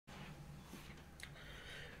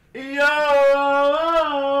Yo,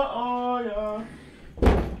 yeah.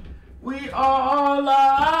 We are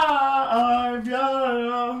alive,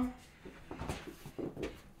 yeah.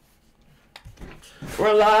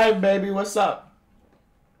 We're live, baby. What's up?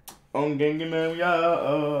 On Gangnam,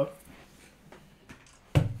 yeah.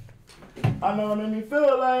 I know it made me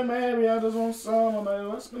feel like maybe I just want some. I'm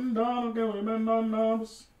like, what's been done? Okay, we've been on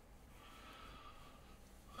numbers.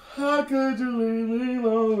 How could you leave me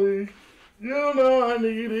lonely? You know I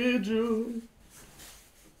needed you.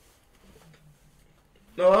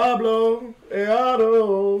 No hablo,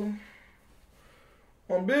 eado.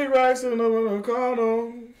 On big racks in the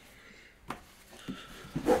condo.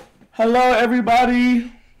 Hello,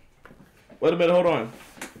 everybody. Wait a minute, hold on.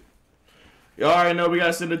 Y'all already know we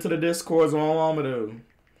gotta send it to the Discord. So what I'm gonna do.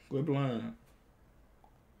 Quit playing.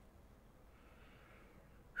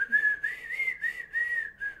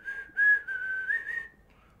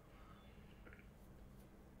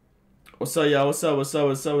 What's up, y'all? What's up? What's up?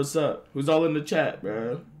 What's up? What's up? Who's all in the chat,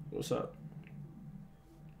 bro? What's up?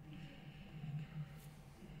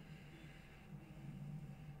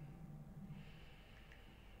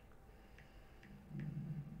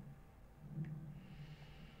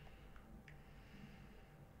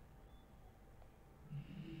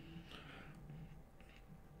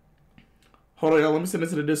 Hold on, y'all. Let me send it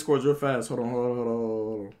to the Discord real fast. Hold on, hold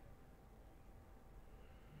on.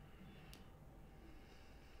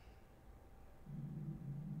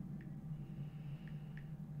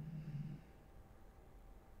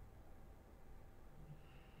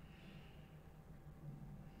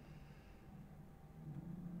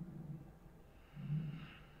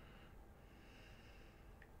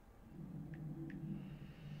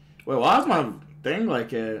 Wait, why is my thing like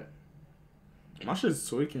that? My shit's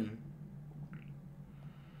tweaking.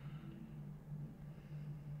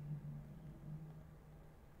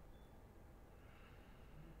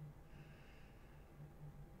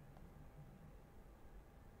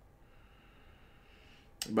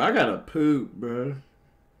 But I gotta poop, bro.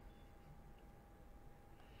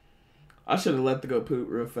 I should have let the go poop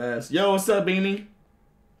real fast. Yo, what's up, Beanie?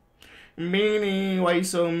 Beanie, why you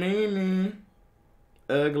so meanie?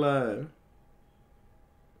 Ugly.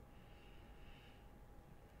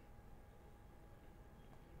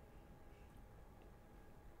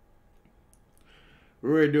 We're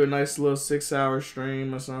ready to do a nice little 6-hour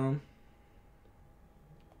stream or something.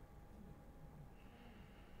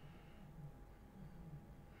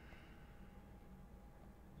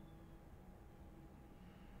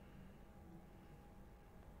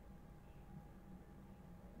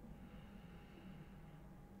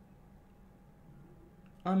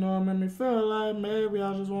 I know it made me feel like maybe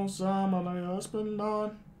I just want some of my husband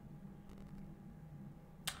on.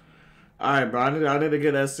 Alright, bro. I need to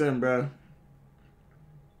get that sim, bro.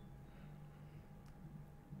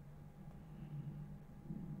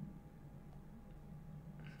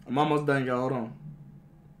 I'm almost done, y'all. Hold on.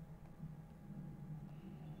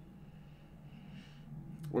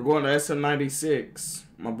 We're going to SM96.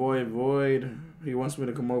 My boy Void, he wants me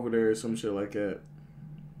to come over there or some shit like that.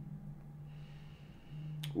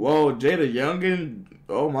 Whoa, Jada Youngin.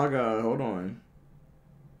 Oh my god, hold on.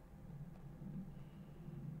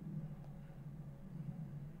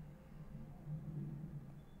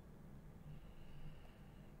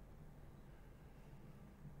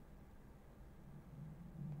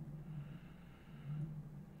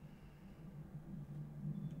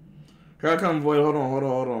 Here I come, Void. Hold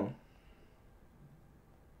on.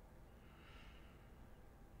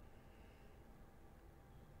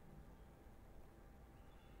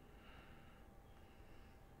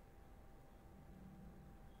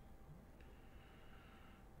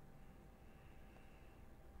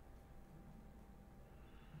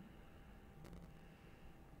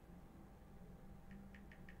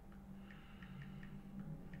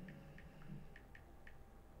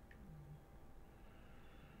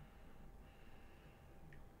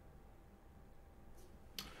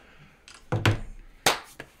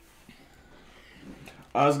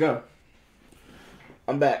 Let's go.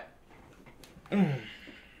 I'm back. I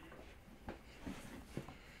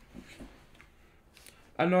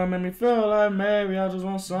know it made me feel like maybe I just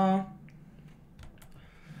want some.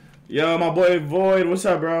 Yo, my boy Void, what's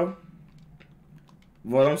up, bro?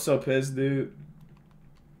 Void, I'm so pissed, dude.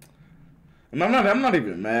 And I'm not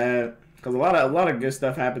even mad, cause a lot of good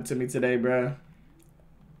stuff happened to me today, bro.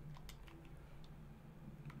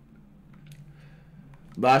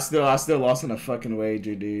 But I still lost in a fucking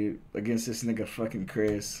wager, dude, against this nigga fucking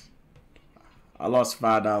Chris. I lost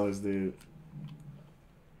 $5, dude.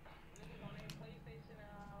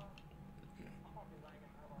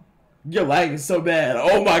 You're lagging so bad.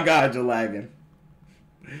 Oh my god, you're lagging.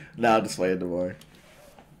 Nah, I'll just play it tomorrow.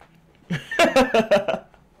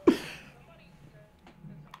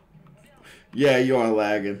 Yeah, you are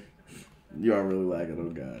lagging. You are really lagging, oh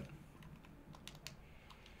god.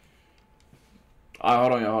 Alright,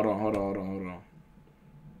 hold on, y'all. Hold on.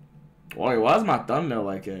 Wait, why is my thumbnail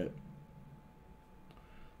like that?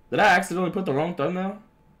 Did I accidentally put the wrong thumbnail?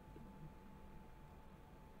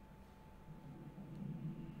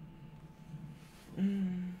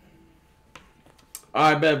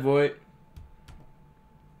 Alright, bet, Void.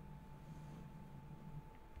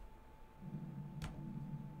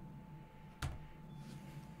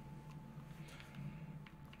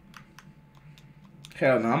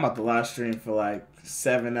 Hell no, I'm about to live stream for like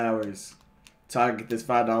 7 hours. Till I get this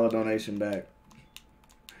 $5 donation back.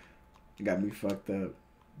 It got me fucked up.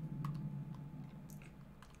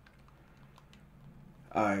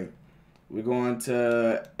 Alright. We're going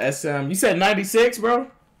to SM. You said 96, bro?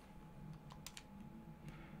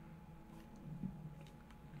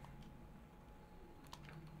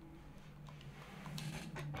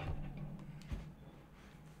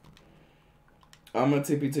 I'm gonna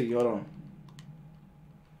TP to you. Hold on.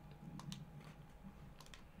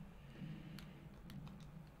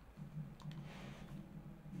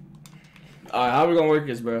 Alright, how we gonna work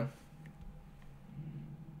this, bro?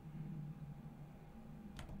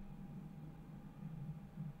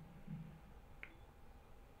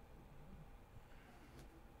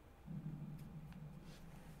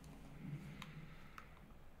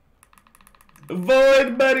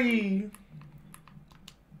 Void, buddy.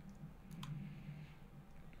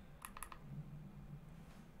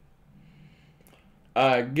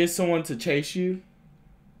 Get someone to chase you.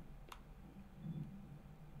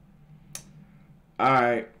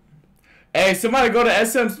 Alright. Hey, somebody go to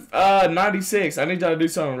SM 96. I need y'all to do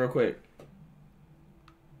something real quick.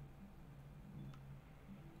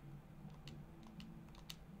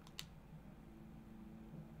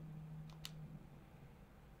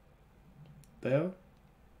 The hell?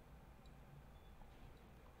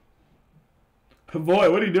 Boy,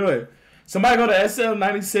 what are you doing? Somebody go to SM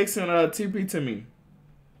 96 and TP to me.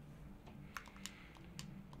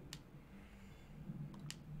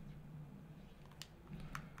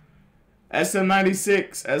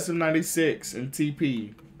 SM96 and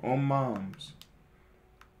TP on moms.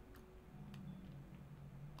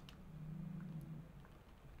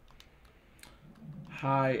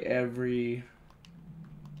 Hi, every.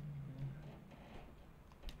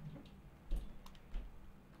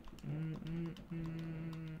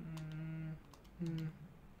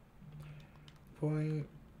 Point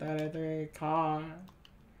that they car.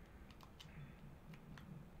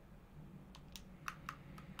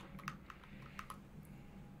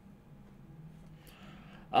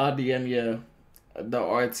 I'll DM you the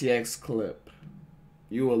RTX clip.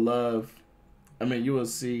 You will love. I mean, you will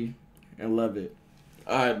see and love it.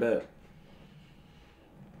 Alright, bet.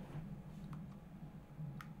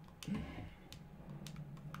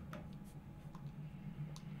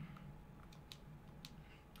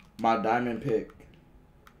 My diamond pick.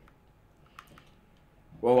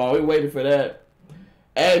 Well, while we waiting for that,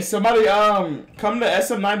 hey, somebody come to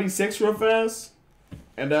SM96 real fast,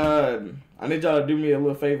 and I need y'all to do me a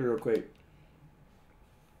little favor real quick.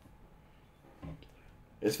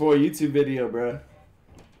 It's for a YouTube video, bruh.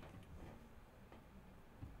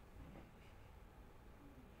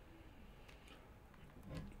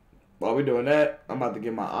 While we doing that, I'm about to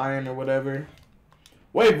get my iron or whatever.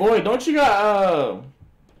 Wait, Void, don't you got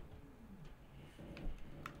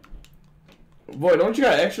Void, don't you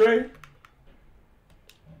got X-ray?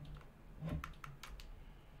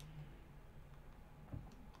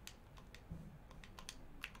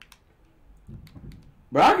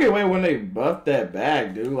 Bro, I can't wait when they buff that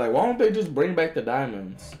bag, dude. Like, why don't they just bring back the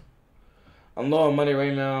diamonds? I'm low on money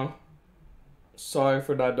right now. Sorry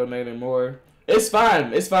for not donating more. It's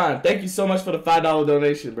fine. It's fine. Thank you so much for the $5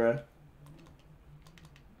 donation, bro.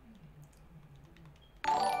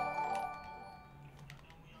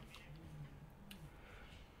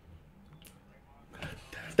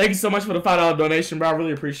 Thank you so much for the $5 donation, bro. I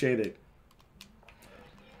really appreciate it.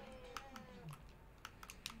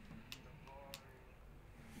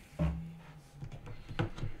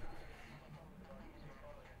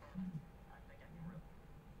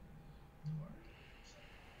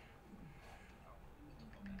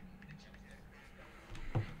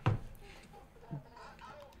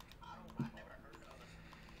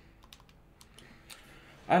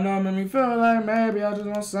 I know it made me feel like maybe I just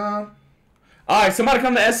want some. Alright, somebody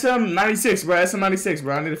come to SM96, bro. SM96,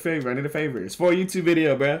 bro. I need a favor. I need a favor. It's for a YouTube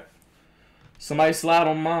video, bro. Somebody slide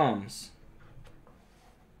on moms.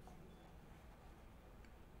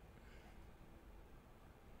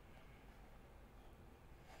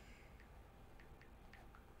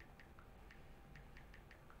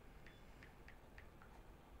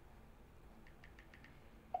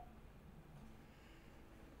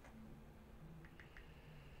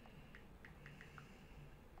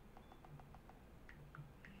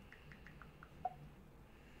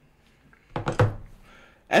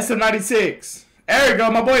 SM96. There we go,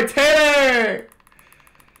 my boy Tater.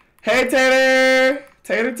 Hey, Tater.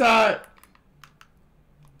 Tater Tot.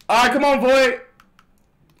 All right, come on, boy.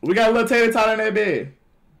 We got a little Tater Tot in that bed.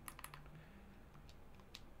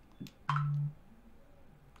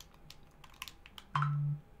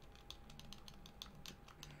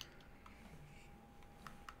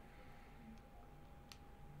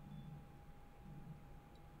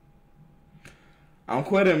 I'm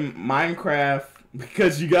quitting Minecraft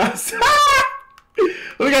because you guys.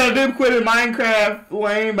 We gotta do quitting Minecraft.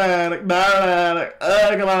 Lame man,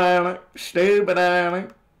 ugly, stupid.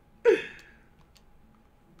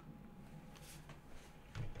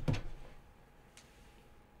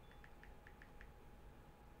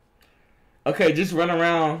 Okay, just run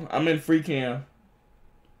around. I'm in free cam.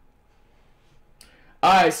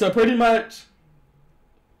 Alright, so pretty much.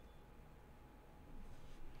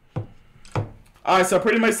 Alright, so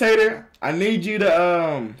pretty much, Tater, I need you to,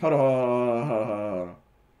 hold on.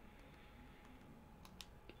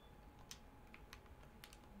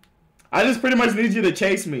 I just pretty much need you to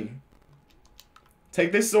chase me.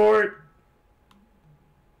 Take this sword.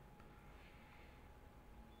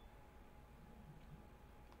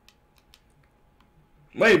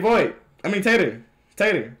 Wait, boy. I mean, Tater.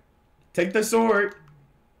 Tater. Take the sword.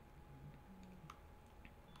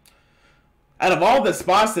 Out of all the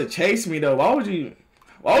spots to chase me, though, why would you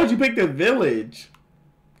pick the village?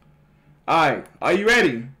 Alright, are you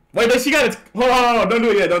ready? Wait, does she gotta... Hold on, don't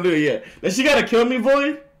do it yet. Does she gotta kill me,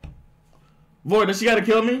 Void? Void, does she gotta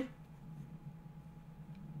kill me?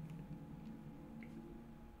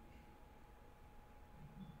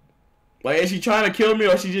 Like, is she trying to kill me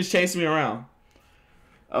or is she just chasing me around?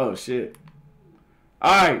 Oh, shit.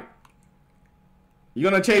 Alright.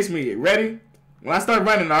 You're gonna chase me. Ready? When I start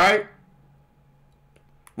running, alright?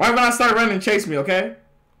 Right when I start running, chase me, okay?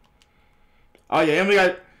 Oh, yeah, and we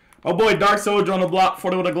got my boy Dark Soldier on the block,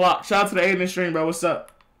 40 with a Glock. Shout out to the Aiden stream, bro. What's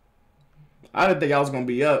up? I didn't think I was gonna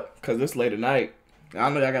be up because it's late at night. I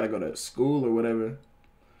know I gotta go to school or whatever.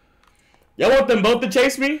 Y'all want them both to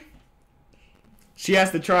chase me? She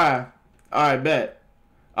has to try. Alright, bet.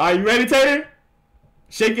 Are you ready, Tater?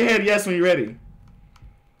 Shake your head yes when you're ready.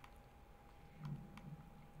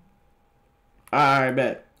 Alright,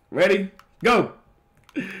 bet. Ready? Go!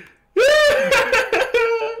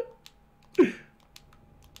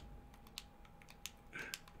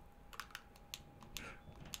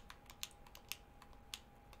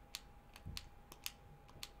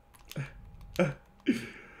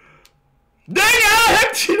 Dang it, I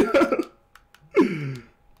hit you!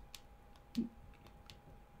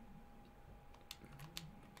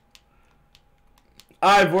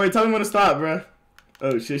 Alright, boy, tell me when to stop, bro.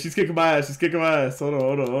 Oh shit, she's kicking my ass, Hold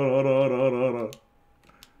on.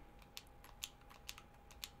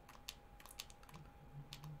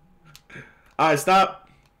 Alright, stop.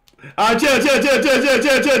 Alright, chill.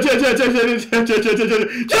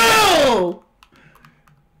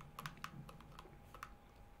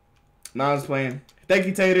 Nah, I was playing. Thank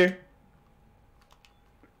you, Tater.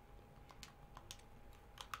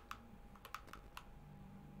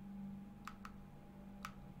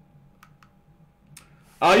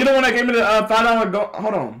 Oh, you the one that gave me the $5 go.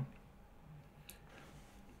 Hold on.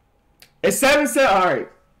 It's 7 cents. All right.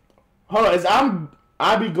 Hold on.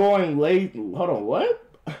 I be going late. Hold on. What?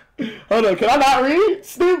 Hold on. Can I not read?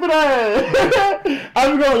 Stupid ass.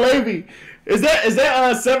 I be going lazy. Is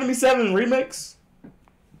that 77 remix?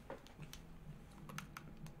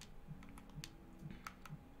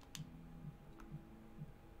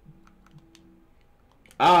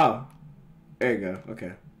 Oh. There you go.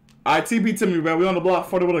 Okay. Alright, TP to me, bro. We on the block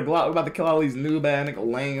 40 with a Glock. We about to kill all these new bad nigga,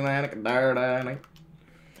 lame nigga, dirt nigga.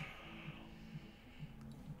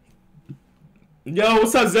 Yo,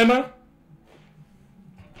 what's up, Zimmer?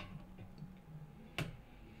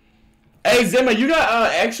 Hey, Zimmer, you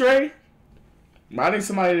got X-ray? I need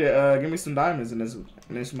somebody to give me some diamonds in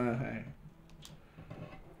this man. Hey.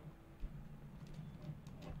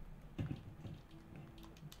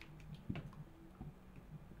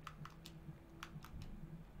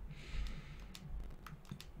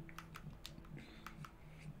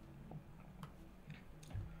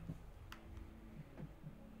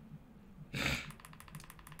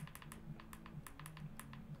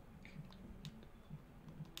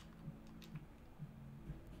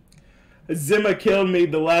 Zimmer killed me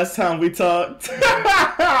the last time we talked.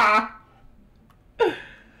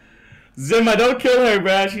 Zimmer, don't kill her,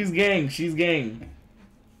 bro. She's gang.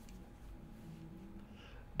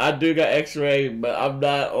 I do got X-ray, but I'm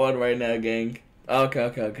not on right now, gang.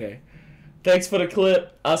 Okay. Thanks for the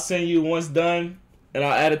clip. I'll send you once done, and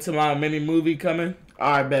I'll add it to my mini movie coming.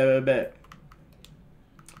 Alright, bet.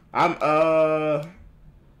 I'm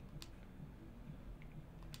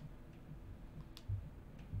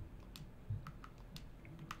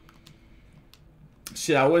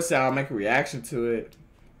shit, I would say I'll make a reaction to it,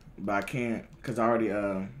 but I can't because I already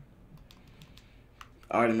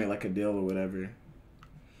made like a deal or whatever.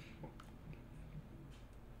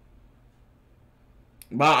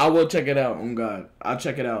 But I will check it out. Oh God, I'll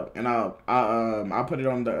check it out and I'll put it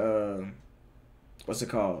on the what's it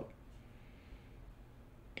called?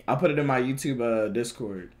 I'll put it in my YouTube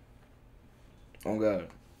Discord. Oh God,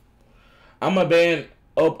 I'm a ban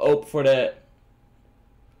Op for that.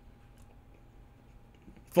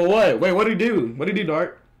 For what? Wait, what did he do? What did he do,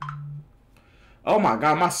 Dark? Oh my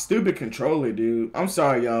God, my stupid controller, dude. I'm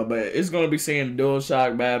sorry, y'all, but it's gonna be saying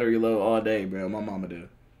DualShock battery low all day, bro. My mama do.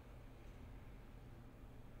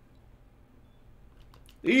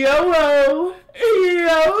 YOLO!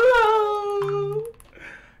 YOLO!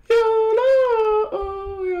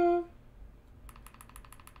 YOLO! Yeah.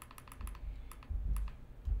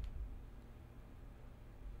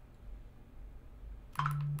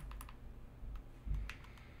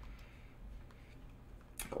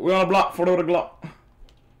 We're on a block for the Glock.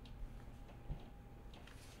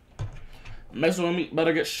 Messing with me,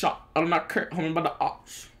 better get shot. I do not care, homie, by the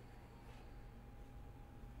ops.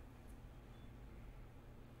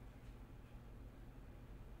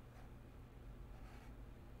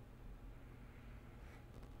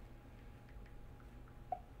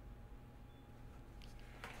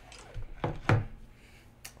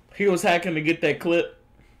 He was hacking to get that clip.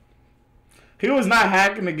 He was not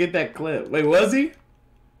hacking to get that clip. Wait, was he?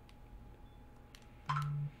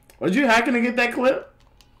 Was you hacking to get that clip?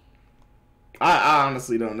 I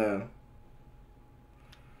honestly don't know.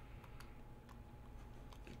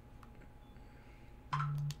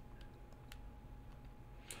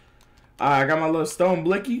 Alright, I got my little stone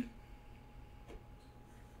blicky.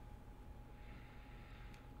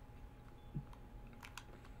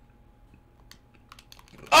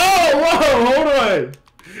 Oh, whoa, hold on.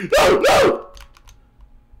 No, no.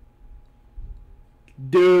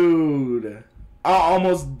 Dude, I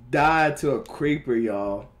almost died to a creeper,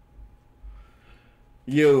 y'all.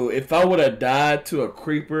 Yo, if I would have died to a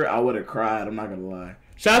creeper, I would have cried. I'm not gonna lie.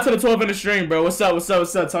 Shout out to the 12 in the stream, bro. What's up? What's up?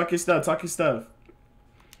 What's up? Talk your stuff. Talk your stuff.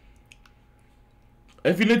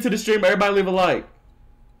 If you're new to the stream, everybody leave a like.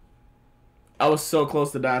 I was so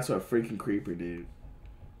close to dying to a freaking creeper, dude.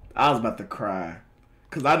 I was about to cry.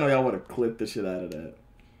 Because I know y'all would have clipped the shit out of that.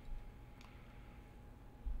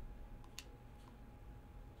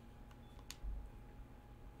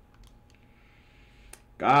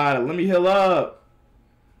 God, let me heal up.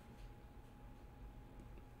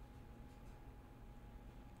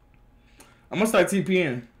 I'm going to start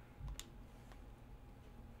TPing.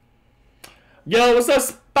 Yo, what's up,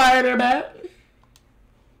 Spider-Man?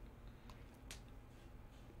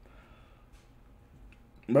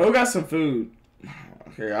 Bro, we got some food.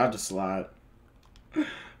 Here, I'll just slide.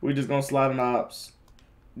 We just gonna slide on ops.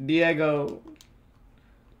 Diego.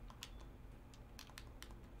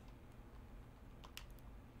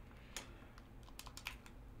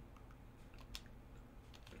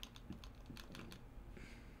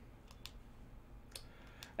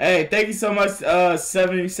 Hey, thank you so much,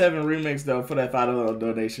 77 Remix, though, for that $5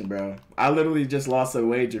 donation, bro. I literally just lost a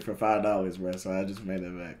wager for $5, bro, so I just made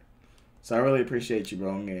that back. So I really appreciate you, bro,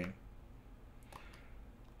 on game.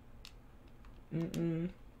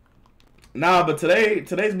 Nah, but today's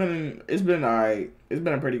been, it's been alright. It's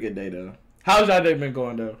been a pretty good day, though. How's y'all day been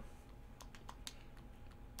going, though?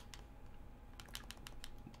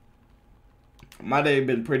 My day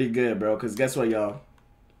been pretty good, bro, because guess what, y'all?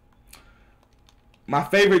 My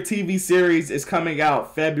favorite TV series is coming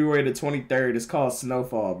out February the 23rd. It's called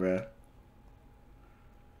Snowfall, bro.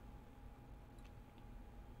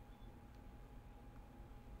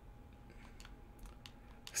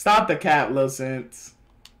 Stop the cap, Low Sense.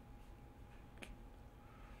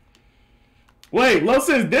 Wait, Low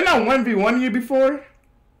Sense, didn't I 1v1 you before?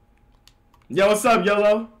 Yo, what's up,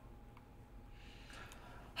 YOLO?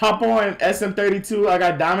 Hop on SM32. I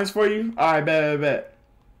got diamonds for you. Alright, bet.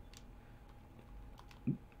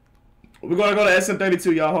 We're gonna go to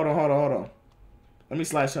SM32, y'all. Hold on. Let me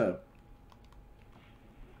slash up.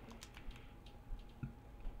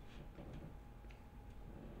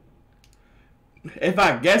 If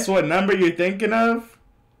I guess what number you're thinking of,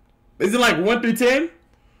 is it like 1 through 10?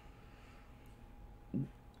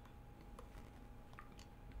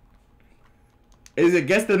 Is it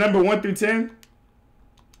guess the number 1 through 10?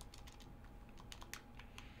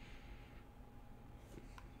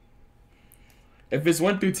 If it's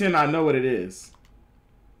 1 through 10, I know what it is.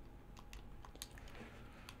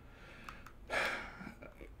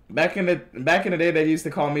 Back in the day, they used to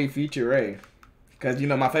call me Future Ray, cause you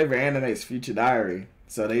know my favorite anime is Future Diary,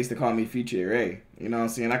 so they used to call me Future Ray. You know what I'm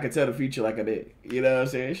saying? I could tell the future like I did. You know what I'm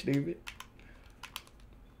saying? Stupid.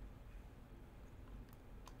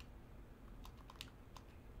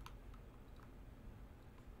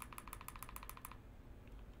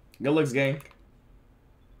 Good looks, gang.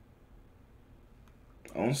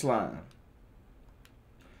 On slime.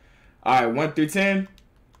 All right, 1 through 10.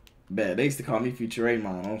 Bet they used to call me Future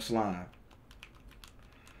Raymon on slime.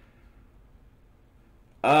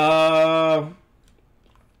 I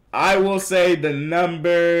will say the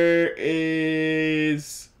number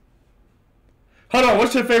is. Hold on,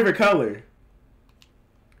 what's your favorite color?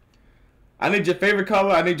 I need your favorite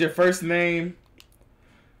color. I need your first name,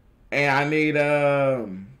 and I need Oh,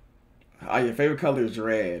 your favorite color is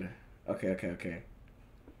red. Okay.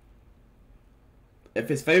 If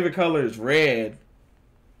his favorite color is red,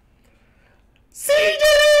 CJ.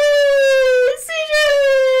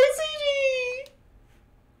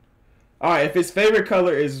 All right, if his favorite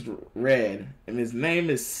color is red and his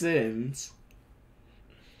name is Sins,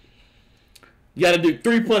 you got to do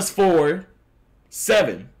 3 plus 4,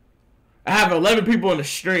 7. I have 11 people in the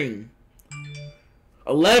stream.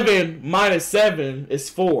 11 minus 7 is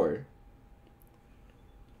 4.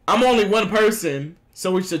 I'm only one person,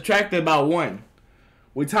 so we subtract it by 1.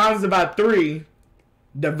 We times it by 3,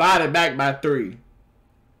 divided back by 3.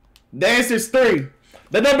 The answer is 3.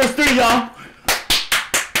 The number is 3, y'all.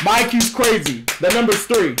 My IQ's crazy. The number is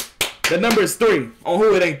 3. The number is 3. On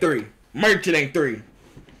who it ain't 3. Merch it ain't 3.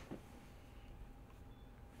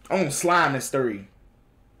 On slime is 3.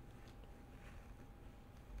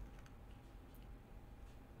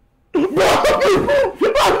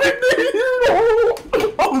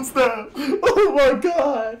 Oh, stop. Oh my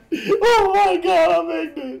god. Oh my god, I'm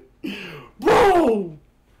ignorant. Bro.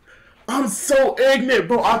 I'm so ignorant,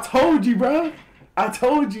 bro. I told you, bro.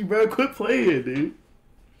 Quit playing, dude.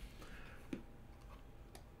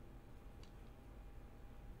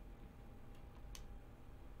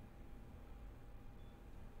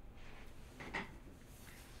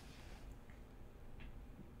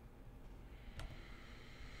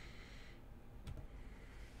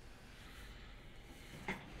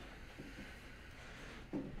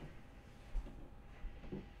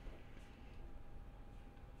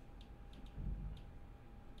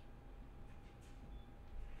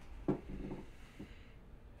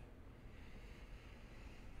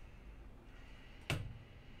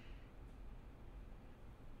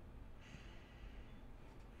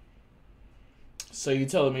 So you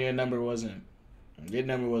telling me your number wasn't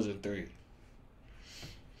 3?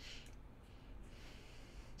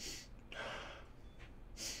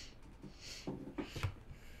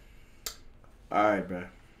 Alright, bro.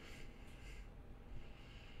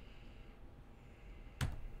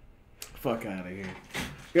 Fuck out of here.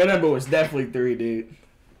 Your number was definitely 3, dude.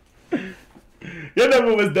 Your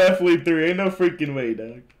number was definitely 3. Ain't no freaking way,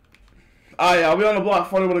 dog. Alright, I'll be on the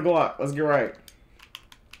block. 40 with a Glock. Let's get right.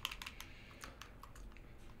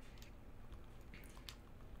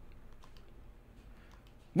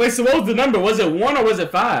 Wait, so what was the number? Was it 1 or was it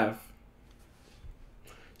 5?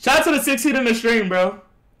 Shout out to the 16 in the stream, bro.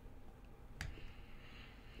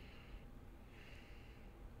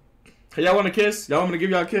 Hey, y'all want a kiss? Y'all want me to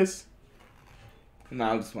give y'all a kiss?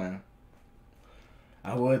 Nah, I'm just playing.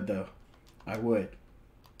 I would, though. I would.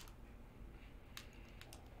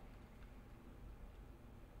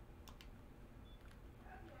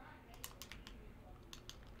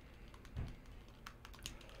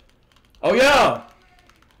 Oh, yeah.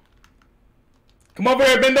 Come over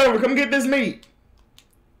here, bend over. Come get this meat.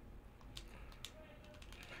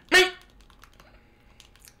 Meat.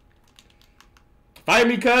 Fight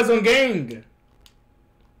me, cuz, on gang.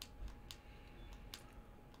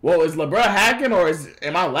 Whoa, is LeBron hacking or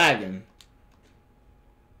am I lagging?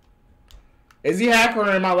 Is he hacking or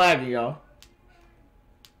am I lagging, y'all?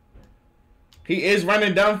 He is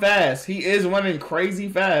running dumb fast. He is running crazy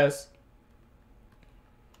fast.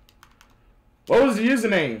 What was the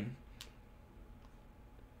username?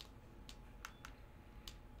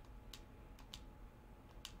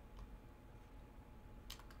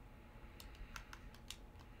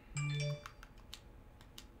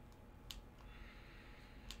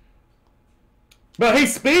 But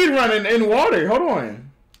he's speed running in water. Hold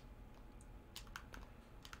on.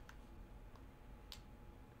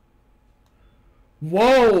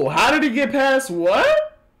 Whoa, how did he get past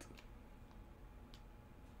what?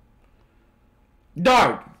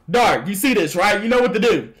 Dark, you see this, right? You know what to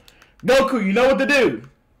do. Goku, you know what to do.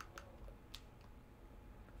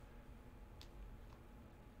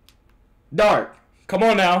 Dark, come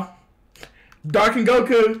on now. Dark and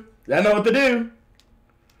Goku. I know what to do.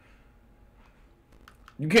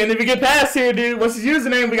 You can't even get past here, dude. What's his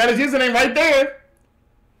username? We got his username right there.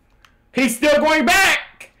 He's still going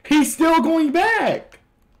back. He's still going back.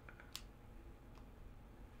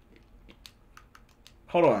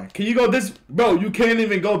 Hold on. Can you go this? Bro, you can't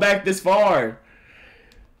even go back this far.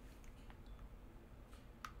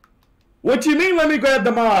 What you mean let me grab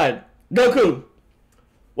the mod? Goku.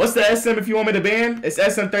 What's the SM if you want me to ban? It's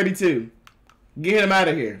SM32. Get him out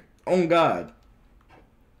of here. On God.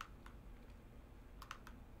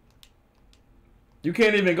 You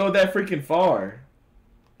can't even go that freaking far.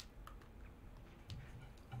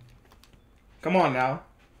 Come on now.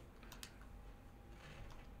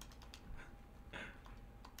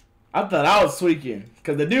 I thought I was tweaking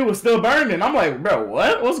because the dude was still burning. I'm like, bro,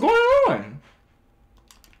 what? What's going on?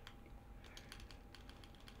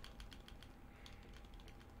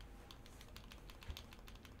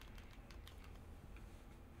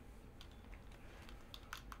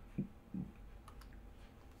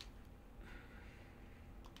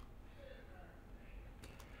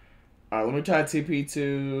 Alright, let me try TP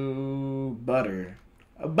to Butter.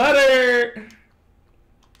 Butter!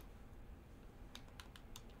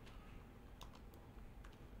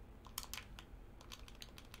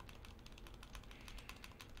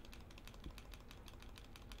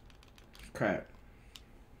 Crap.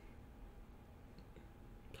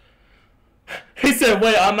 He said,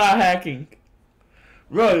 wait, I'm not hacking.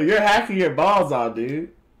 Bro, you're hacking your balls out,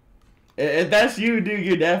 dude. If that's you, dude,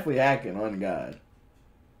 you're definitely hacking, on God.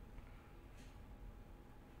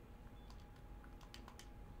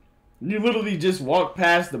 You literally just walked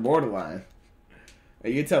past the borderline.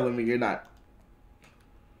 And you're telling me you're not.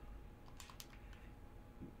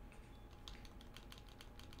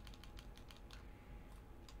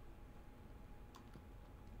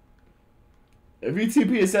 If you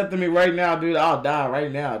TP accepting me right now, dude, I'll die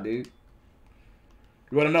right now, dude.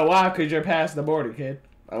 You want to know why? Because you're past the border, kid.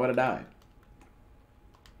 I would have died.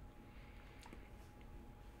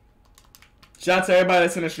 Shout out to everybody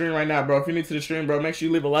that's in the stream right now, bro. If you're new to the stream, bro, make sure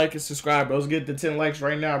you leave a like and subscribe, bro. Let's get to 10 likes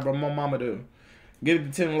right now, bro. My mama do. Get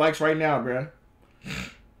it to 10 likes right now, bro.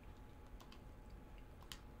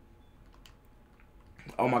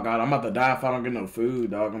 Oh my God, I'm about to die if I don't get no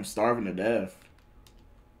food, dog. I'm starving to death.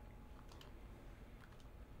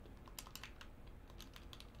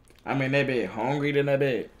 I mean, that bit hungry than that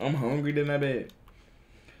bit. I'm hungry than that bit.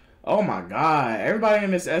 Oh my God, everybody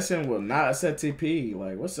in this SM will not accept TP.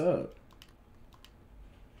 Like, what's up?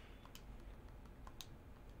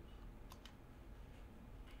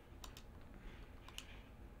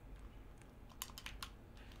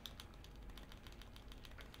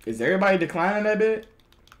 Is everybody declining that bit?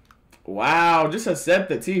 Wow, just accept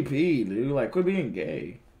the TP, dude. Like, quit being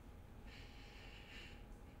gay.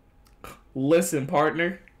 Listen,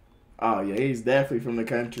 partner. Oh, yeah, he's definitely from the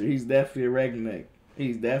country. He's definitely a redneck.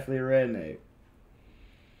 He's definitely a redneck.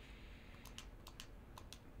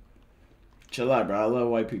 Chill out, bro. I love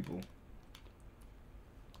white people.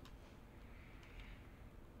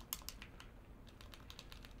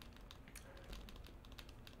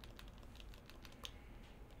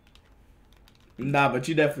 Nah, but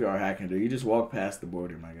you definitely are hacking, dude. You just walk past the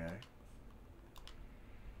border, my guy.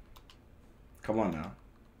 Come on now.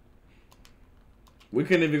 We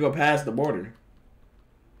couldn't even go past the border.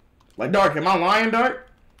 Like, Dark, am I lying, Dark?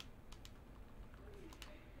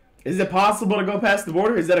 Is it possible to go past the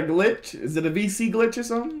border? Is that a glitch? Is it a VC glitch or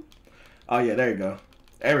something? Oh, yeah, there you go.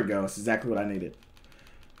 There we go. That's exactly what I needed.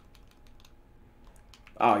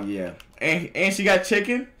 Oh, yeah. And she got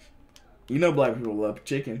chicken? You know black people love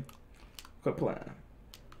chicken. Quit playing.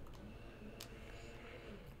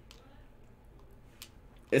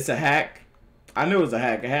 It's a hack. I knew it was a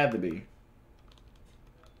hack. It had to be.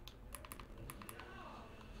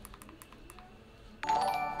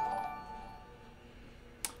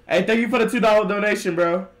 Hey, thank you for the $2 donation,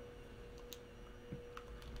 bro.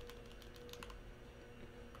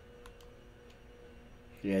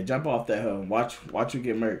 Yeah, jump off that hill. Watch you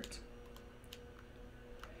get murked.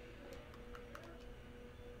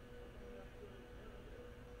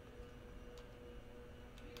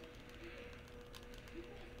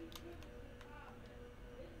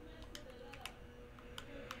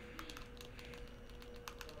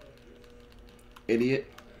 Idiot.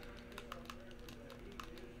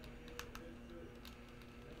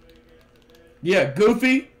 Yeah,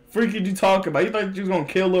 Goofy. Freak did you talking about? You thought you was gonna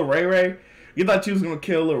kill Lil Ray Ray? You thought you was gonna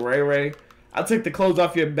kill Lil Ray Ray? I'll take the clothes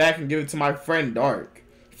off your back and give it to my friend Dark.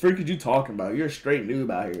 Freak did you talking about? You're a straight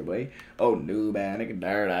noob out here, boy. Oh, noob, nigga,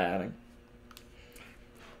 dirt out.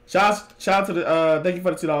 Shout out to the thank you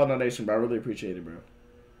for the $2 donation, bro. I really appreciate it, bro.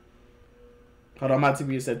 Hold on, I'm about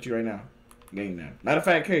to accept you right now. Gang now. Matter of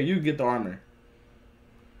fact, here, you get the armor.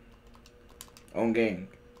 On gang.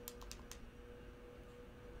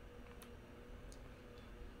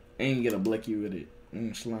 And you get a blicky with it.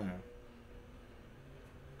 Slime.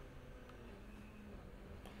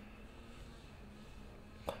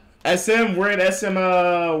 SM, we're in SM,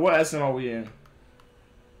 what SM are we in?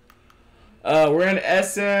 We're in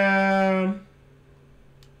SM.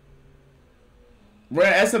 We're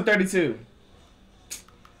in SM32.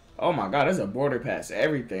 Oh my god, there's a border pass.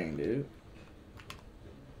 Everything, dude.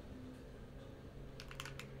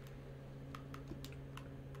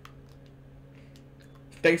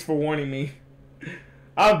 Thanks for warning me.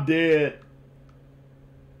 I'm dead.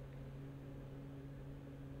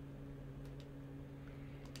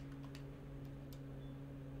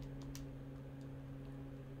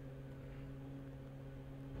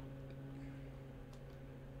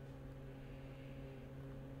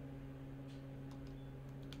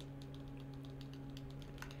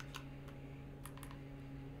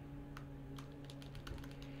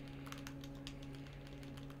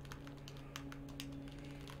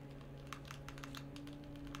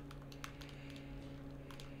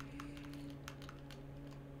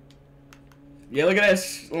 Yeah, look at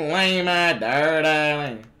this lame ass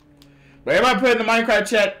dirty. But everybody put in the Minecraft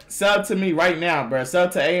chat, sub to me right now, bro. Sub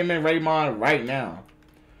to amnraymon right now.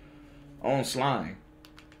 On slime.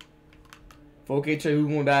 4K check who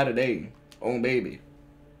gonna die today. On baby.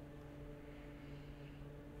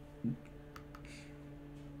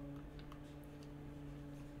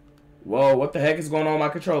 Whoa, what the heck is going on with my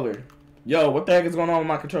controller? Yo, what the heck is going on with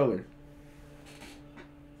my controller?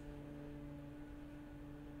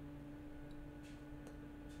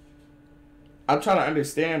 I'm trying to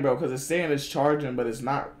understand, bro, because it's saying it's charging, but it's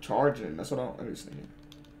not charging. That's what I don't understand.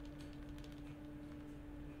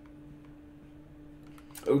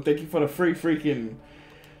 Oh, thank you for the free freaking...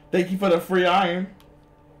 Thank you for the free iron.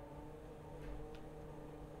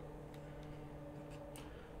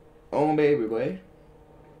 Oh, baby, boy.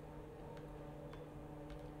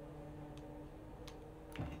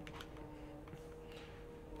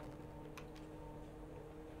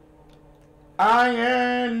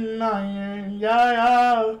 Iron, yeah,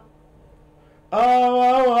 yeah.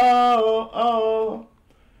 Oh.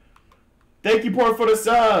 Thank you, Port, for the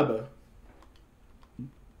sub.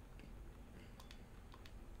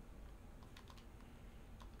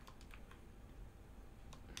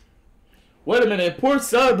 Wait a minute, Port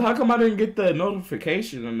sub. How come I didn't get the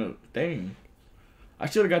notification on the thing? I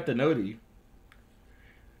should have got the noti.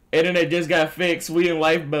 Internet just got fixed. We in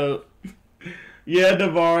Lifeboat. Yeah,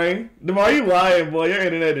 Davari. Davari, you lying, boy. Your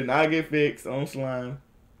internet did not get fixed on slime.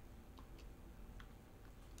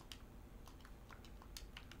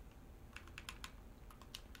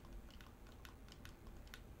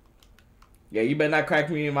 Yeah, you better not crack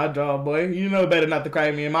me in my jaw, boy. You know better not to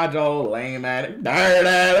crack me in my jaw. Lame at it. Dirt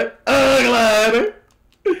at it. Ugly at it.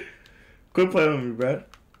 Quit playing with me, bro.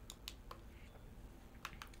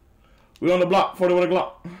 We on the block. 40 with a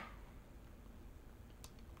Glock.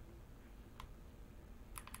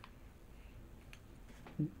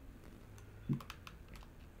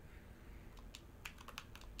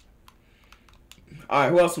 Alright,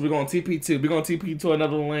 who else are we going to TP to? We're going to TP to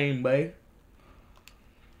another lane, babe.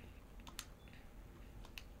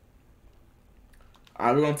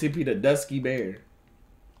 Alright, we're going to TP to Dusky Bear.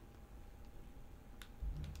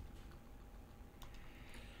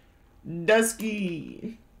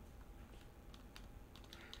 Dusky.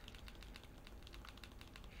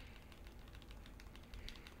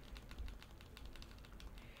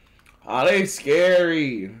 Oh, they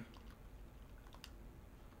scary.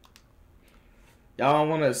 Y'all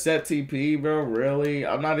want to set TP, bro? Really?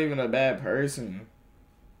 I'm not even a bad person.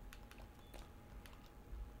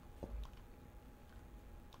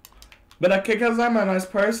 But because I'm a nice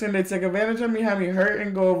person, they take advantage of me, have me hurt,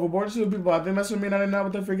 and go overboard to people. I think that's what me, not know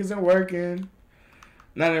what the freak isn't working.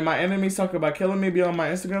 Now that my enemies talk about killing me, be on my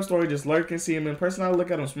Instagram story, just lurking, see him in person, I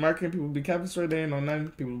look at them smirking, people be capping straight, they ain't know nothing,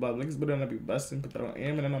 people about links, but then I be busting, put that on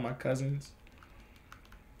aim, and I know my cousins.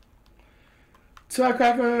 So I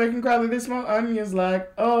crack them and make them cry like they smell onions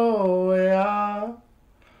like, oh yeah,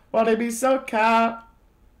 why they be so cap?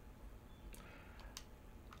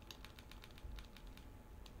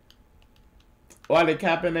 Why they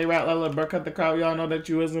capping, they rap like little bro, cut the crowd, y'all know that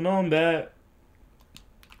you isn't on that.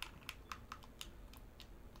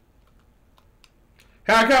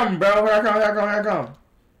 Here I come, bro, here I come, here I come, here I come.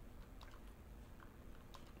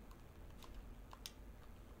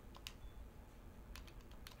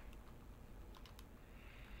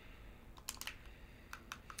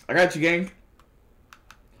 I got you, gang.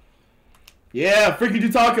 Yeah, freak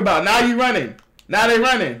you talking about. Now you running. Now they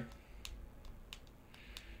running.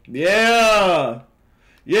 Yeah.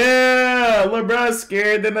 Yeah. Lil' bruh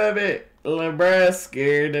scared than a bit. Lil' bruh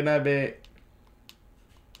scared than a bit.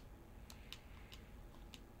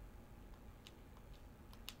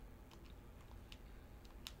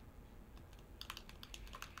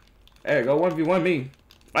 Hey, go 1v1 me.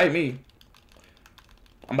 Fight me.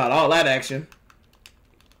 I'm about all that action.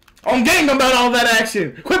 On gang, I'm about all that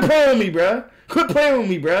action. Quit playing with me, bruh. Quit playing with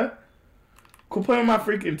me, bruh. Quit playing with my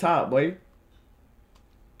freaking top, boy.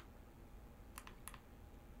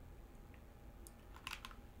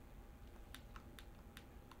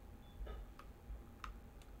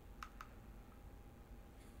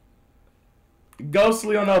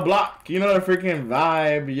 Ghostly on the block. You know the freaking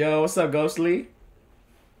vibe. Yo, what's up, Ghostly?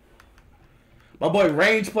 My boy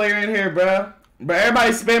Range Player in here, bruh. But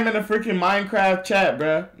everybody spamming the freaking Minecraft chat,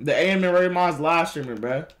 bruh. The amnraymon's live streaming,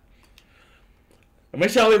 bruh. Make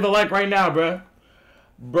sure y'all leave a like right now, bruh.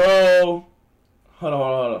 Bro. Hold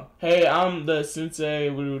on. Hey, I'm the sensei.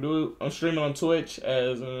 I'm streaming on Twitch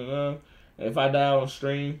as if I die on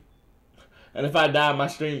stream. And if I die, my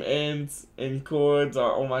stream ends in chords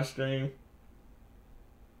or on my stream.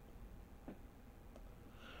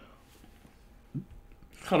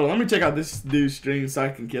 Hold on, let me check out this dude's stream so I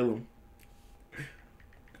can kill him.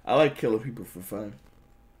 I like killing people for fun.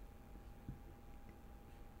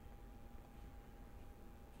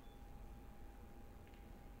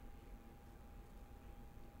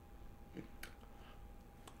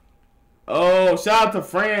 Oh, shout out to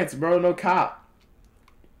France, bro. No cop.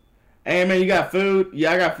 Hey, man, you got food?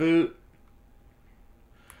 Yeah, I got food.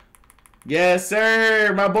 Yes,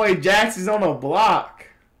 sir. My boy Jax is on the block.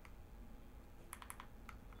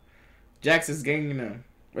 Jax is ganging them.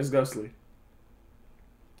 Where's Ghostly?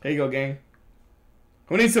 Here you go, gang.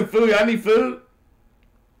 Who needs some food? Y'all need food?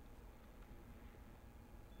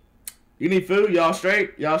 You need food? Y'all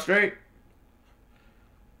straight? Y'all straight?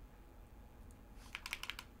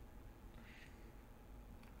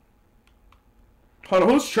 Hold on,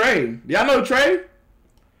 who's Trey? Y'all know Trey?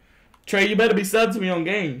 Trey, you better be subbed to me on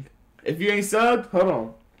gang. If you ain't subbed, hold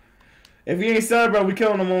on. If you ain't subbed, bro, we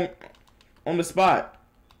killing them on the spot.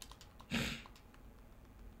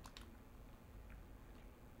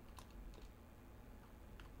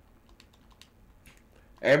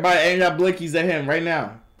 Everybody aim your blickies at him right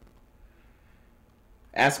now.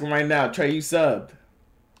 Ask him right now. Trey, you subbed.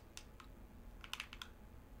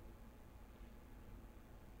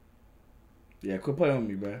 Yeah, quit playing with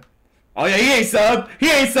me, bro. Oh, yeah, he ain't subbed.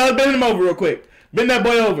 He ain't subbed. Bend him over real quick. Bend that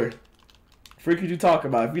boy over. Freak you talk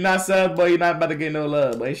about. If you're not subbed, boy, you're not about to get no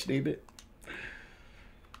love, boy. Stupid.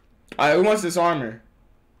 Alright, who wants this armor?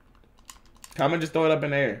 Come and just throw it up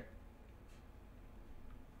in the air.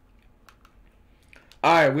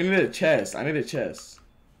 Alright, we need a chest. I need a chest.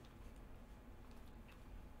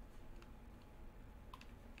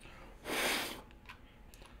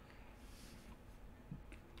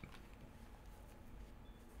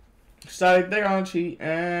 Sorry, they're on cheat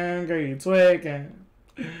and girl, you twigging.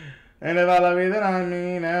 And if I love you, then I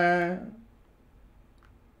mean it.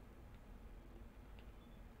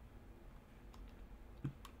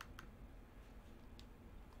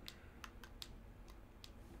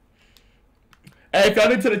 Hey, if y'all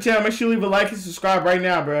new to the channel, make sure you leave a like and subscribe right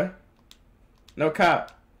now, bruh. No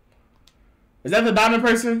cop. Is that the diamond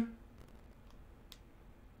person?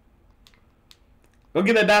 Go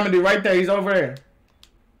get that diamond dude right there. He's over there.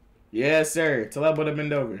 Yes, sir. Tell that boy to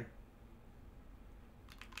bend over.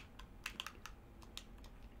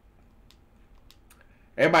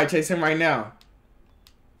 Everybody chase him right now.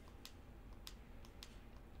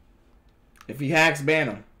 If he hacks, ban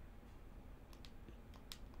him.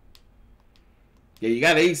 Yeah, you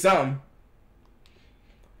gotta eat something.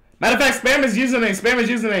 Matter of fact, spam his username. Spam his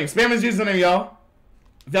username. Spam his username, y'all.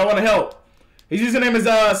 If y'all want to help. His username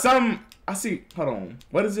is some. I see. Hold on.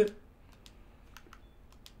 What is it?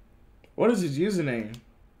 What is his username?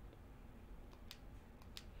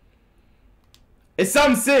 It's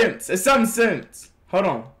some sense. It's some sense. Hold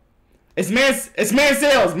on. It's man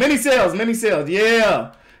sales. Mini sales. Mini sales.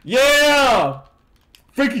 Yeah. Yeah.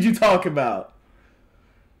 Freak did you talk about?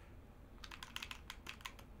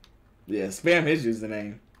 Yeah, spam his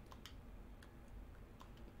username.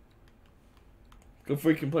 Go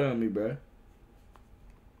freaking play on me, bro.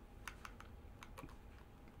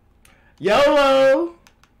 YOLO!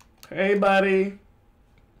 Hey, buddy.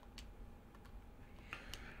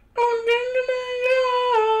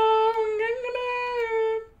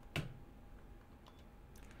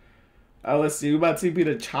 Oh, let's see. We about to TP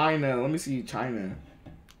to China. Let me see China.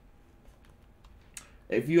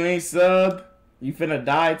 If you ain't sub, you finna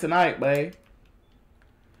die tonight, babe.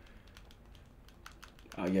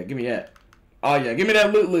 Oh yeah, give me that. Oh yeah, give me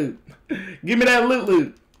that loot. Give me that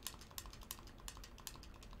loot.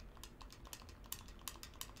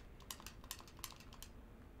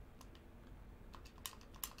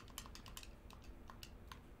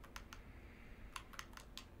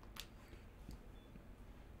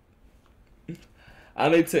 I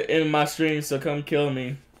need to end my stream, so come kill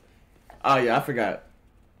me. Oh yeah, I forgot.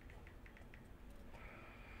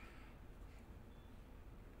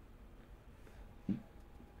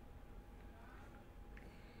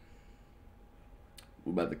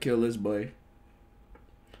 We're about to kill this boy.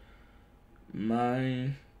 My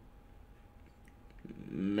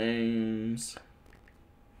name's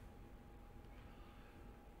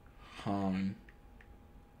Han.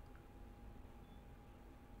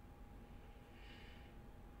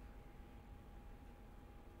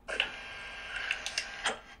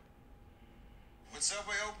 When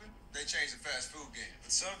Subway opened, they changed the fast food game.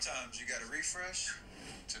 But sometimes you gotta refresh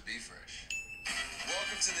to be fresh.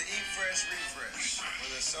 Welcome to the Eat Fresh Refresh, where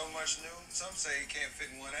there's so much new, some say it can't fit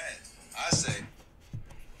in one ad. I say,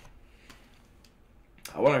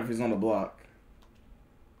 I wonder if he's on the block.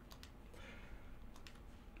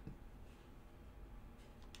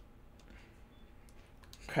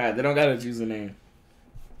 Crap, they don't got his username.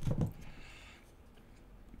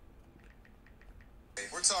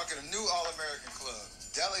 we're talking a new All-American club,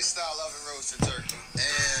 deli-style oven roasted turkey,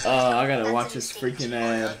 and I gotta watch this freaking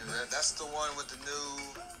ad. that's the one with the new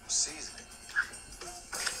seasoning.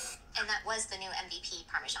 And that was the new MVP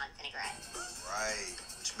Parmesan vinaigrette. Right,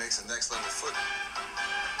 which makes the next level foot.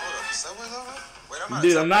 Hold up, the Subway's over? Wait, I'm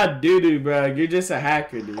Dude, I'm not doo-doo, bro. You're just a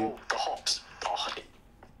hacker, dude. Oh, the hops. Oh,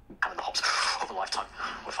 having the hops of a lifetime.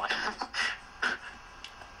 We're fine.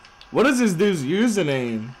 What is this dude's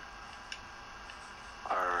username?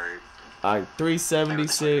 Alright.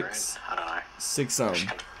 376 I don't know. 6 Just something.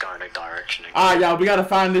 kind of go in a direction. Alright, y'all, we gotta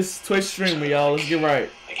find this Twitch streamer, y'all. Let's get right.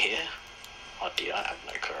 Like here? Oh, dude, I have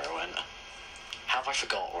no clue where I went. How have I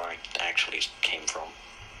forgot where I actually came from?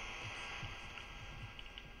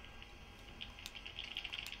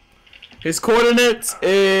 His coordinates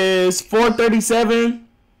is 437,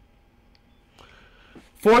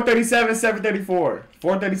 734.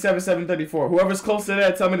 437, 734. Whoever's close to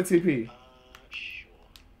that, tell me the TP. Sure.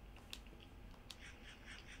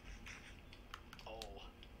 Oh,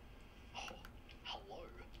 hello.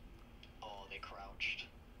 Oh, they crouched.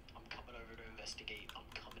 I'm coming over to investigate. I'm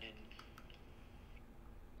coming in.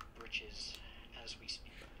 Britches as we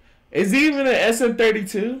speak. Is he even an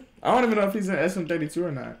SM32? I don't even know if he's an SM32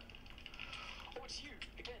 or not. Oh, it's you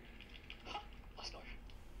again. Let's go.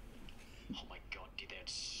 Oh my god, dude, they had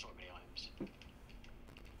so many items.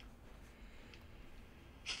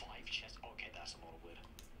 5 chests. Okay, that's a lot of wood.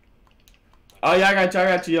 Oh yeah, I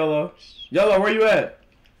got you, Yellow. Yellow, where you at?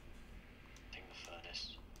 Take the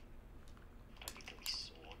furnace. Don't need 3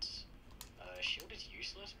 swords. Shield is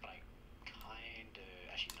useless, but I kinda...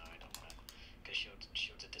 Actually, no, I don't want it. Because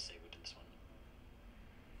shields are disabled in this one.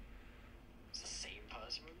 It's the same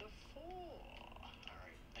person from before.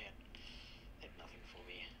 Alright, they had nothing for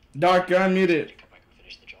me. Dark, you're unmuted. To come back and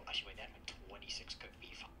finish the job. Actually, wait, they had 26 cooked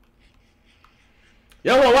beef.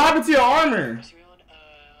 Yellow, what happened to your armor?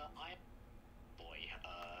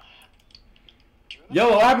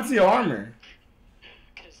 Yellow, what happened to your armor?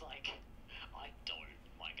 Cause like, I don't,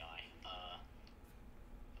 my guy.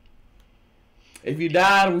 If you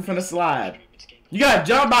died, we finna slide. You got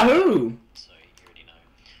jumped by who? So you already know.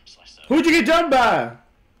 Who'd you get jumped by?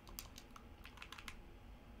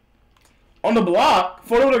 On the block?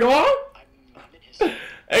 For the block? I'm in his.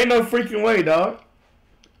 Ain't no freaking way, dog.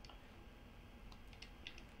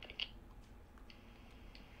 Like,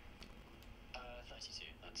 32.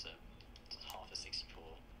 That's half a 64.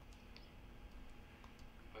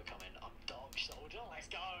 We're coming. I'm dog soldier. Let's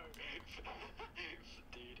go.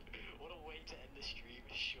 Dude, what a way to end the stream.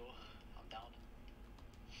 Sure, I'm down.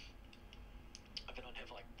 I've been on here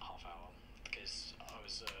for like half hour because I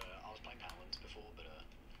was playing Paladins before, but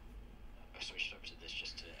I switched over to this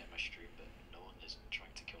just to end my stream. But no one is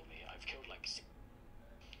trying to kill me. I've killed like 6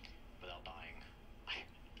 without dying.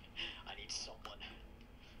 I need someone,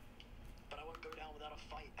 but I won't go down without a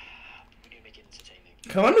fight. We need to make it entertaining.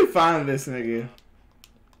 Come let me find this nigga.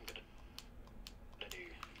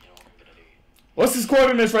 What's his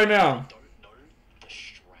coordinates right now? Don't know the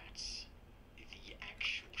strats, the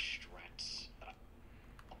actual strats.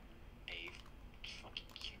 A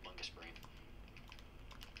fucking humongous brain.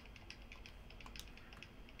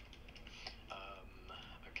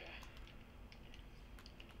 Okay.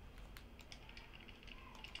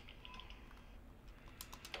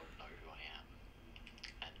 Don't know who I am,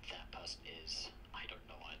 and that person is. I don't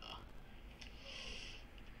know either.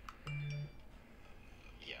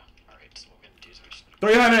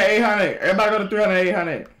 300, 800. Everybody go to 300, 800.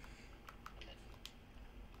 And then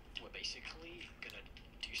we're basically gonna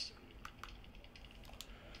do some.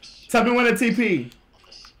 Tell me when a TP.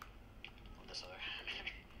 On this other.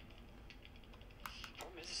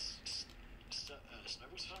 Problem is, snowballs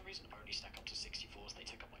for some reason only stack up to 64s. They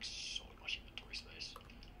take up like so much inventory space.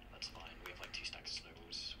 That's fine. We have like 2 stacks of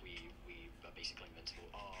snowballs. We are basically invincible.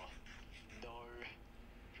 Oh no!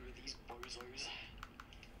 Who are these bozos?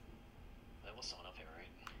 There was someone up here, right?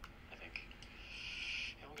 I think.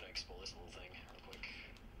 Yeah, I'm gonna explore this little thing real quick.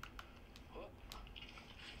 Oh.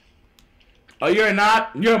 Oh, you're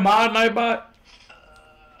not? You're a mod, Nightbot?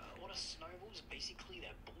 What are snowballs? Basically,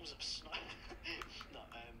 they're balls of snow. No,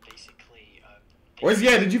 basically, Where's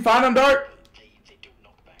yeah? Did you find him, Dark? they do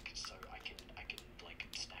knockback, so I can like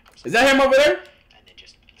stack up. Is that him over there? And then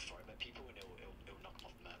just throw them at people, and it'll knock them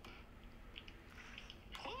off the map.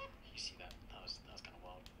 You see that? That was kind of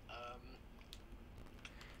wild.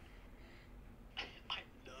 I'm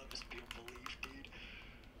nervous beyond belief, dude.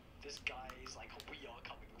 This guy's like, we are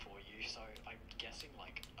coming for you, so I'm guessing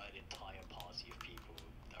like an entire party of people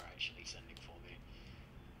are actually sending for me,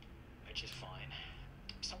 which is fine.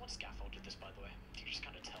 Someone scaffolded this, by the way. You just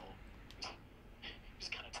kind of tell.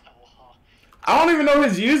 Just kind of tell, huh? I don't even know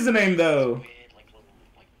his username though. Weird, like little,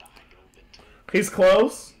 like diagonal bit to it. He's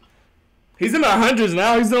close. He's in the hundreds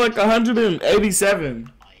now. He's in like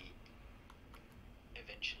 187. I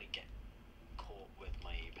eventually get caught with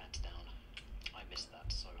my pants down. I missed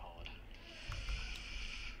that so hard.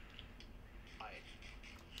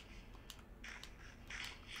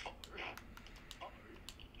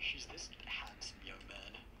 Who's this handsome young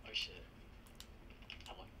man? Oh shit.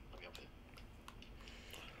 Hold on, let me up here.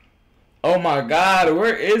 Oh my God,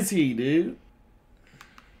 where is he, dude?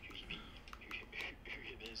 Who he be? Who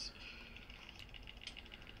him is?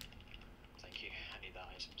 Thank you. I need the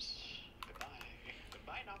items. Goodbye.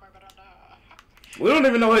 Goodbye, no more banana. We don't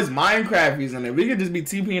even know his Minecraft username. We could just be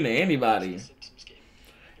TPing to anybody. Simpsons game.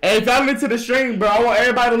 Hey, if y'all into the stream, bro, I want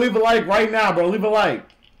everybody to leave a like right now, bro. Leave a like.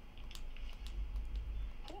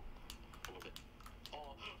 A little bit.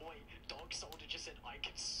 Oh, wait. Dog Soldier just said I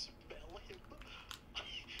can smell him.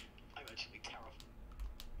 I'm actually terrified.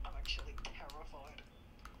 I'm actually terrified.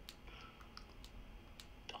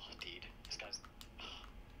 Oh, dude. This guy's...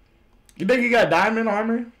 You think he got diamond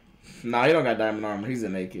armor? Nah, he don't got diamond armor. He's a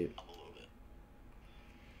naked. I'm a little bit...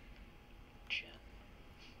 Shit.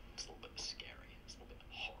 It's a little bit scary. It's a little bit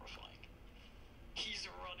horrifying. He's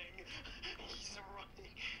running. He's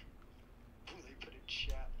running. Who they put in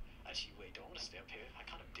chat? Actually, wait, do I want to stay up here? I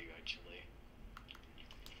kind of do, actually.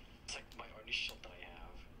 It's like my only shot that I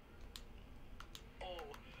have.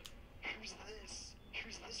 Oh, who's this?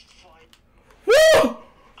 Who's this fight? Woo!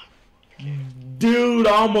 Okay. Dude,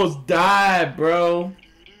 I almost died, bro.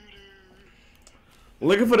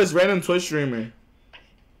 Looking for this random Twitch streamer. I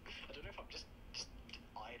don't know if I'm just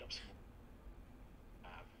eyeing up some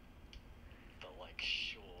but like,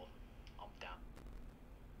 sure, I'm down.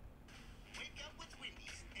 Wake up with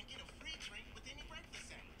Wendy's and get a free drink with any breakfast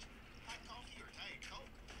sandwich. Hot coffee or Diet Coke,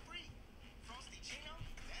 free. Frosty Chino,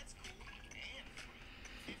 that's cool and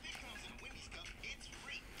free. If it comes in a Wendy's cup, it's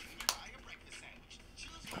free when you buy a breakfast sandwich.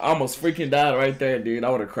 Choose I almost freaking died right there, dude. I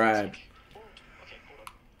would have cried. Okay,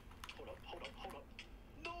 hold up.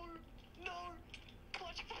 No!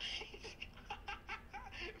 Clutch, please!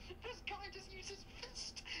 This guy just used his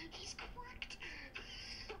fist! He's cracked!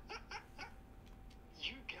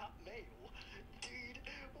 You got mail? Dude,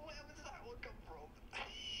 where does that one come from?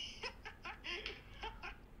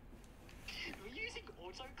 We're using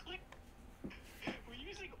auto-click?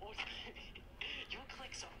 Your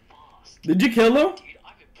clicks are fast. Did you kill him? Dude,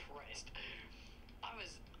 I'm impressed. I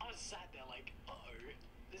was sat there like, uh-oh,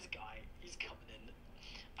 this guy, he's coming in.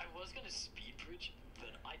 I was gonna speed bridge, but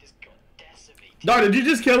I just got decimated. Dog, did you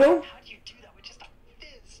just kill him? How do you do that with just a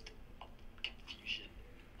fist? I'm confusion.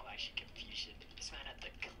 I'm actually confusion. This man had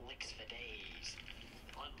the clicks for days.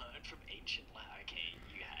 Unlearned from ancient okay,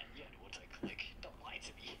 you had auto-click. Don't lie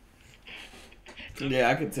to me. Yeah,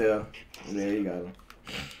 I could tell. Yeah, you got him.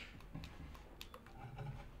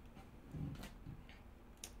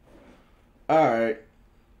 Alright.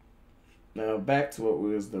 Now back to what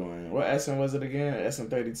we was doing. What SM was it again?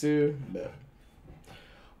 SM32? No.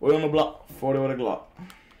 We're on the block. 40 with a Glock.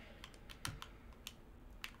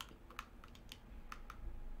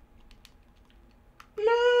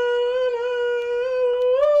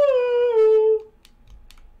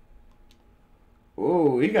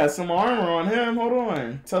 Ooh, he got some armor on him. Hold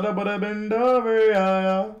on. Tell that boy to bend over,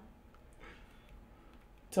 yeah.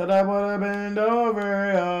 Tell that boy to bend over,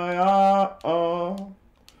 yeah.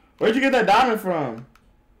 Where'd you get that diamond from?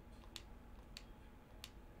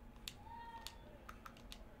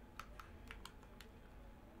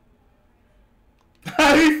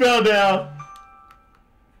 fell down.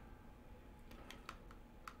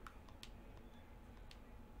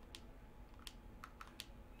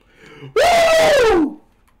 Woo!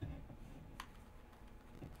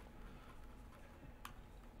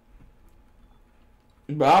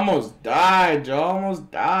 But I almost died, Joe. Almost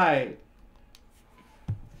died.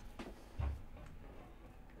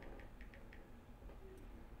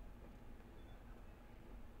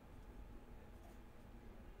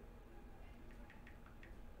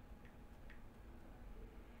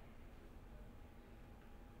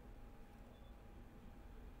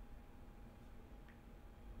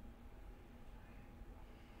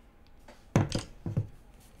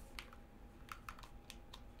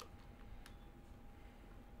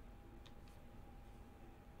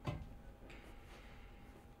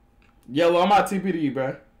 Yellow, I'm out TP to you,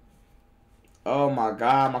 bro. Oh my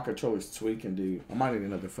god, my controller's tweaking, dude. I might need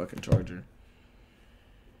another fucking charger.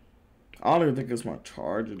 I don't even think it's my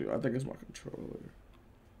charger, dude. I think it's my controller.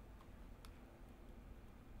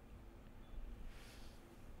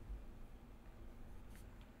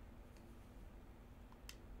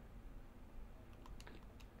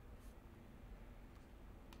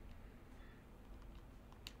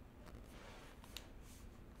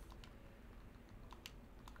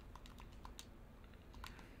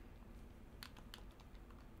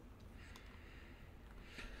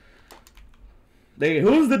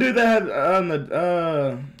 Who's the dude that had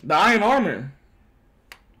the iron armor?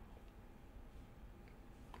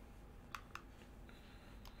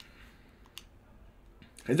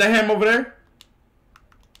 Is that him over there?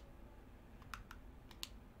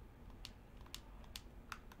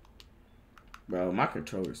 Bro, my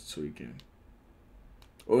controller's tweaking.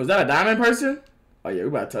 Oh, is that a diamond person? Oh yeah, we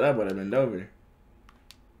about to tell that boy to bend over.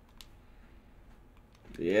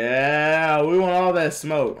 Yeah, we want all that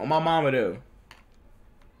smoke. On my mama though.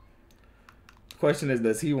 Question is,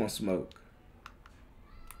 does he want smoke?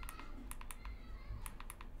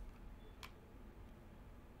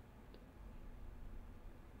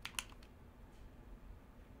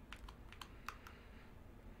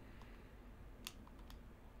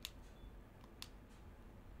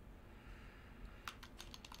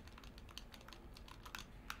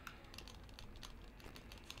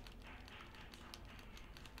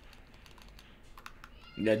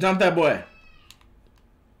 Yeah, jump that boy.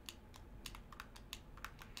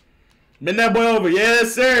 Bend that boy over.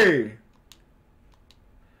 Yes, sir.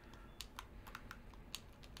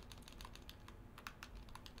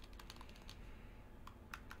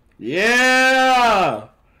 Yeah.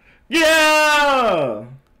 Yeah.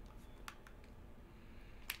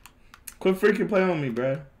 Quit freaking playing on me,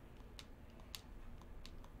 bruh.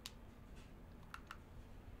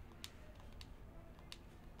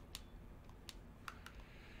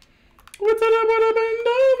 What's that boy to bend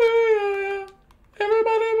over? Yeah.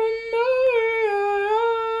 Everybody bend over. Yeah.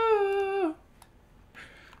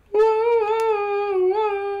 Whoa,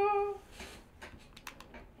 whoa.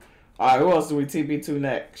 All right, who else do we TP to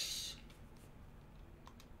next?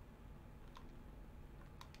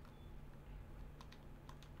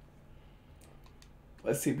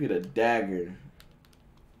 Let's TP to Dagger.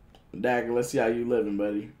 Dagger, let's see how you living,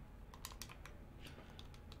 buddy.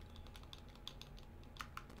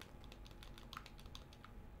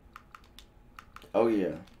 Oh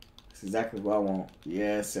yeah, that's exactly what I want.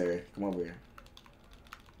 Yes, sir. Come over here.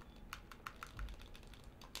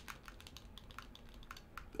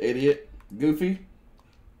 Idiot. Goofy.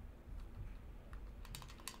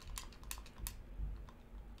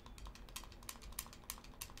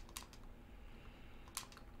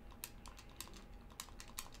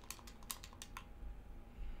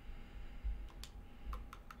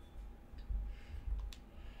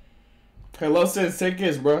 Hello, says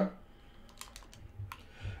tickets, bro.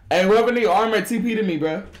 Hey, whoever need armor, TP to me,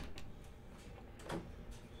 bro.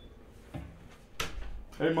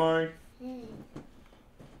 Hey, Mari.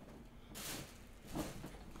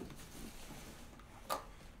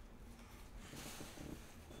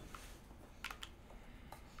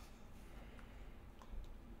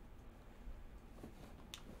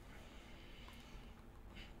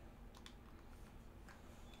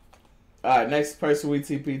 Alright, next person we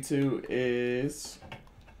TP to is...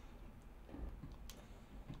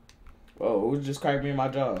 Whoa, who just cracked me in my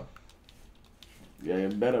jaw? Yeah, you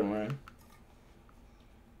better, man.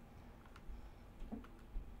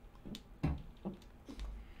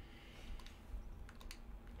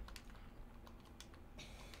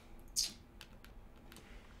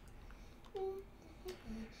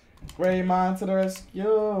 Raymon to the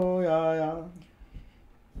rescue, yeah, yeah.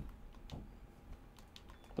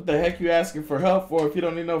 What the heck you asking for help for if you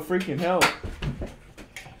don't need no freaking help?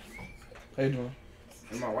 Hey, John.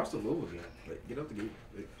 Come on, watch the move again. Like, get up the gate.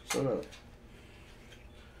 Like, Shut up.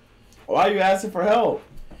 Why are you asking for help?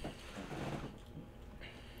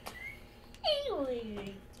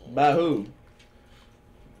 By who?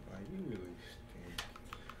 like, you really stink.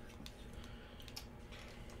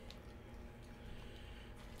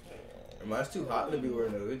 Am I too hot to be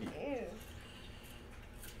wearing a hoodie?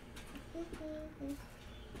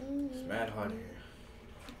 It's mad hot here.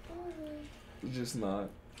 It's just not.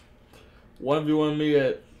 1v1 me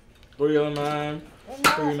at 309,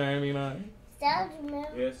 399.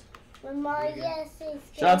 Yes.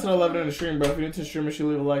 Shout out to the 11 in the stream, bro. If you're new to the stream, make sure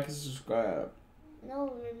you leave a like and subscribe.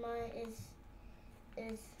 No, mine is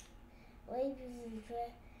wait,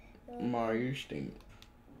 Mar, you stink.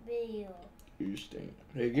 video. You stink.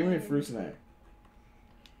 Hey, give me a fruit snack.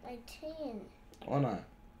 I can't. Why not?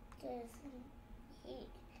 Cause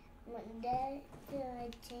my dad said I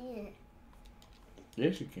can't.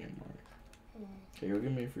 Yes, you can, Mark. Hey, go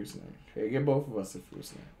give me a fruit snack. Hey, get both of us a fruit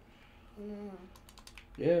snack. No.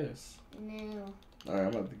 Yes. No. Alright, I'm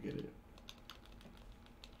about to get it.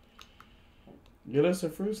 Get us a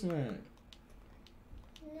fruit snack.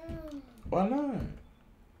 No. Why not?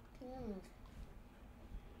 No.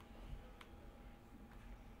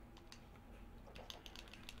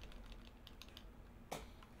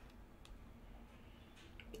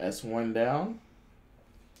 That's one down.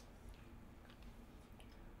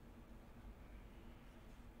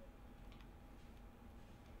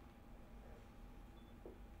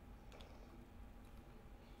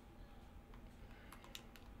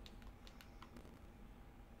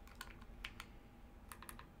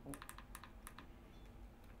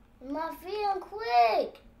 My feeling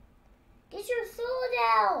quick. Get your sword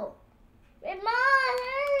out. Ramon,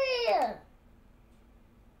 hurry.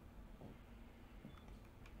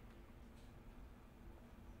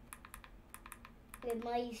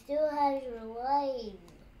 Ramon, you still have your life.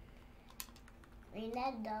 May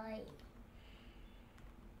not die.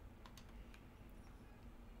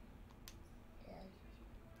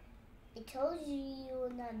 I told you you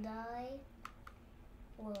will not die.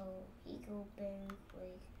 Whoa, he go very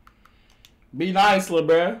quick. Be nice, lil'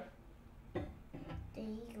 bruh. Then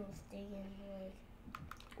he go stay in quick.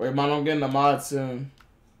 Wait, man, I'm getting a mod soon.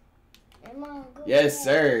 Ramon, go Yes, back.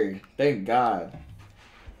 sir. Thank God.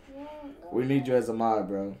 Ramon, go We need back. you as a mod,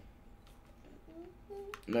 bro.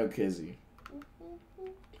 No kizzy.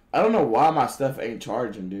 I don't know why my stuff ain't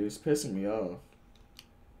charging, dude. It's pissing me off.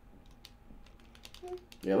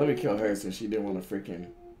 Yeah, let me kill her since she didn't want to freaking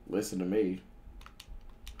listen to me.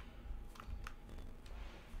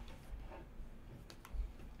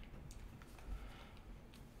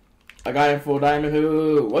 I got him full diamond.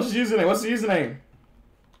 Who? What's his username? What's the username?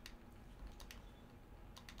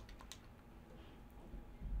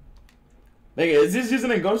 Nigga, is this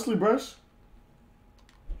username Ghostly Brush?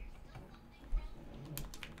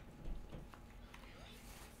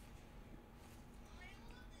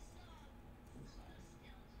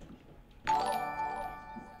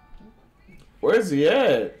 Where's he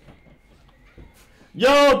at?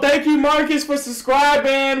 Yo, thank you, Marcus, for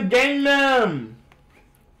subscribing. Gang them.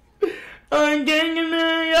 I'm ganging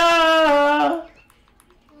them, yeah.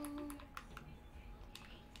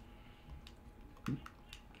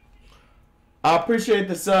 I appreciate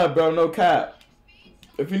the sub, bro. No cap.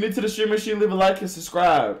 If you're new to the stream, make sure you leave a like and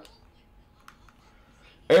subscribe.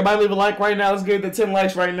 Everybody leave a like right now. Let's get the 10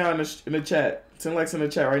 likes right now in the chat. 10 likes in the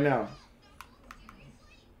chat right now.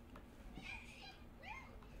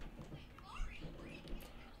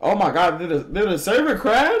 Oh my God, did the server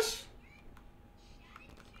crash?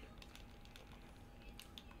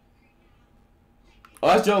 Oh,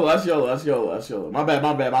 that's YOLO, that's YOLO, that's YOLO, that's YOLO. My bad,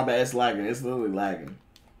 my bad, my bad. It's lagging. It's literally lagging.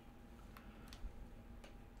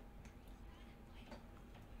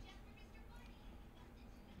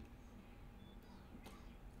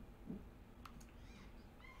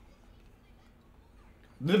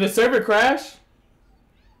 Did the server crash?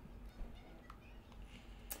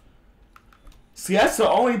 See, that's the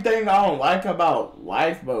only thing I don't like about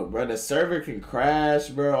Lifeboat, bro. The server can crash,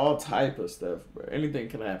 bro. All type of stuff, bro. Anything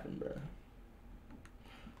can happen, bro.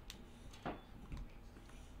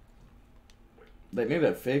 They need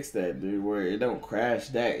to fix that, dude, where it don't crash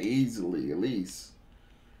that easily, at least.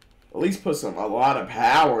 At least put a lot of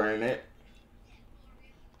power in it.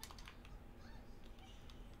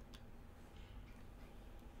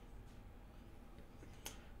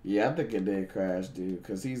 Yeah, I think it did crash, dude,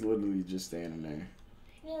 because he's literally just standing there.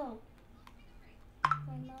 No.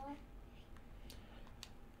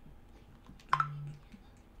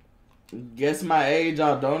 Guess my age,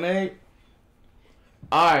 I'll donate.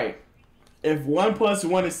 Alright. If 1 +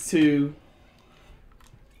 1 is 2,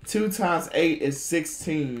 2 times 8 is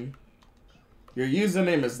 16. Your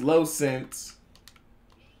username is LowSense.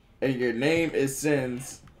 And your name is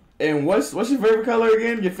Sins. And what's your favorite color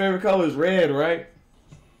again? Your favorite color is red, right?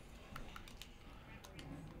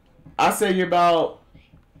 I say you're about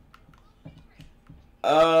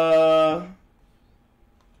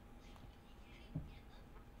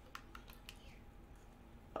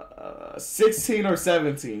 16 or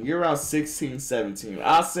 17. You're around 16, 17.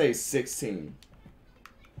 I'll say 16.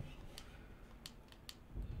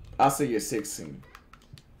 I'll say you're 16.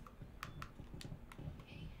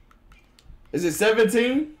 Is it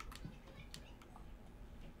 17?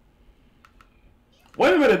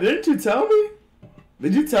 Wait a minute, didn't you tell me?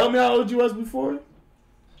 Did you tell me how old you was before?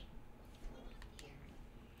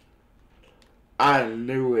 I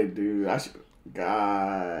knew it, dude. I should.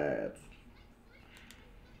 God.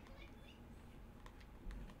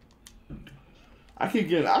 I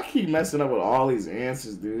keep messing up with all these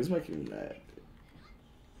answers, dude. It's making me mad.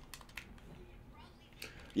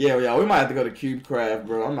 Yeah, we might have to go to CubeCraft,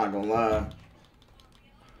 bro. I'm not gonna lie.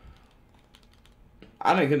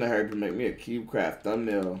 I didn't get in the hurry to make me a CubeCraft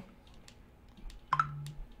thumbnail.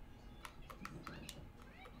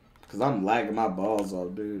 Cause I'm lagging my balls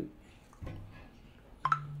off, dude.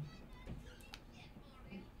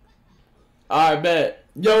 Alright, bet.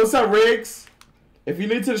 Yo, what's up, Riggs? If you're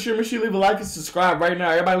new to the stream, make sure you leave a like and subscribe right now.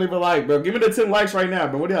 Everybody leave a like, bro. Give me the 10 likes right now,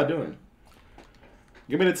 bro. What are y'all doing?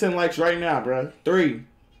 Give me the 10 likes right now, bro. 3,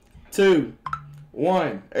 2,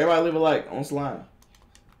 1. Everybody leave a like on slime.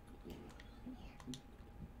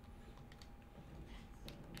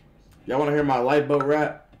 Y'all want to hear my Lifeboat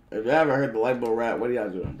rap? If you haven't heard the Lifeboat rap, what are y'all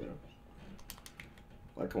doing, bro?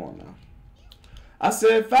 Like, come on now. I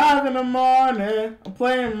said 5 in the morning. I'm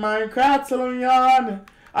playing Minecraft till I'm yawning.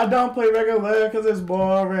 I don't play regular cause it's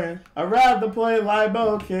boring. I'd rather play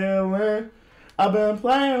Lifeboat killing. I've been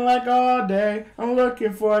playing like all day. I'm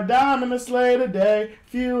looking for a diamond to slay today.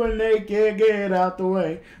 If you are naked, get out the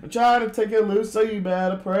way. I'm trying to take it loose, so you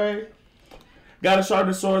better pray. Got a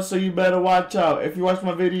sharper sword, so you better watch out. If you watch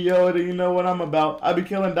my video, then you know what I'm about. I be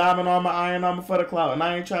killing diamond armor, iron armor for the clout. And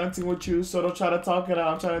I ain't trying to team with you, so don't try to talk it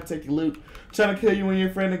out. I'm trying to take your loot. I'm trying to kill you and your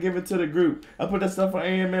friend and give it to the group. I put that stuff on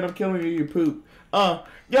AM, man, I'm killing you, you poop.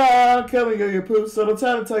 Yeah, I'm killing you, you poop. So don't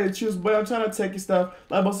try to tell you the truth, but I'm trying to take your stuff.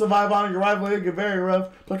 Lifeboat survive on your rival, it get very rough.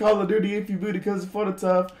 Play Call of Duty if you booty, cause it's for the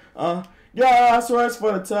tough. Yeah, I swear it's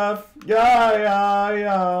for the tough.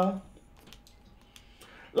 Yeah.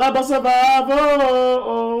 Lifeboat survive,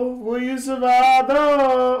 will you survive,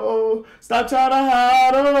 stop trying to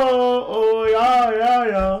hide,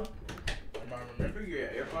 yeah. I remember your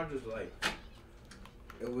AirPods was like,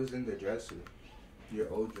 it was in the dresser, your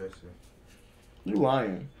old dresser. You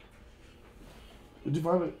lying. Did you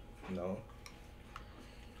find it? No.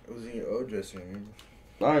 It was in your old dresser, remember?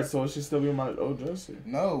 Alright, so it should still be in my old dresser.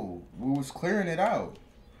 No, we was clearing it out.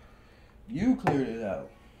 You cleared it out.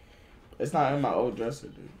 It's not in my old dresser,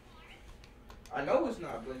 dude. I know it's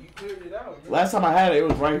not, but you cleared it out. Remember? Last time I had it, it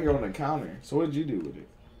was right here on the counter. So what did you do with it?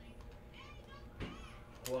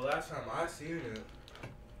 Well, last time I seen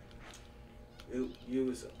it, you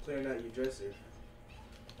was clearing out your dresser.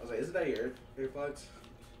 I was like, isn't that your AirPods?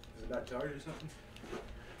 Is it not charged or something?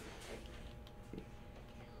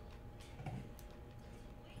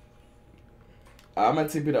 I'm gonna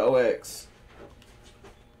TP the OX.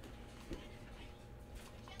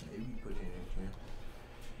 Maybe you put it in here.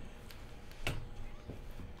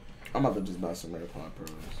 I'm about to just buy some AirPod Pros.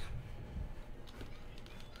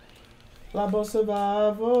 Lifeboat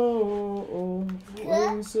survive,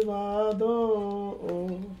 we survive,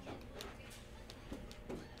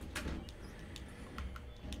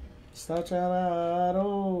 Stop trying to hide,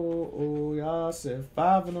 y'all said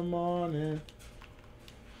 5 in the morning.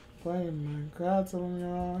 Playing Minecraft till I'm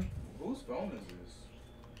young. Whose phone is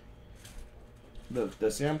this? The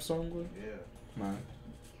Samsung one? Yeah. Mine.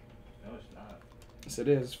 No, it's not. Yes, it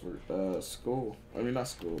is for school. I mean, not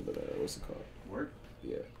school, but what's it called? Work?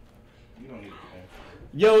 Yeah. You don't need a phone.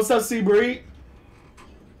 Yo, what's up, C-Breed?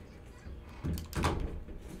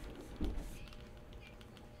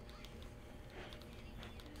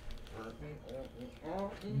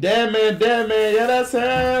 Damn man, yeah, that's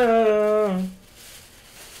him.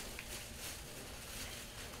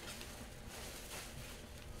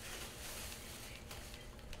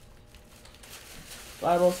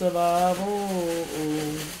 Lifeboat survival.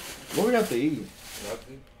 What we got to eat?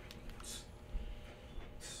 Nothing.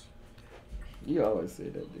 You always say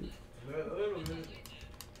that, dude. A little bit.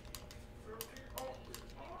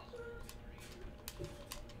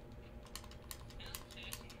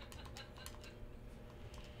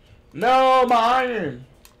 No, my iron.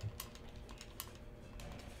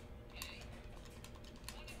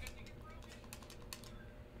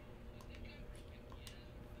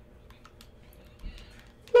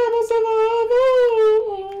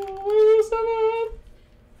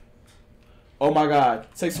 Oh my God.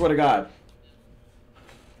 Say swear to God.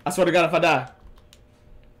 I swear to God if I die.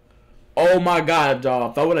 Oh my God,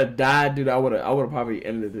 y'all. If I would have died, dude, I would have probably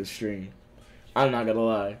ended this stream. I'm not gonna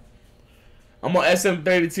lie. I'm on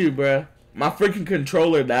SM32, bruh. My freaking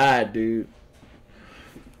controller died, dude.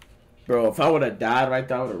 Bro, if I would have died right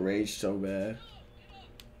there, I would have raged so bad.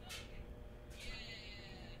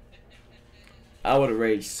 I would have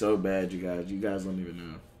raged so bad, you guys. You guys don't even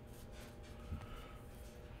know.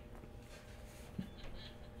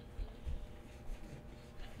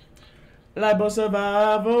 Lifeboat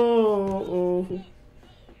survival.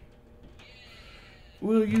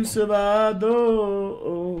 Will you survive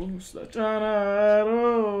though? Stop trying to hide.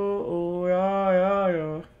 Oh,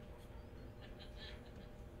 yeah.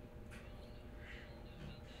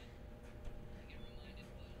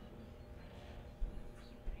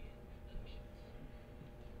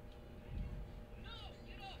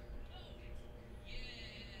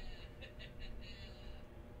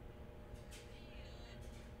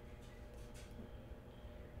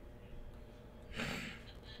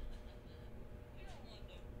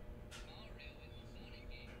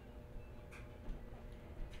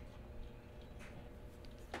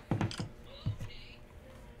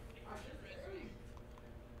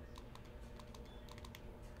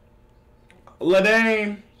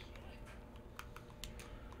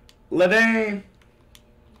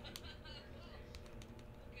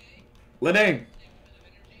 Ladame.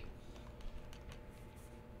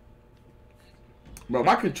 Bro,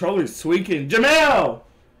 my controller's tweaking. Jamel!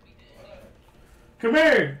 Come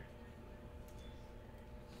here.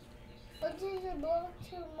 What does it belong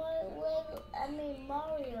to my Lego? I mean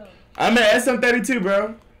Mario. I'm at SM32,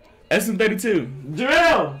 bro. SM32.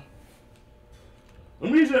 Jamel!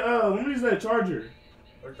 Let me use that charger.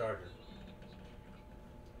 What charger?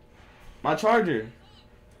 My charger.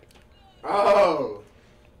 Oh.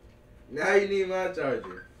 Now you need my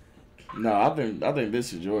charger. No, I think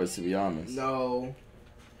this is yours, to be honest. No.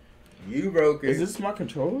 You broke it. Is this my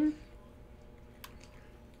controller?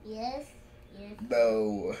 Yes.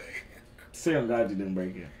 No. Say I'm glad you didn't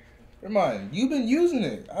break it. Come on. You've been using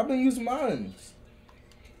it. I've been using mine.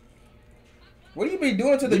 What do you be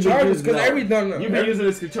doing to the chargers? Because you've been using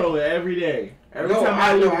this controller every day. Every time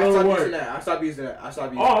I leave to go to work. using that. I stopped using that.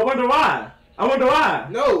 Oh, I wonder why.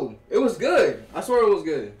 No, it was good. I swear it was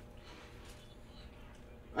good.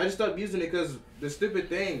 I just stopped using it because the stupid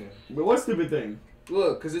thing. But what stupid thing?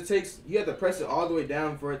 Look, because you have to press it all the way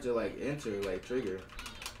down for it to like enter, like trigger,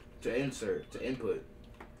 to insert, to input.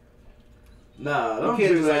 Nah, don't you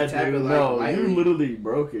can't do just that, like tap dude. it like No, lightly. you literally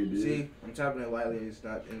broke it, dude. See, I'm tapping it lightly and it's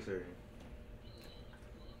not inserting.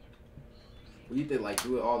 We need to like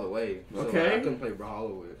do it all the way. So Okay. I couldn't play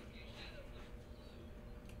Brawler with.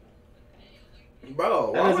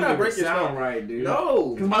 Bro, That why would doesn't I even break your sound stuff? right, dude.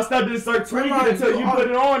 No. Because my stuff didn't start tweaking Come on, until you put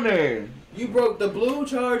it on there. You broke the blue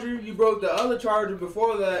charger, you broke the other charger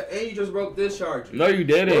before that, and you just broke this charger. No, you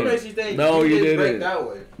didn't. What makes you think no, you didn't break didn't. that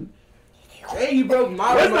way? And you broke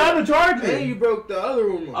my What's remote. the other charger? And you broke the other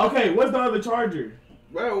remote. Okay, what's the other charger?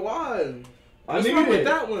 Bro, why? I What's need wrong with it.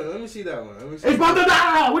 that one? Let me see that one. Let me see It's about to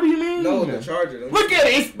die. What do you mean? No, the charger. Let me Look see. at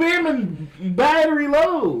it. It's spamming battery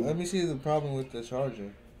low. Let me see the problem with the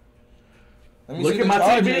charger. Let me Look see at the my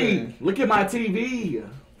charger. TV. Look at my TV.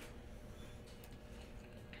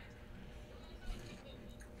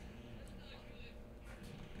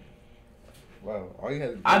 Wow, all you had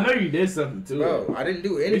to do. I know you did something to Bro, it. I didn't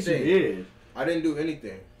do Yes, anything. you did. I didn't do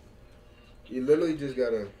anything. You literally just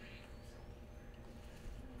gotta.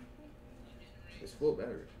 It's full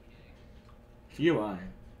battery. You lying.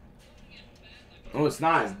 Oh, it's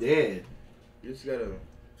not. It's dead. You just gotta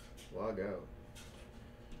log out.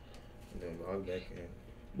 And then log back in.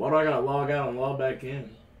 Why do I gotta log out and log back in?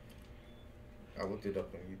 I looked it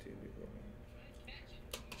up on YouTube before.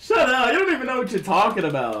 Shut up. You don't even know what you're talking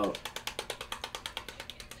about.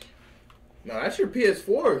 No, that's your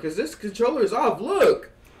PS4, because this controller is off. Look!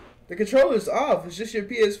 The controller is off. It's just your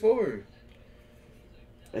PS4.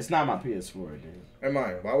 It's not my PS4, dude. Never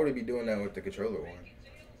mind. Why would it be doing that with the controller one?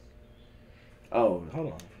 Oh,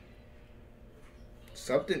 hold on.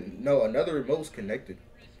 Something. No, another remote's connected.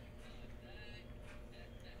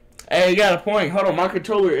 Hey, you got a point. Hold on. My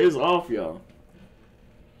controller is off, y'all.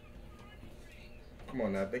 Come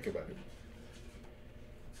on now, think about it.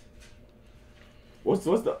 What's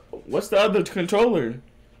the other controller?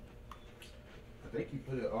 I think you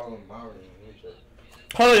put it all in my room. Let me check.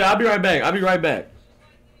 Hold on, I'll be right back.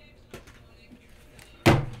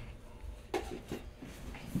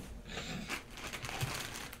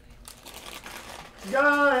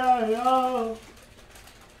 Yeah.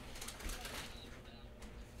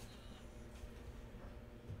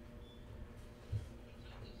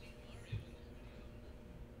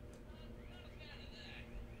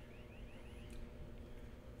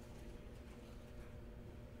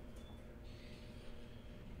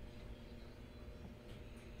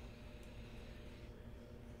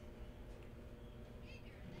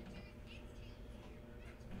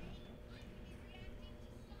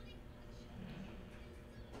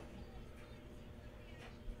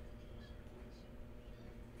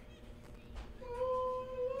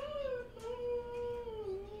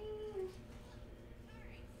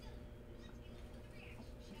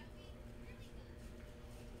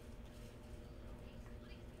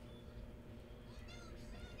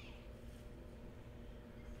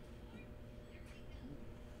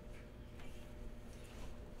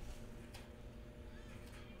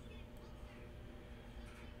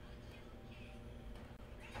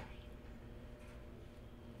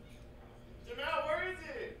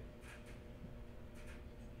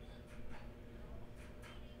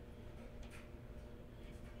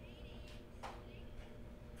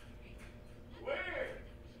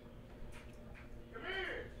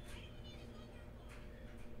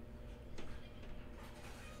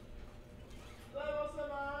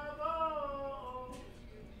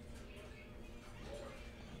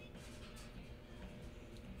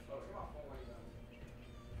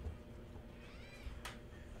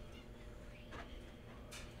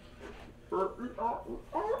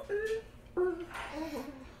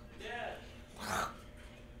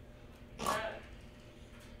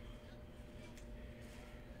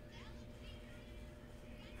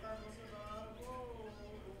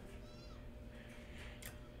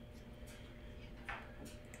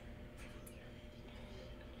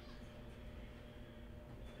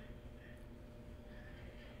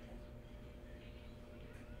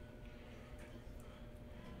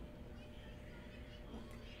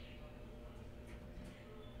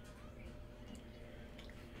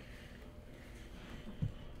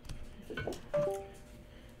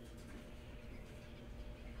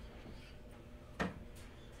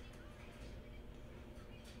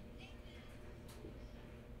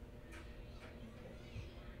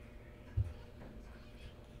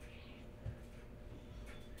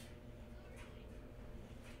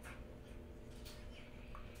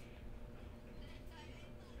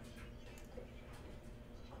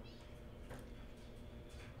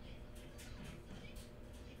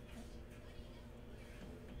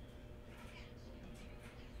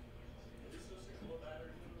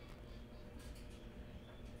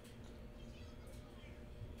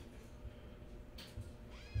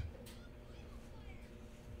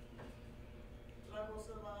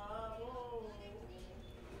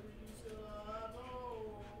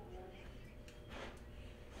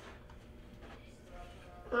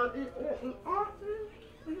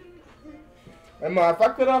 Emma, if I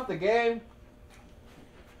cut off the game,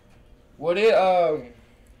 would it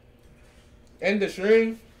end the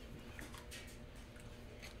stream?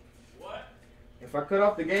 What? If I cut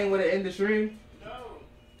off the game, would it end the stream? No.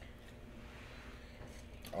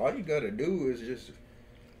 All you gotta do is just.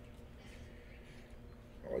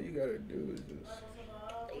 All you gotta do is just.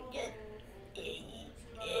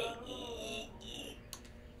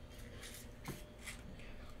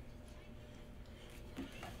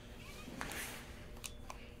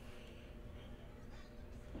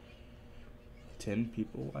 10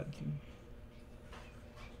 people watching.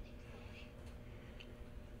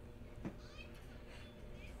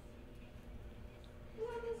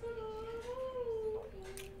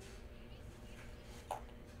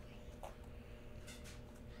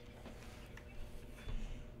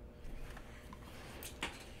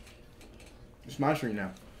 It's my stream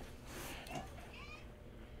now.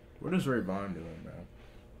 What is Ray Vaughn doing, man?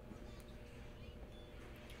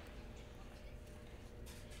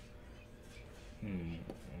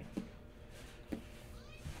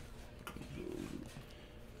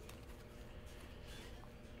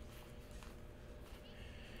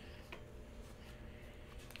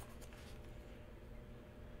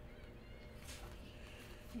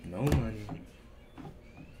 No money.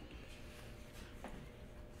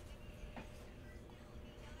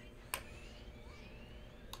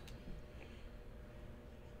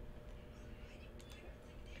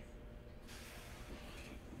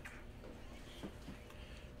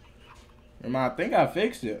 I think I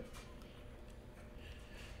fixed it.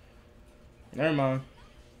 Never mind.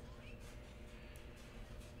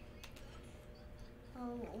 Oh,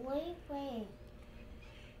 what are you playing?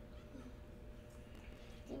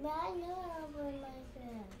 But I know how to play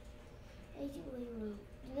myself.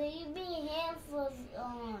 But you be headphones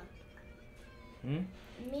on.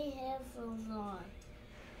 Me headphones on.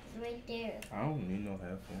 It's right there. I don't need no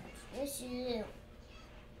headphones. Yes, you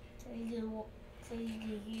do. So you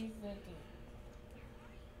can hear something.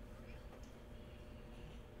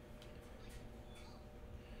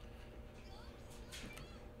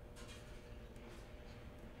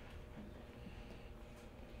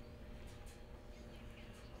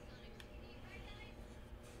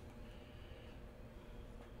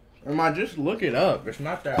 Just look it up. It's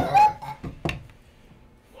not that hard.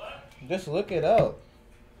 What? Just look it up.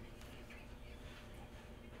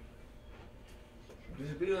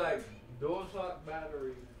 Just be like DualShock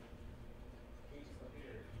battery.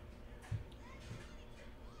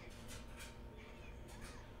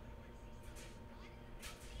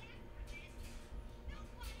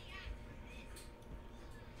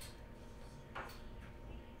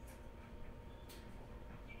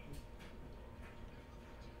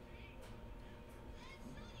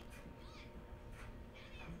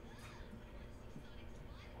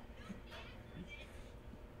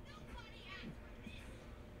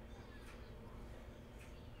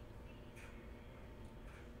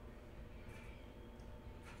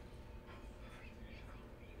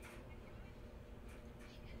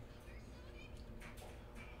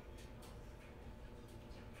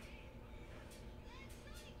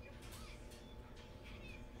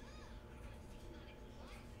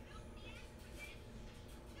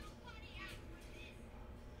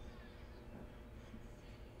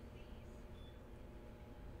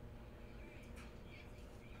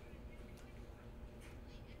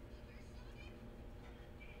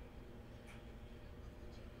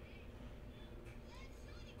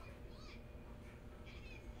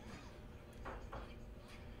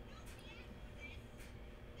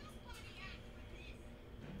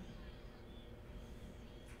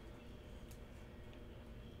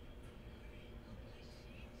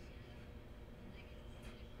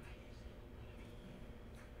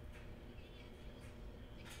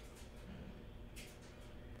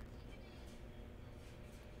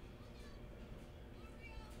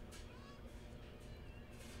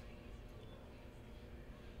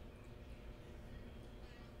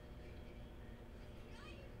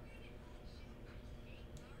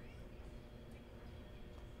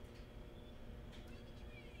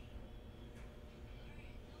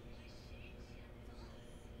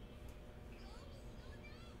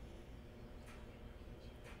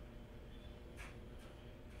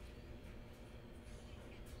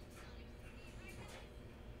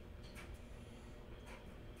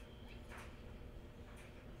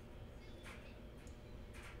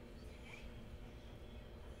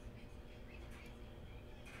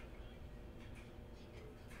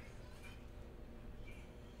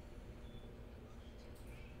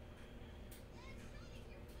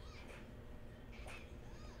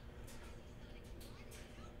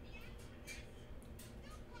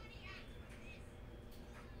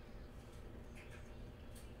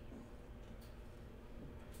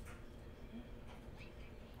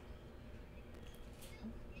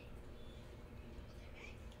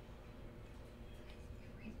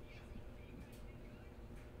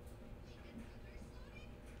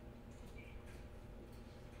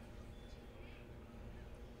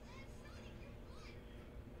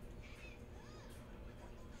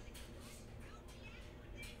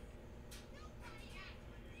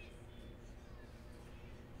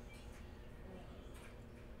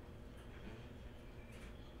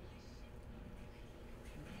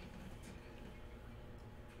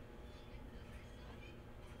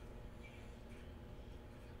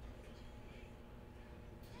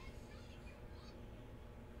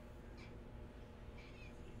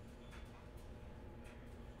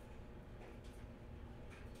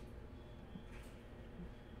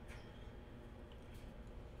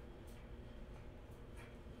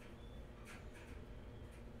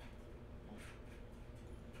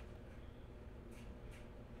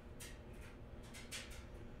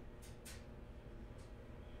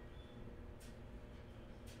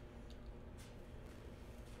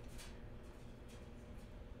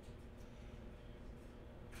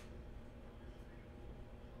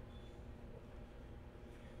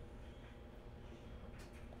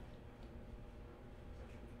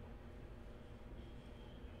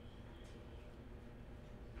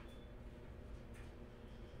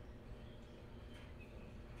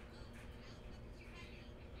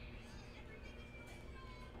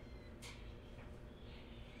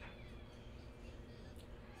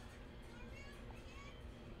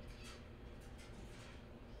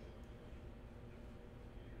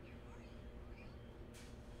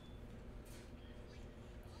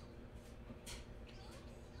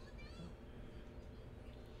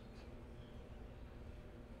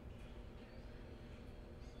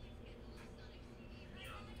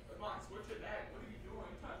 back. What are you doing?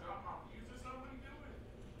 You trying to drop my views or something? What are you doing?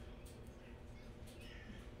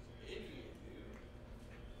 Idiot, dude.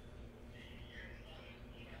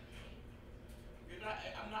 You're not.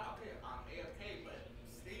 I'm not. Okay, I'm AFK, but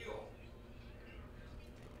still.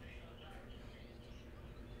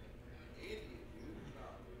 Idiot, dude. No.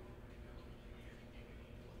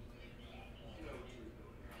 You know what you were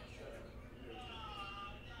doing. Shut up. You know what you were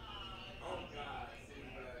doing. Oh God, see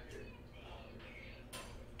back here.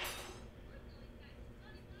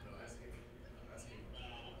 No, that's him. No, that's him.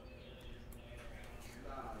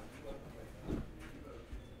 Nah, you love to play. You love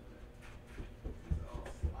to play. He's all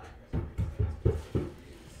slack. That's what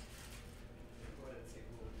he is. Go ahead and take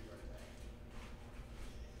a little bit right back.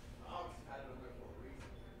 I always had it over there for a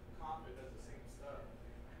reason. Confident does the same stuff.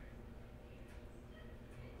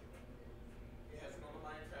 He has it on the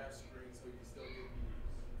Minecraft screen so he can still get views.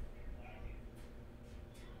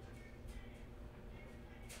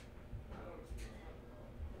 I know what you mean.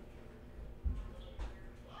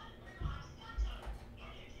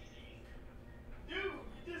 Dude,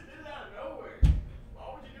 you just did it out of nowhere. Why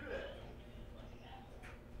would you do that?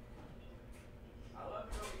 I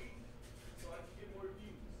love to go eat so I can get more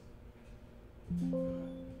views.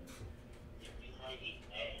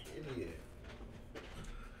 Idiot.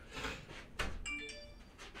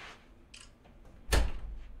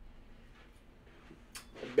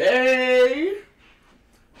 Babe,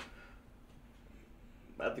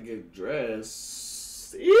 about to get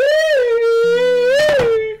dressed.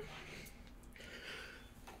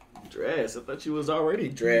 Dressed? I thought you was already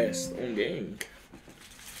dressed on game.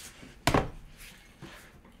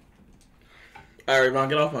 Alright, Ron,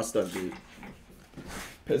 get off my stuff, dude.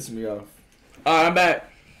 Pissing me off. Alright, I'm back.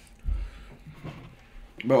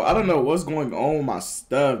 Bro, I don't know what's going on with my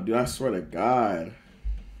stuff, dude. I swear to God.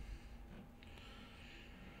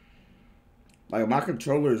 Like, my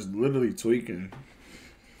controller is literally tweaking.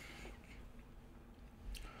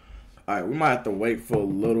 Alright, we might have to wait for a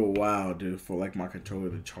little while, dude, for, like, my controller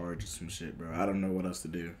to charge or some shit, bro. I don't know what else to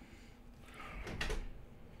do.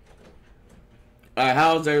 Alright,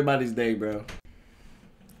 how's everybody's day, bro?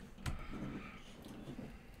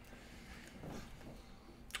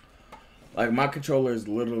 Like, my controller is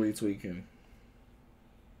literally tweaking.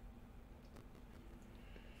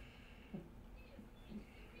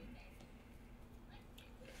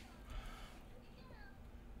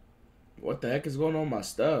 What the heck is going on with my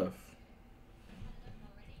stuff?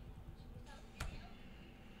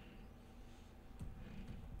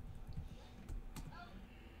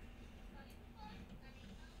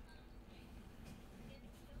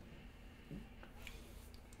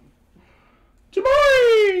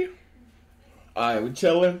 Jamari! Alright, we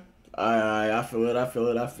chilling. Alright, I feel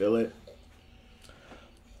it.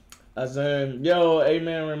 I said, yo,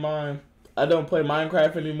 amnraymon, I don't play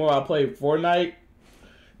Minecraft anymore. I play Fortnite.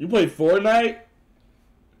 You play Fortnite?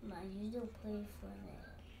 No, you don't play Fortnite.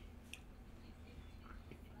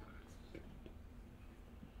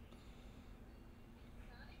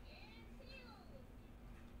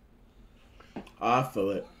 I feel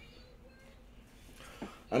it.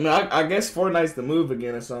 I mean, I guess Fortnite's the move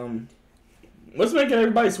again or something. What's making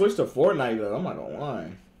everybody switch to Fortnite, though? I'm not gonna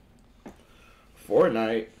lie.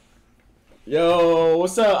 Fortnite. Yo,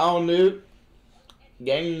 what's up, on dude?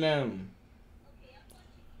 Gang them.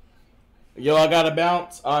 Yo, I gotta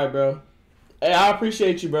bounce. Alright, bro. Hey, I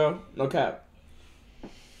appreciate you, bro. No cap.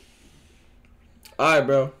 Alright,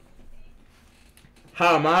 bro.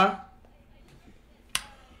 How am I?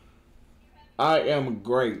 I am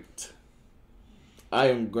great. I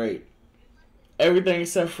am great. Everything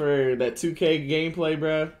except for that 2K gameplay,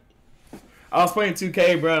 bro. I was playing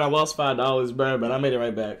 2K, bro, and I lost $5, bro, but I made it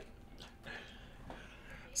right back.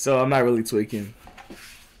 So I'm not really tweaking.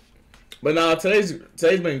 But no, today's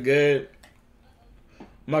been good.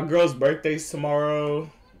 My girl's birthday's tomorrow.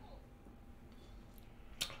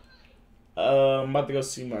 I'm about to go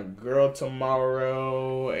see my girl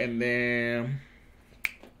tomorrow, and then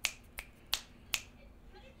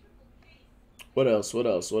what else?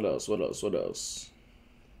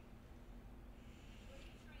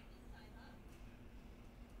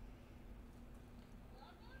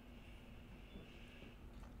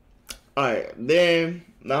 Alright, then,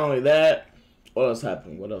 not only that, what else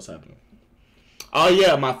happened? Oh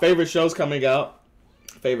yeah, my favorite show's coming out.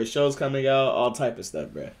 All type of stuff,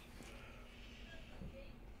 bruh.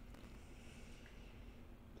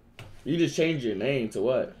 You just changed your name to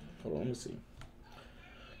what? Hold on, let me see.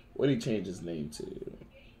 What did he change his name to?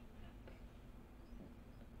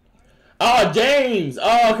 Oh, James!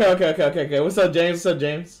 Oh, okay. What's up, James?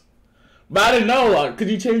 But I didn't know, could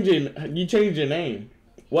you change your name?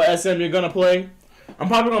 What SM you're gonna play? I'm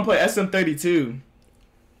probably gonna play SM32.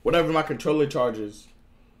 Whatever my controller charges.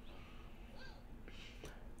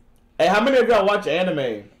 Hey, how many of y'all watch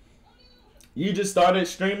anime? You just started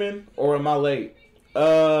streaming, or am I late?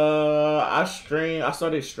 I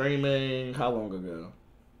started streaming how long ago?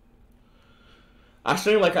 I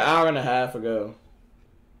streamed like an hour and a half ago.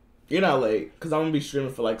 You're not late, because I'm going to be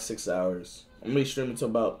streaming for like 6 hours. I'm going to be streaming until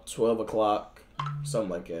about 12 o'clock. Something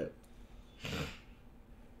like that.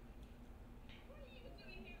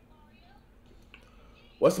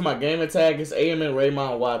 What's my gamer tag? It's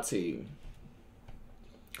amnraymon YT.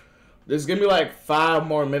 Just give me like 5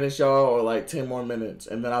 more minutes, y'all, or like 10 more minutes,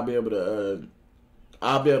 and then I'll be able to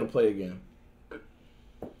play again.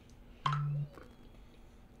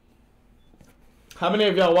 How many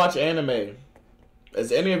of y'all watch anime?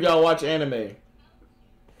 Does any of y'all watch anime?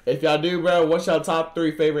 If y'all do, bro, what's y'all top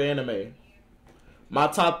 3 favorite anime? My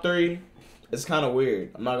top 3 is kind of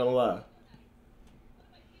weird. I'm not gonna lie.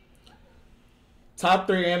 Top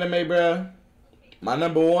 3 anime, bro. My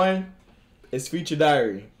number 1 is Future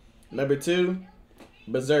Diary. Number 2,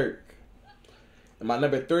 Berserk. And my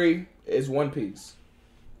number 3 is One Piece.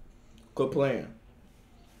 Quit playing.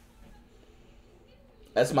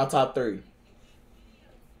 That's my top 3.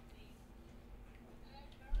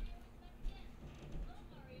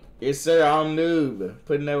 Yes, sir. I'm noob.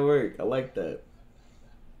 Putting that work. I like that.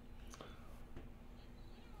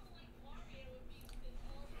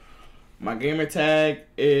 My gamer tag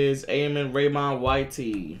is amnraymon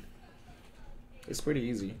YT. It's pretty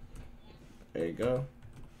easy. There you go.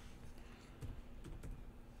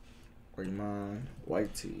 Raymon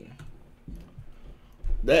YT.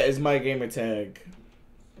 That is my gamer tag.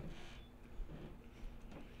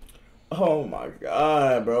 Oh my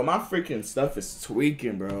god, bro. My freaking stuff is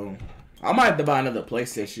tweaking, bro. I might have to buy another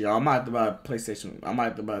PlayStation, y'all. I might have to buy a PlayStation. I might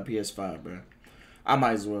have to buy a PS5, bro. I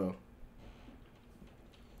might as well.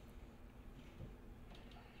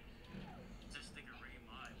 This nigga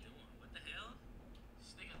Raymon doing what the hell?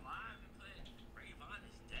 This nigga live and playing Raymon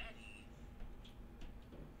is daddy.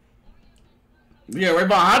 Yeah,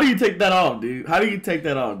 Raymon, how do you take that off, dude? How do you take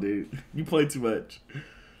that off, dude? You play too much.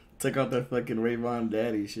 Take off that fucking Raymon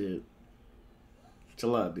daddy shit.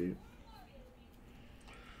 Chill out, dude.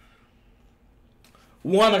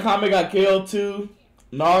 1, Akame got killed. 2,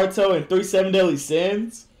 Naruto, and 3, 7 Deadly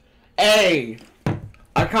Sins. Hey,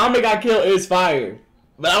 Akame got killed is fire.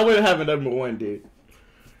 But I wouldn't have a number 1, dude.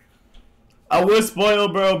 I would spoil,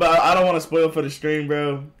 bro, but I don't want to spoil for the stream,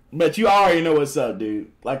 bro. But you already know what's up,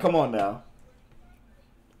 dude. Like, come on now.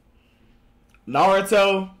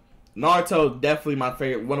 Naruto definitely my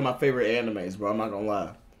favorite, one of my favorite animes, bro. I'm not gonna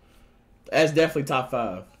lie. That's definitely top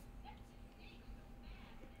 5.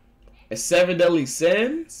 And 7 Deadly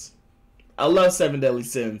Sins? I love 7 Deadly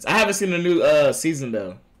Sins. I haven't seen the new season,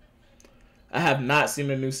 though. I have not seen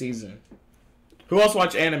the new season. Who else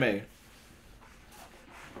watch anime?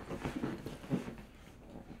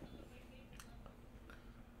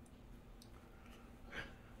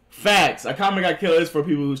 Facts. Akame got killed is for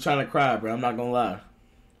people who's trying to cry, bro. I'm not gonna lie.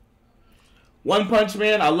 One Punch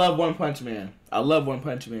Man. I love One Punch Man. I love One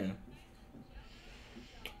Punch Man.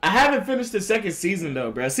 I haven't finished the 2nd season,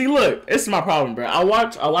 though, bro. See, look. This is my problem, bro. I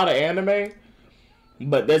watch a lot of anime,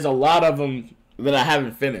 but there's a lot of them that I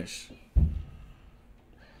haven't finished.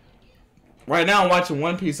 Right now, I'm watching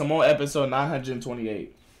One Piece. I'm on episode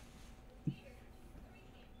 928.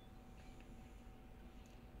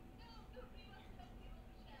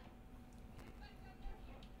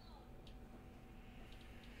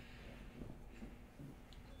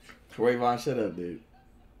 Rayvon, shut up, dude.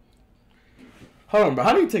 Hold on, bro.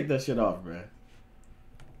 How do you take that shit off, bro?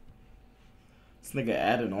 This nigga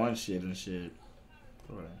adding on shit and shit.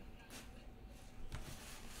 Alright.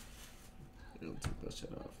 You'll take that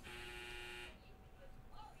shit off.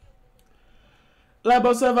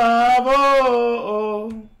 Lifeboat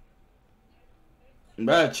survival.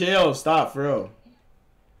 Bruh, chill. Stop, for real.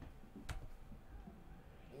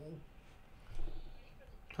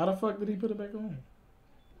 How the fuck did he put it back on?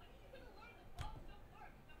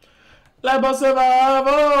 Lifeboat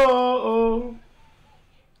survival.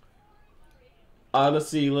 Let's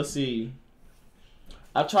see.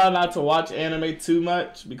 I try not to watch anime too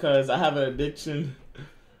much because I have an addiction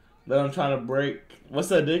that I'm trying to break. What's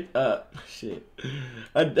the shit.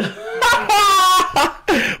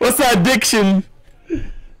 What's the addiction?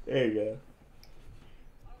 There you go.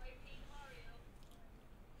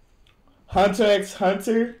 Hunter x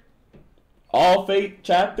Hunter. All Fate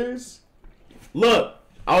chapters. Look,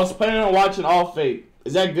 I was planning on watching All Fate.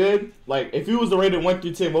 Is that good? Like, if you was to rate it 1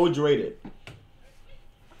 through 10, what would you rate it?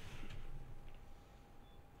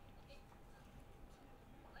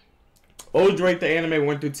 Old Drake the anime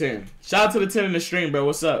 1 through 10. Shout out to the 10 in the stream, bro.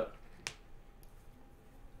 What's up?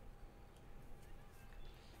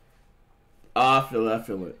 Oh, I feel it. I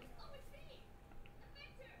feel it.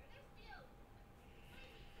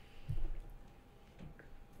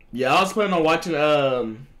 Yeah, I was planning on watching.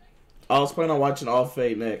 All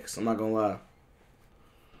Fate next. I'm not gonna lie.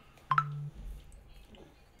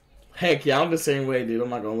 Heck yeah, I'm the same way, dude. I'm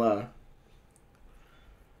not gonna lie.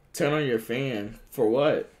 Turn on your fan for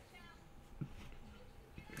what?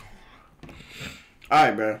 All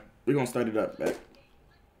right, bro. We're gonna start it up, man.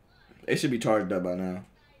 It should be charged up by now.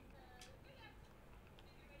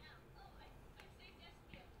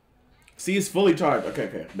 See, it's fully charged.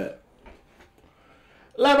 Okay, bet.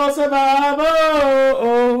 Level survival.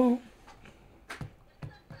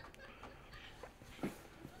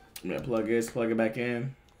 I'm gonna plug it back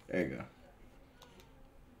in. There you go.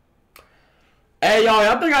 Hey, y'all,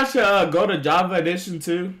 I think I should go to Java Edition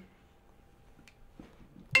too.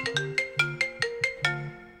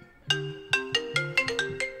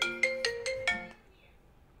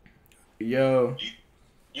 Yo.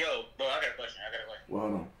 Yo, bro, I got a question. Well,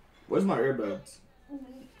 hold on. Where's my earbuds?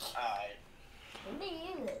 Alright.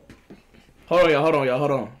 Hold on, y'all.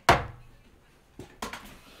 What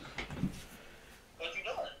you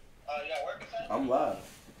doing? You got work or something? I'm live.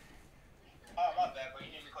 Oh, my bad, bro.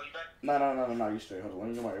 You need me to call you back? No, you straight. Hold on, let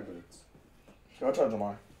me get my earbuds. I'll charge them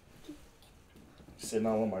on. Sitting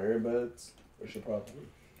on one of my earbuds. What's your problem?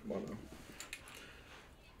 Come on now.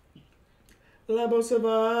 Level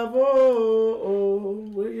survival,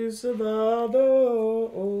 will you survive?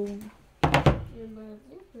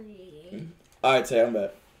 Alright, Tay, I'm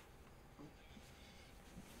back.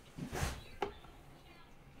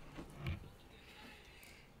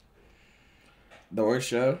 The worst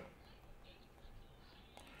show?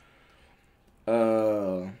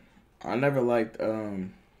 I never liked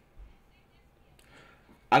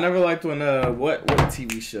when what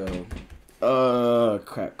TV show?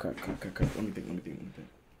 Crap. Let me think.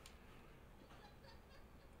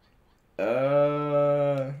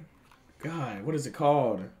 God, what is it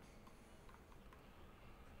called?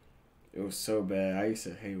 It was so bad. I used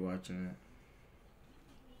to hate watching it.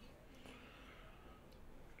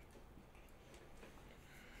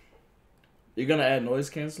 You're gonna add noise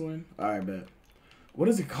canceling? Alright, bet. What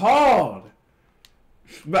is it called?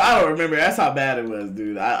 But I don't remember. That's how bad it was,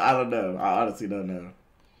 dude. I don't know. I honestly don't know.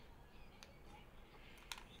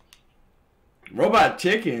 Robot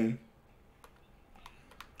Chicken?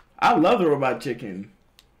 I love the Robot Chicken.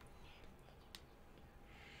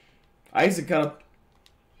 I used to kind of...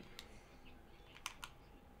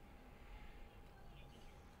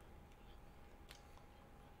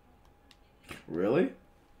 Really?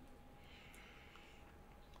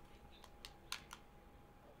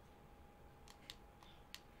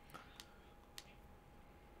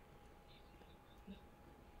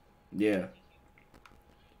 Yeah.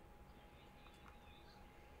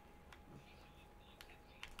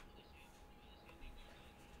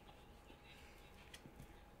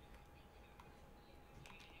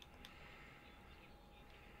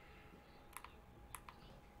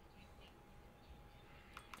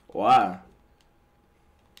 Why?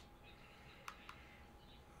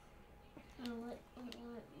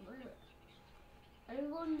 Are you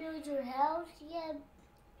going to build your house yet?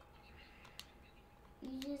 You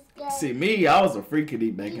just got. See, me, I was a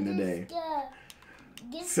freakity back in the day.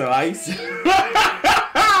 So I used to...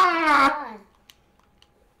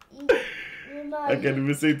 I can't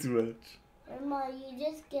even say too much. Remember, you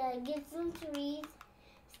just gotta get some trees.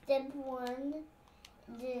 Step 1.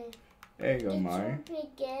 There you go, Get Mari. your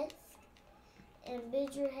pickaxe and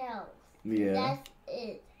build your house. Yeah. That's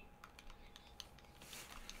it.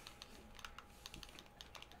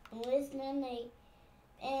 Listen,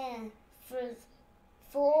 and for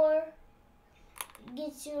 4,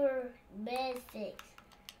 get your bed fixed.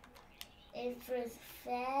 And for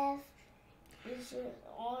 5, get your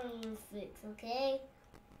armor fixed, okay?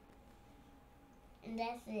 And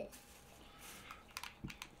that's it.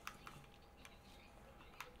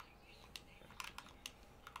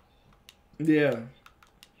 Yeah.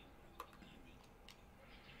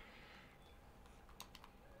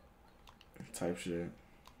 Type shit.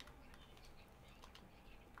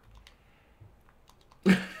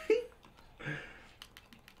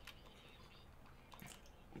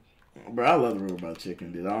 Bro, I love the Robot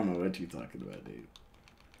Chicken, dude. I don't know what you talking about, dude.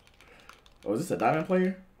 Oh, is this a diamond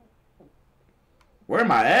player? Where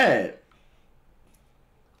am I at?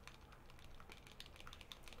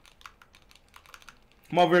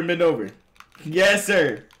 Come over and bend over. Yes,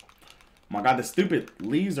 sir. Oh my God, the stupid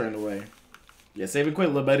leaves are in the way. Yeah, save and quit,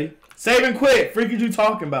 little buddy. Save and quit. Freak, you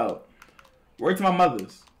talking about? Word to my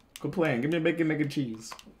mothers. Quit playing. Give me a bacon, mac and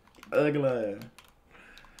cheese. Ugly.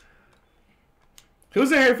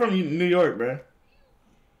 Who's in here from New York, bruh?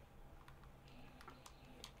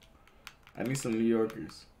 I need some New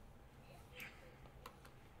Yorkers.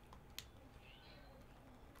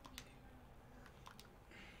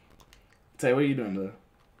 Tay, what are you doing, though?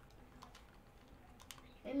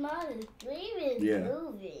 My mother's dream is Yeah.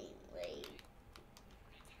 moving. Like,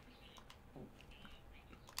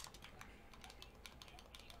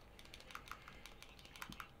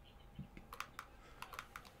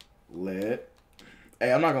 Lit.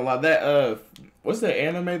 Hey, I'm not gonna lie. That what's the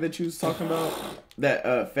anime that you was talking about?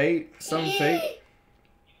 That Fate, some Fate.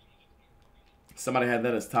 Somebody had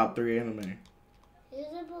that as top 3 anime.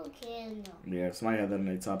 there's a volcano. Yeah, somebody had that in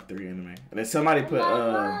their top 3 anime. And then somebody put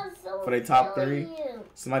My mom's so for their top killing 3. you.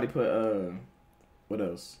 Somebody put what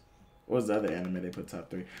else? What was the other anime they put top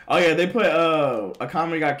 3? Oh yeah, they put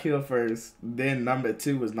Akame got killed first. Then number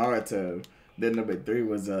 2 was Naruto. Then number 3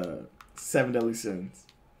 was 7 Deadly Sins.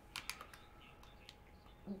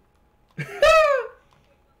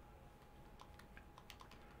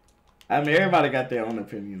 I mean, everybody got their own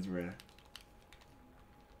opinions, bro.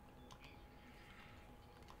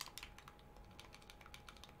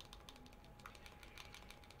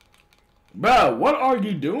 Bro, what are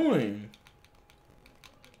you doing?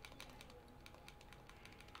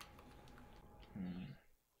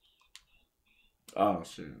 Oh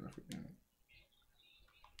shit, I forgot.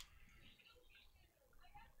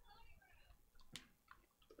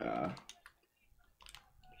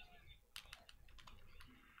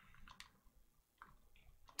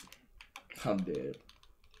 I'm dead.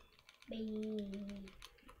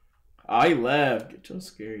 Oh, he left. Get your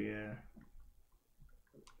scary ass.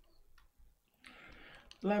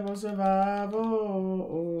 Level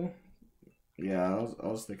survival. Yeah, I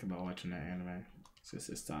was thinking about watching that anime. Since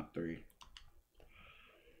it's top 3.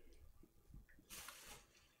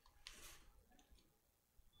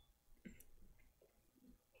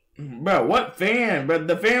 Bro, what fan? But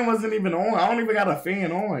the fan wasn't even on. I don't even got a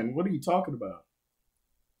fan on. What are you talking about?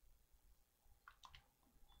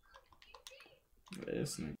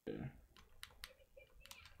 This nigga.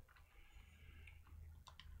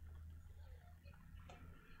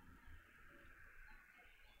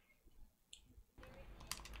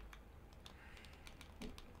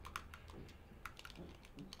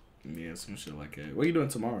 Yeah, some shit like that. What are you doing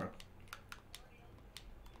tomorrow?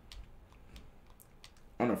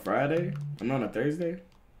 On a Friday? I'm on a Thursday?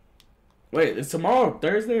 Wait, is tomorrow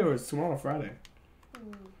Thursday or is tomorrow Friday?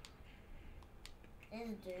 It's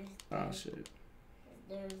Thursday. Oh shit. It's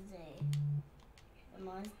Thursday.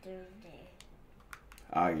 Tomorrow's Thursday.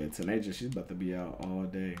 Oh yeah, Tanaja, she's about to be out all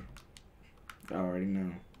day. I already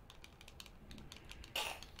know.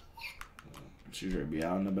 She's gonna be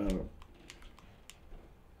out and about.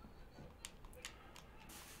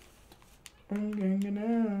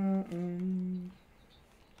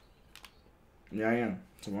 Yeah, I am.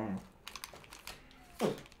 Tomorrow.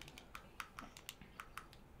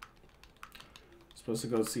 Supposed to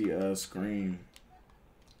go see Scream.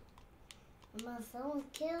 My someone's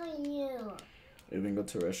killing you. And then go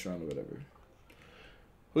to a restaurant or whatever.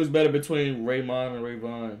 Who's better between Raymon and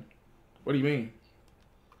Rayvon? What do you mean?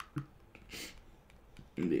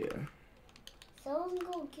 Yeah. Someone's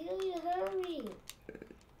gonna kill you. Hurry.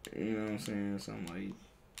 You know what I'm saying? Something like.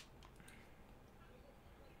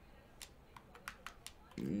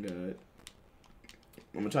 God.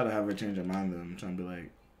 I'm gonna try to have her change her mind though. I'm trying to be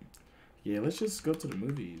like, yeah, let's just go to the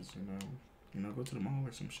movies, you know, go to the mall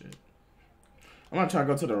or some shit. I'm gonna try to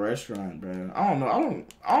go to the restaurant, bro. I don't know.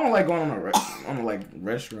 I don't like going on a like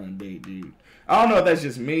restaurant date, dude. I don't know if that's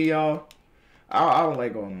just me, y'all. I don't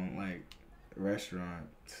like going on like restaurant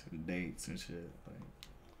dates and shit, like,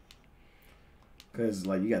 cause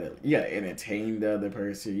like you gotta entertain the other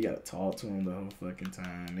person. You gotta talk to them the whole fucking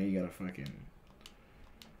time. Then you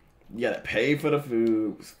gotta pay for the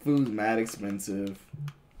food. Food's mad expensive.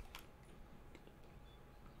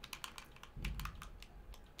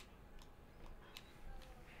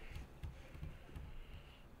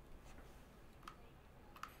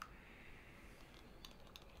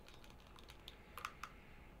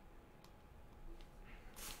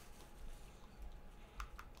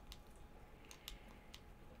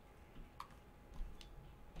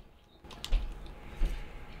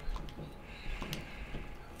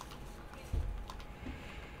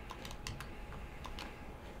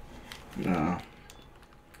 No.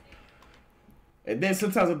 And then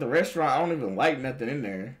sometimes at the restaurant, I don't even like nothing in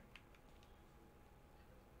there.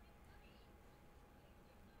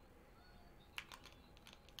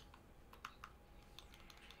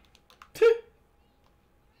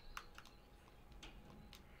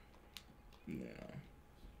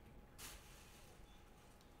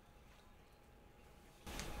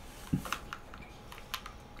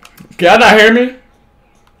 Can y'all not hear me?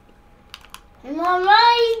 Mama,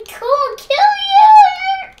 you cool, kill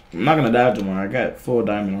you. I'm not gonna die tomorrow. I got full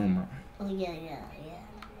diamond armor. Oh yeah.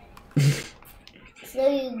 So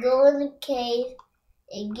you go in the cave.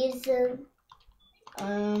 It gives them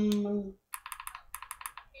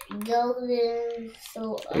golden.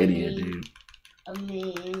 So Idiot, dude. I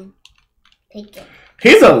mean, pick it.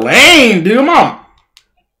 He's a lame dude. Mom.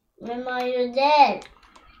 Mama, you're dead.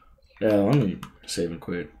 Yeah, let me save it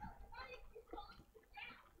quick.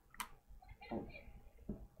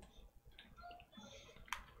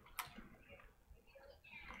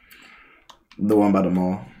 The one by the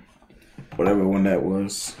mall. Whatever one that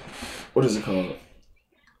was. What is it called?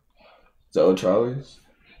 Is that Old Charlie's?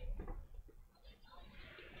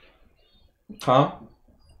 Huh?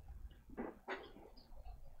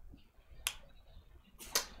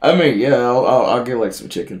 I mean, yeah, I'll get like some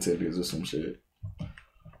chicken tenders or some shit.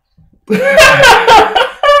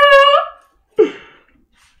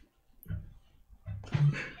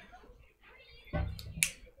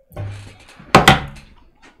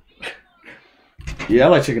 Yeah, I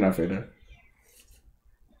like chicken Alfredo.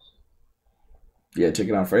 Yeah,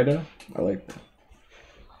 chicken Alfredo. I like that.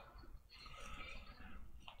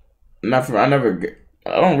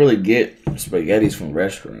 I don't really get spaghettis from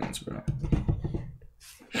restaurants, bro.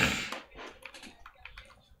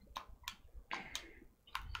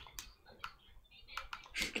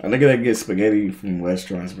 I think that get spaghetti from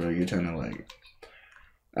restaurants, bro. You're trying to like,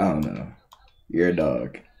 I don't know. You're a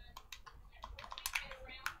dog.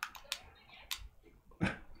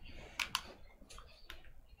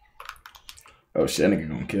 Oh shit, that nigga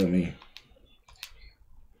gonna kill me.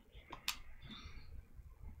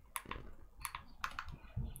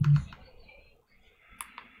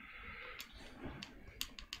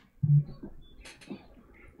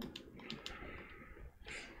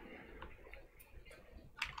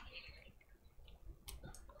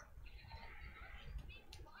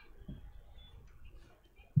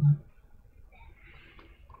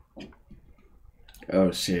 Oh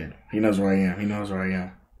shit. He knows where I am. He knows where I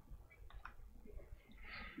am.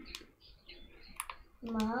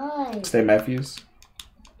 Mine. Stay Matthews.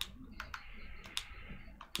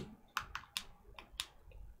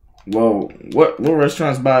 Whoa. What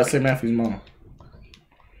restaurants by St. Matthews Mall?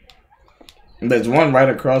 There's one right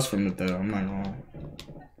across from it though. I'm not wrong.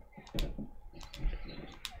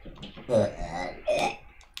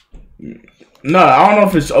 No, I don't know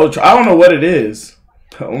if it's Ultra. I don't know what it is.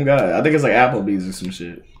 Oh god. I think it's like Applebee's or some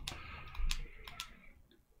shit.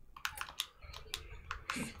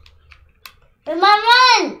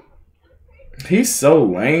 Run! He's so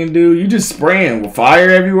lame, dude. You just spraying with fire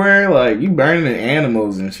everywhere. Like, you burning the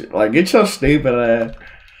animals and shit. Like, get your stupid ass.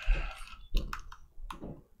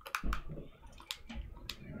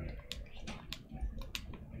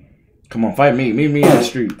 Come on, fight me. Meet me in the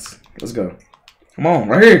streets. Let's go. Come on,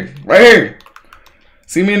 right here. Right here.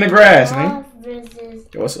 See me in the grass, man.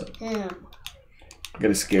 Yo, what's up? Him.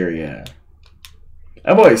 Get a scary ass.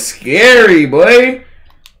 That boy's scary, boy.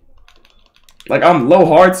 Like, I'm low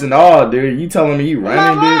hearts and all, dude. You telling me you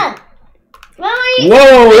running, dude?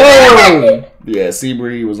 Whoa. Yeah,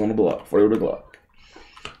 Seabree was on the block. 40 o'clock.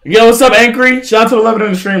 Yo, what's up, Anchory? Shout out to 11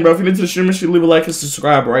 in the stream, bro. If you're into the stream, you should leave a like and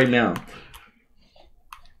subscribe right now.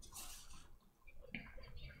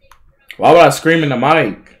 Why would I scream in the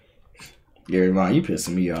mic? Gary Vaughn, you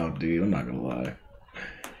pissing me off, dude. I'm not gonna lie.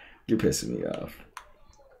 You're pissing me off.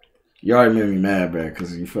 You already made me mad, bro,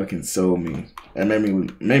 because you fucking sold me. That made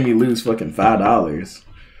me lose fucking $5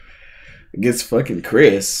 against fucking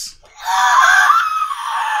Chris.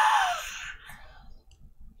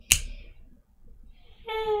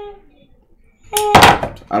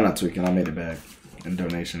 I'm not tweaking. I made it back in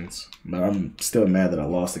donations, but I'm still mad that I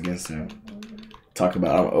lost against him. Talk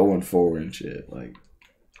about I'm 0-4 and shit. Like,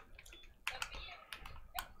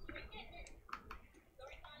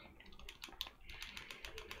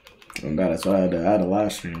 oh god, that's why I had a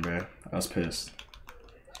live stream, bro. I was pissed.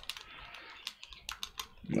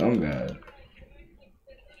 Oh god.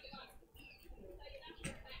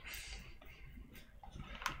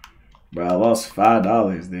 Bro, I lost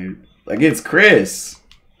 $5, dude. Like, it's Chris.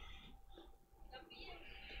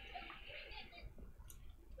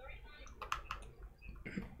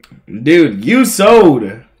 Dude, you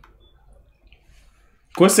sold.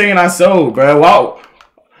 Quit saying I sold, bro. Wow.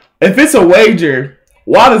 If it's a wager,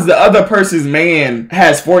 why does the other person's man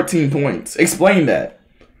has 14 points? Explain that.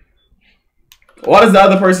 Why does the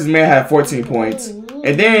other person's man have 14 points?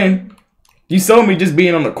 And then You saw me just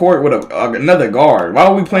being on the court with another guard. Why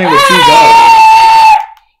are we playing with 2 guards?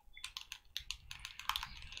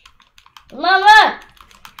 Mama!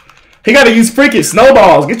 He gotta use freaking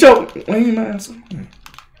snowballs. Get your lame ass. Woo!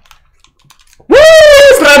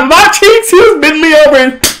 Slap my cheeks. He was bending me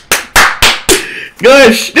over.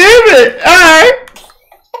 Good stupid. Alright.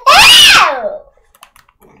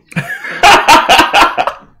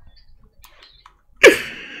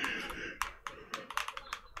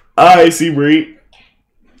 Alright, Seabreed.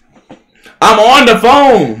 I'm on the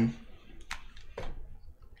phone.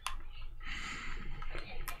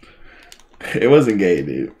 It wasn't gay,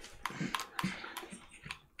 dude.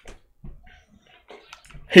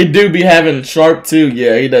 He do be having sharp tooth.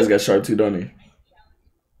 Yeah, he does got sharp tooth, don't he?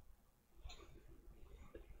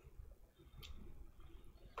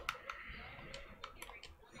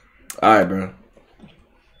 Alright, bro.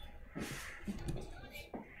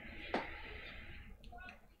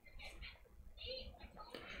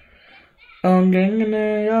 I'm getting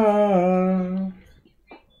there.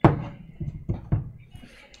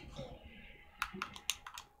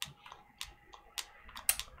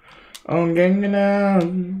 I'm getting there.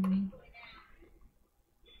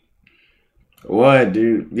 What,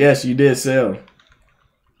 dude? Yes, you did sell.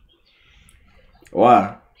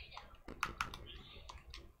 Why?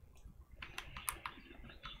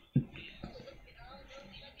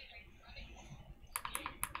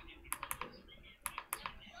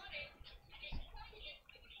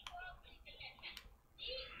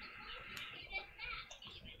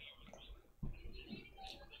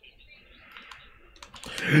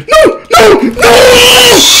 No! No! No!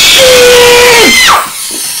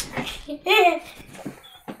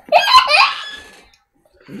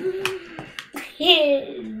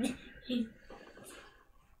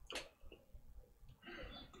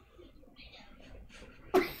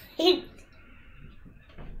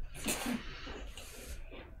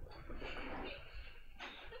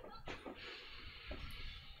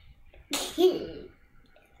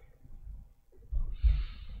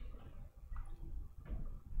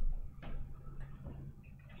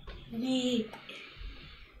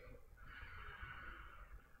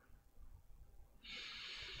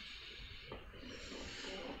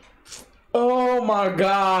 Oh my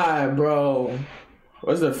god, bro.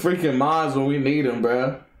 Where's the freaking mods when we need them,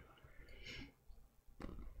 bro?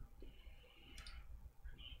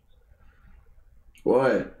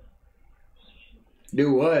 What?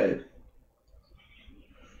 Do what?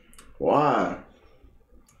 Why?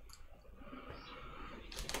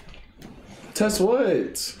 Test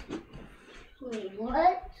what? Wait,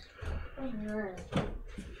 what?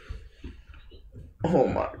 Oh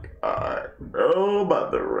my god, bro,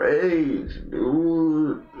 about the rage,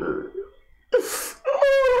 dude.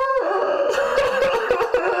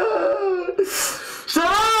 Shut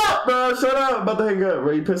up, bro. Shut up. I'm about to hang up,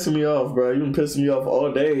 bro. You pissing me off, bro. You been pissing me off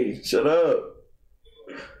all day. Shut up.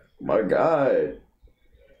 My god.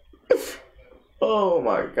 Oh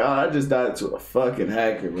my god. I just died to a fucking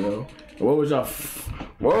hacker, bro. Where was y'all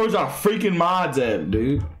freaking mods at,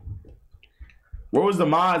 dude? Where was the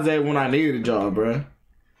mods at when I needed y'all, bro?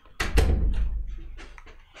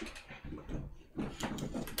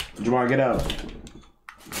 Jamar, get out.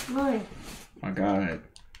 Why? My god.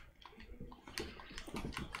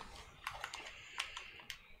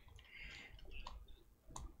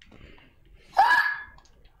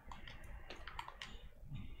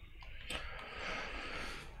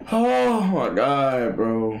 Oh my god,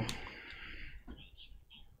 bro.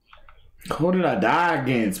 Who did I die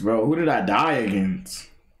against, bro? Who did I die against?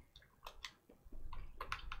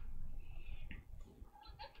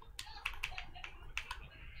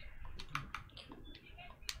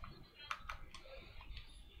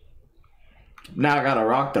 Now I gotta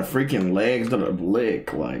rock the freaking legs to the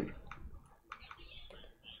blick, like.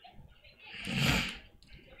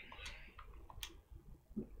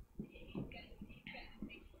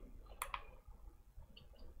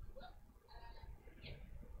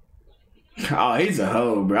 Oh, he's a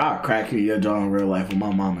hoe, bro. I'll crack you your jaw in real life with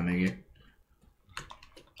my mama, nigga.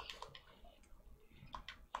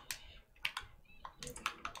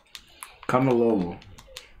 Come to Louisville.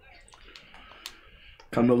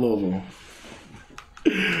 Come to Louisville.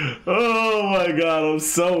 Oh my god, I'm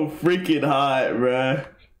so freaking hot, bruh.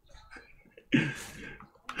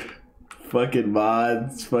 Fucking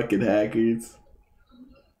mods, fucking hackers.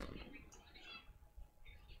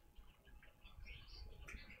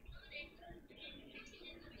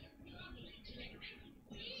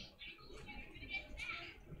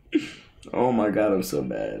 Oh my god, I'm so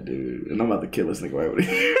bad, dude. And I'm about to kill this nigga right over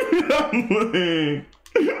here.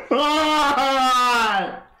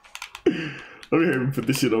 Let me hear him put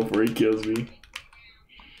this shit on before he kills me.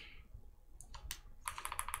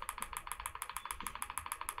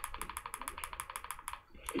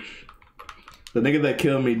 The nigga that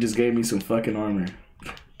killed me just gave me some fucking armor.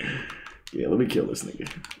 Yeah, let me kill this nigga.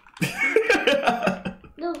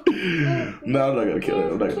 No, I'm not gonna kill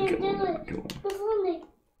him. I'm not gonna kill him.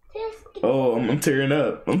 Oh, I'm tearing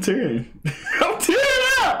up. I'm tearing. I'm tearing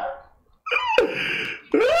up!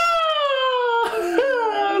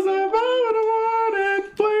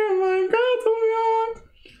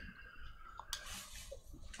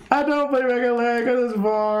 I don't play regular land because it's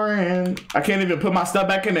boring. I can't even put my stuff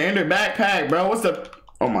back in the ender backpack, bro. What's the...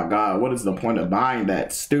 Oh my god, what is the point of buying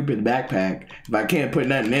that stupid backpack if I can't put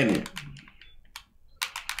nothing in it?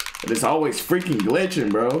 It's always freaking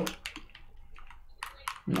glitching, bro.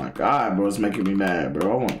 Oh my god, bro, it's making me mad,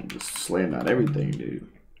 bro. I want to just slam out everything, dude.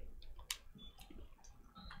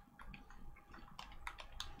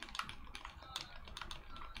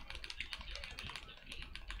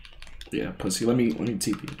 Yeah, pussy. Let me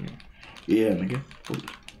TP again. Yeah, nigga.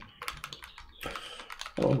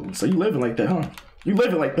 Oh, so you living like that, huh? You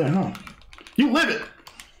living like that, huh? You living.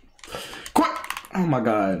 Quick. Oh my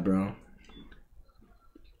god, bro.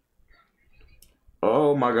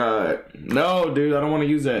 Oh my god. No, dude, I don't want to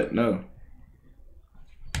use that. No.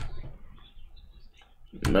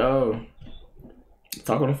 No.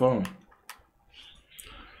 Talk on the phone.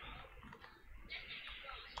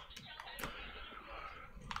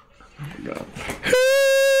 Oh my god.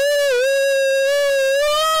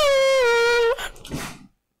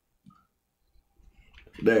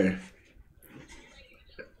 There.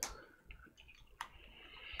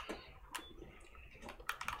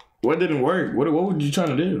 What didn't work? What were you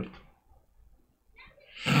trying to do?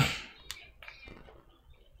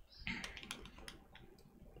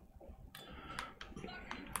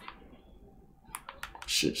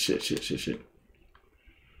 Shit.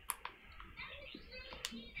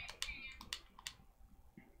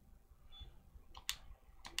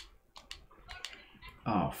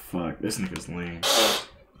 Oh fuck, this nigga's lame.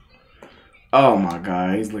 Oh my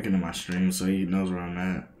god, he's looking at my stream so he knows where I'm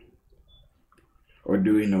at. Or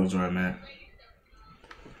do he knows where I'm at?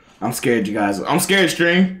 I'm scared, you guys. I'm scared,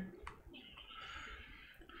 stream.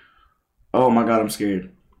 Oh my god, I'm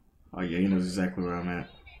scared. Oh yeah, he knows exactly where I'm at.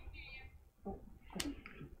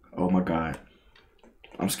 Oh my god.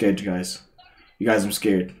 I'm scared, you guys. You guys, I'm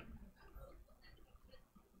scared.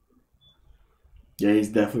 Yeah, he's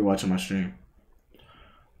definitely watching my stream.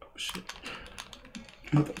 Oh shit.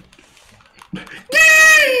 Mother.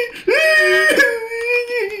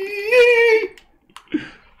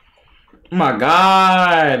 My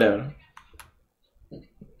god.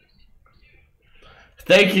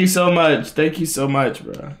 Thank you so much. Thank you so much,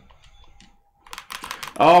 bro.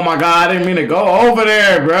 Oh my god, I didn't mean to go over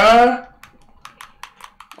there, bro.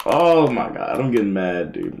 Oh my god, I'm getting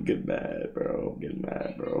mad, dude. I'm getting mad, bro. I'm getting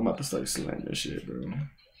mad, bro. I'm about to start slamming this shit, bro.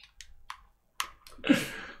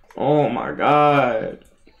 Oh my god.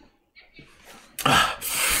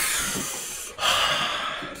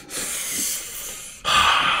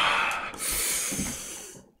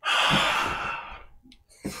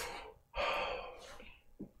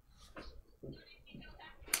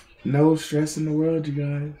 No stress in the world, you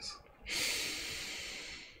guys.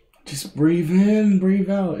 Just breathe in, breathe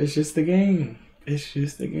out. It's just the game. It's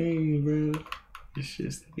just the game, bro. It's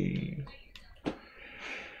just the game.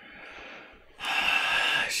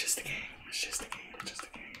 It's just the game. It's just the game. It's just the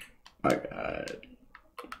game. My god.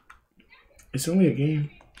 It's only a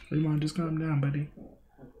game. Come on, just calm down, buddy.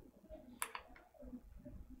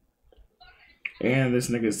 And this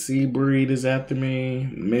nigga Seabreed is after me.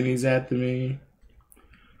 Minnie's after me.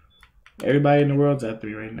 Everybody in the world's after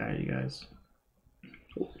me right now, you guys.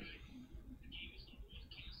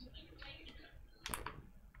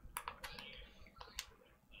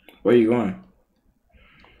 Where you going?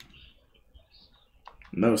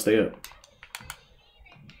 No, stay up.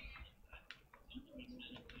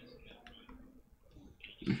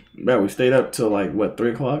 Man, we stayed up till like, what,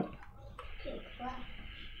 3 o'clock?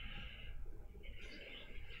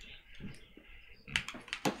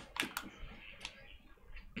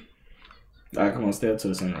 Alright, come on, stay up till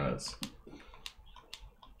the sunrise.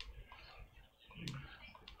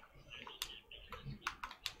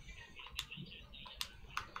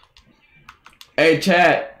 Hey,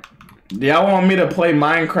 chat. Do y'all want me to play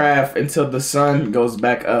Minecraft until the sun goes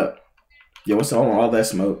back up? Yo, what's on all that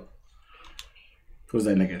smoke? Who's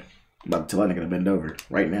that nigga? I'm about to tell that nigga to bend over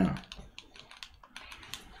right now.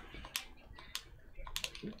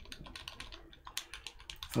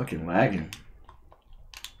 Fucking lagging.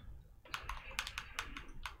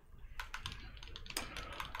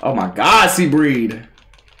 Oh my God, Seabreed.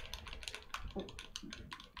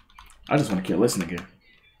 I just want to kill this nigga.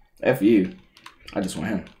 F you. I just want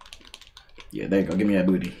him. Yeah, there you go. Give me that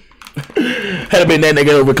booty. Had to been that nigga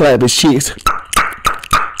over clap his cheeks.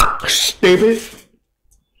 Stupid.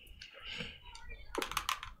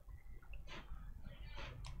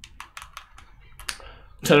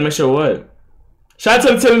 Tell to make sure what? Shout out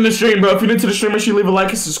to the 10 in the stream, bro. If you're new to the stream, make sure you leave a like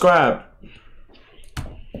and subscribe.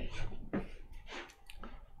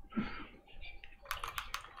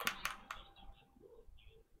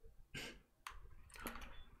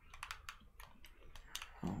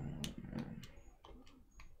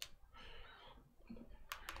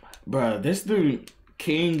 Bruh, this dude,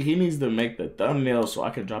 King, he needs to make the thumbnail so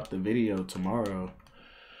I can drop the video tomorrow.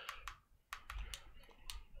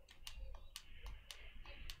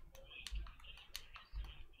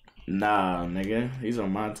 Nah, nigga. He's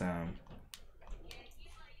on my time.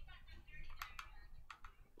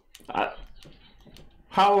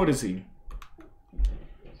 How old is he?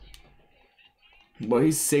 Boy,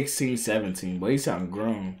 he's 16, 17. Boy, he sound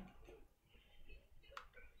grown.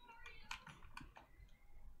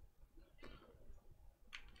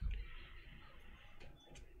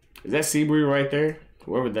 Is that Seabreed right there?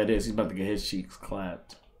 Whoever that is, he's about to get his cheeks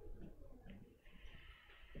clapped.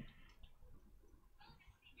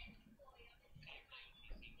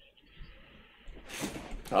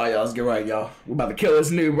 Oh, y'all, let's get right, y'all. We're about to kill this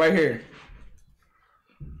noob right here.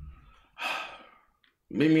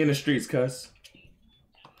 Meet me in the streets, cuss.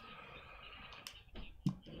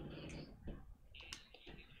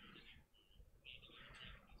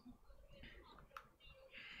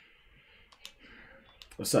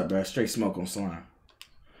 What's up, bro? Straight smoke on slime.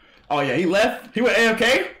 Oh, yeah, he left? He went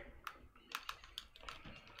AFK?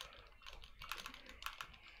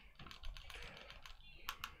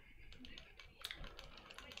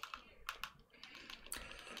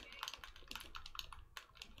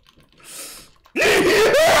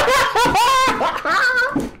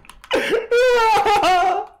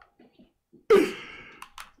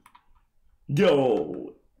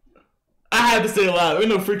 Yo, I had to stay alive. Ain't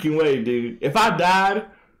no freaking way, dude. If I died,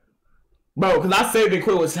 bro, because I saved and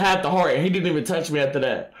quit was half the heart, and he didn't even touch me after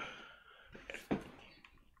that.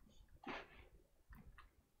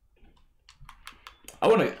 I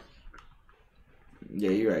want to.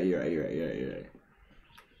 Yeah, you're right. You're right.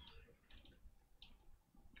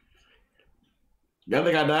 Y'all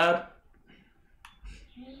think I died?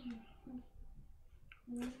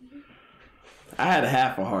 I had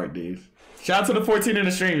half a heart, dude. Shout out to the 14 in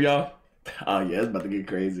the stream, y'all. Oh, yeah, it's about to get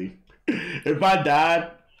crazy. If I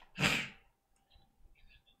died...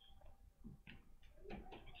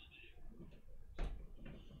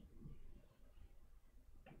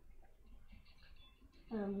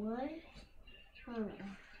 What?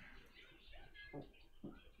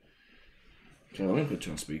 Okay, let me put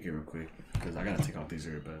you on speaker real quick, because I gotta take off these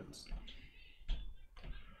earbuds.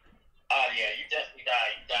 Oh, yeah, you definitely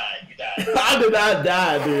died. You died. I did not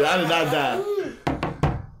die, dude. I did not die.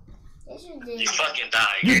 Yes, you did. You fucking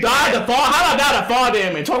died. You died to fall? How did I die to fall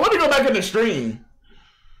damage? Hold on, let me go back in the stream.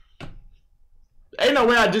 Ain't no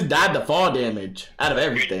way I just died to fall damage out of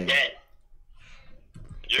everything. You're dead.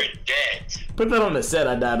 You're dead. Put that on the set.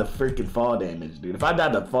 I died to freaking fall damage, dude. If I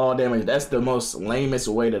died to fall damage, that's the most lamest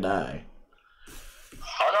way to die.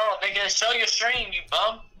 Hold on, nigga. Show your stream, you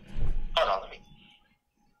bum. Hold on, let me.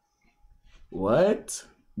 What?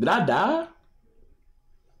 Did I die?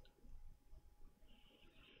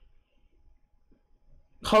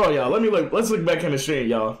 Hold on, y'all. Let me look. Let's look back in the stream,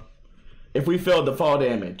 y'all. If we failed to fall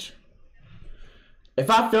damage. If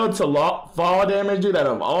I failed to fall damage, dude, out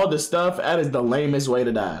of all the stuff, that is the lamest way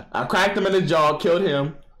to die. I cracked him in the jaw, killed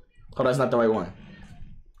him. Hold on, that's not the right one.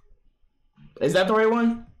 Is that the right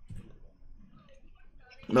one?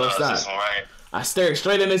 No, it's not. Right. I stared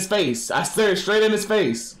straight in his face.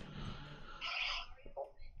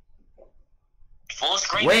 Full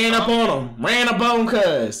screen. Ran up on him,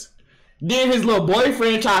 cuz. Then his little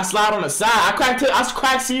boyfriend tried to slide on the side. I cracked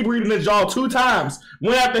Seabreed in the jaw 2 times.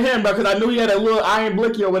 Went after him, bro, because I knew he had a little iron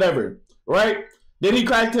blicky or whatever. Right? Then he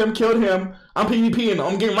cracked him, killed him. I'm PvPing him.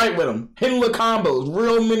 I'm getting right with him. Hitting little combos.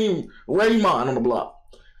 Real mini Raymon on the block.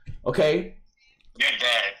 Okay? You're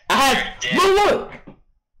dead. I had... Look!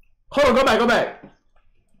 Hold on, go back.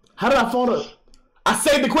 How did I fall to... I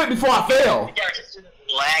saved the quit before I fell. You got just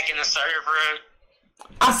lag in the server.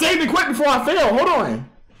 I saved the quit before I fell. Hold on.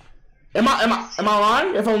 Am I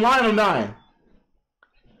lying? If I'm lying, I'm dying.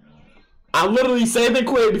 I literally saved and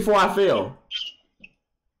quit before I fell.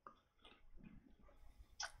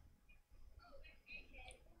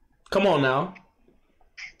 Come on now.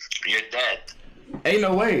 You're dead. Ain't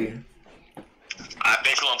no way. I've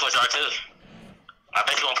bet you won't push R2. I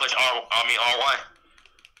bet you won't push R1.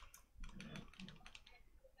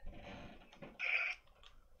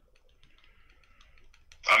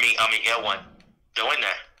 I mean L1. Go in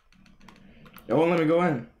there. It won't let me go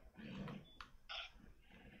in.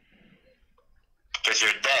 Cause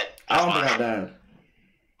you're dead. I don't think I died.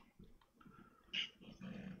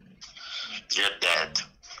 You're dead.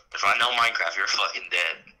 If I know Minecraft, you're fucking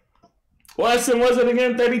dead. What sim was it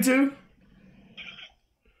again? 32?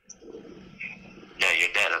 Yeah,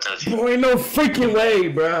 you're dead. I told you. Boy, no freaking way,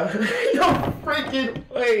 bro. No freaking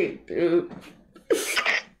way, dude.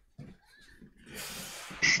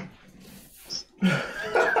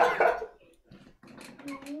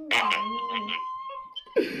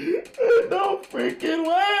 No freaking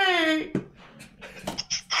way.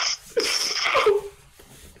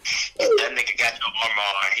 That nigga got your armor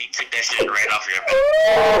on. He took that shit right off your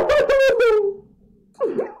back.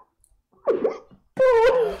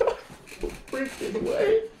 Freaking way.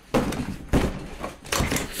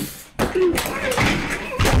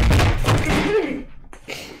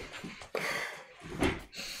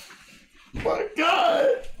 My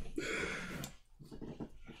God.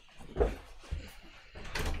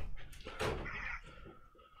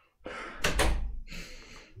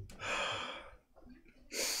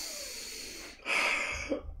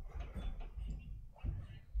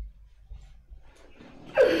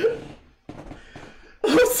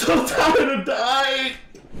 I'm so tired of dying.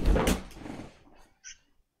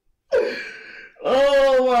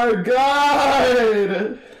 Oh my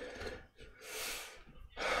God.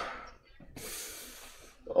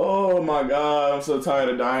 Oh my God. I'm so tired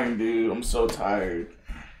of dying, dude. I'm so tired.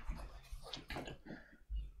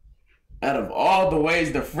 Out of all the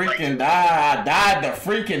ways to freaking die, I died the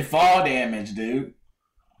freaking fall damage, dude.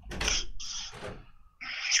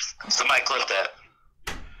 Somebody clip that.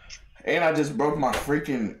 And I just broke my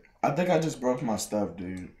freaking... I think I just broke my stuff,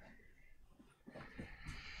 dude.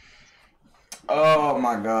 Oh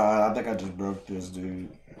my God. I think I just broke this, dude.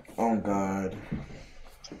 Oh God.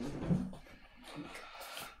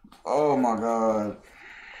 Oh my God.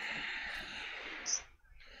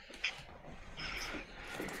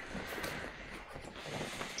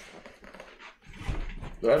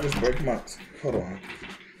 Did I just break my... Hold on.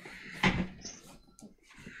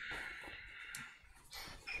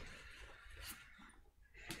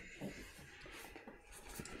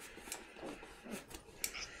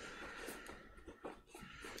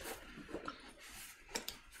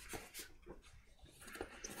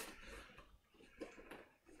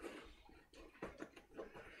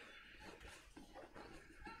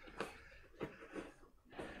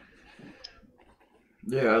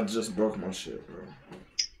 Yeah, I just broke my shit, bro.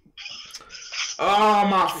 Oh,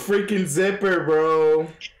 my freaking zipper, bro.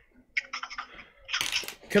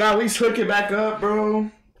 Can I at least hook it back up,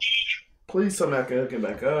 bro? Please tell me I can hook it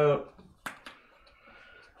back up.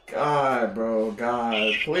 God, bro.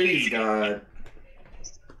 God. Please, God.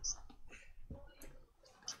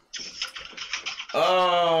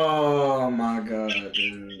 Oh, my God,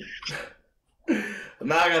 dude.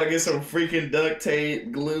 Now I gotta get some freaking duct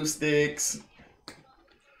tape, glue sticks.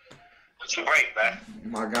 What's your break, man?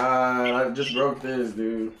 My God, I just broke this,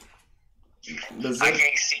 dude. I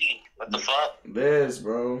can't see. What the fuck? This,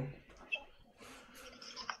 bro.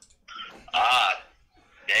 Ah,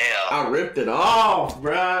 damn. I ripped it off,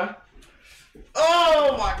 bruh.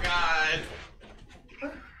 Oh my God.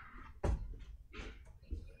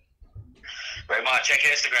 Raymon, check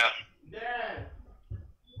your Instagram. Yeah.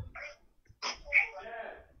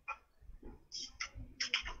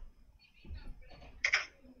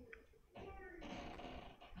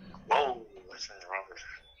 Whoa, what's that wrong with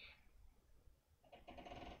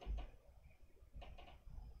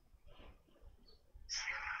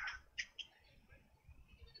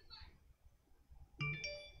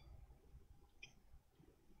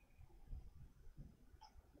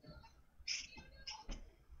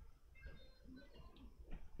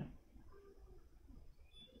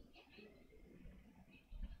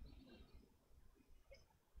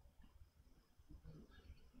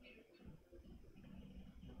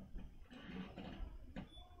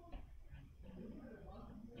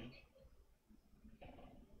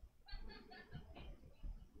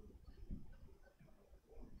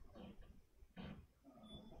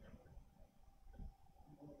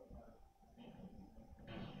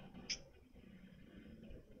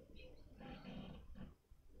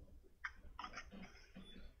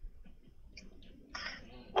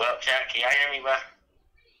Well, chat, can y'all hear me, bro?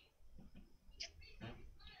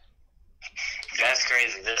 That's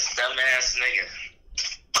crazy. This dumbass nigga.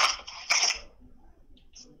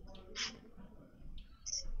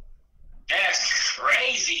 Yes.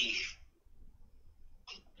 crazy.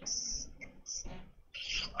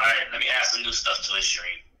 Alright, let me add some new stuff to his stream.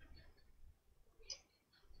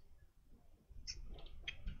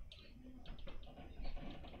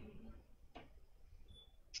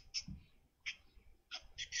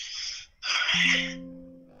 Alright.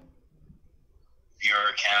 Viewer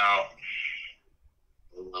account.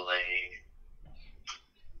 Overlay.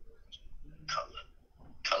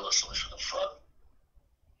 Color switch, what the fuck?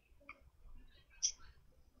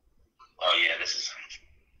 Oh yeah, this is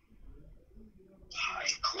high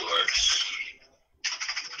course.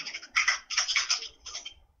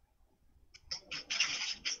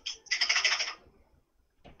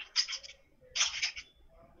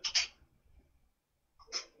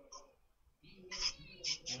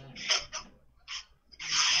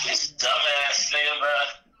 This dumbass nigga, bro.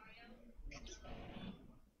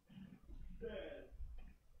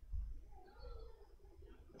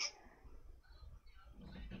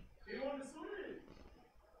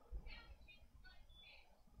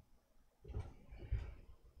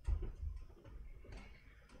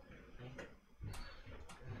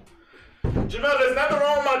 Jamel, there's nothing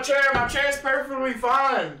wrong with my chair. My chair's perfectly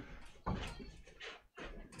fine.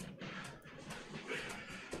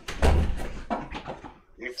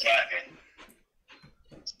 You're capping.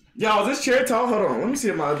 Yo, is this chair tall? Hold on. Let me see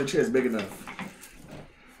if my other chair's big enough.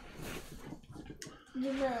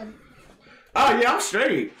 Jamel, Oh, yeah, I'm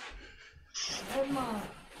straight. come on.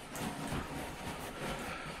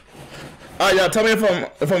 Oh, yeah, tell me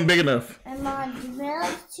if I'm big enough. Come on,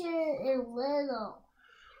 Jamel's chair is little.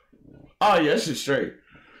 Oh, yeah, this is straight.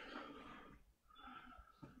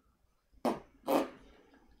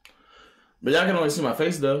 But y'all can only see my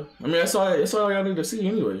face, though. I mean, that's all y'all need to see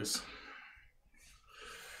anyways.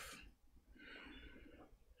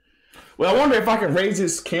 Well, I wonder if I can raise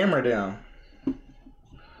this camera down.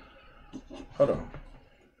 Hold on.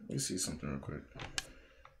 Let me see something real quick.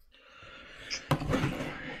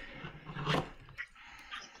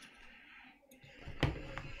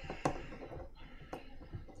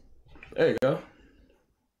 There you go.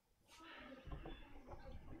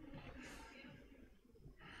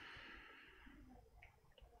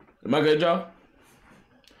 Am I good, y'all?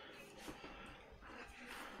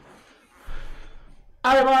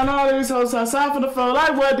 I run all these hoes outside for the flow.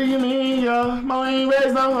 Like, what do you mean, yo? My ain't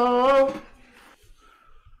raised no hoe.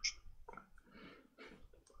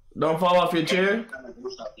 Don't fall off your chair.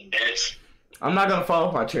 Bitch. I'm not gonna fall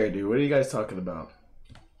off my chair, dude. What are you guys talking about?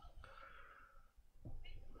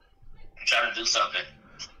 I'm trying to do something.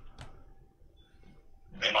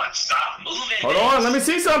 They might stop moving. Hold on, let me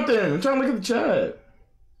see something. I'm trying to look at the chat.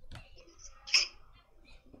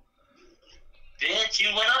 Bitch,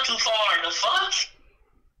 you went up too far. The fuck?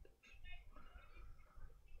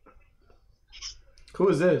 Who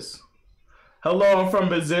is this? Hello, I'm from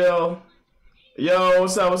Brazil. Yo,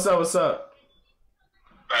 what's up, what's up, what's up?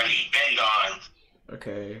 Bro, he been gone.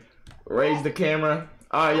 Okay. Raise the camera.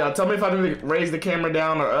 Alright, y'all, tell me if I need to raise the camera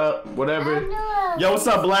down or up, whatever. Yo, what's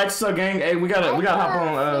up, Black? What's up, gang? Hey, we gotta hop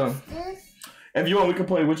on, if you want, we can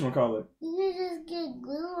play whatchamacallit. You can just get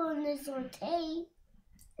glue on this or tape.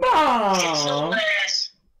 Aww.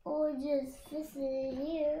 Or just fix it in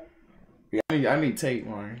here. Yeah, I need tape,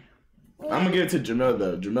 Lauren. I'm gonna give it to Jamel,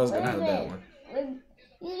 though. Jamel's gonna have that one.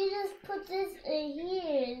 You can just put this in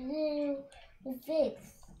here and then it's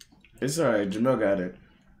fixed. It's alright, Jamel got it.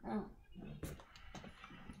 Oh.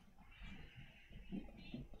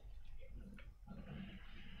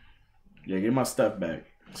 Yeah, get my stuff back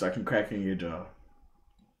so I can crack in your jaw.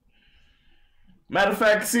 Matter of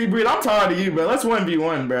fact, see, Breed, I'm tired of you, bro. Let's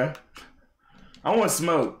 1v1, bro. I want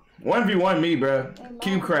smoke. 1v1 me, bro.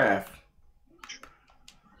 CubeCraft.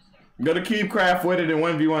 Go to CubeCraft with it and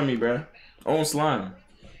 1v1 me, bro. On slime.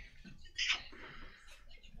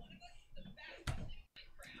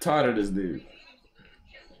 Tired of this dude.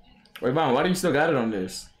 Wait, Vaughn, why do you still got it on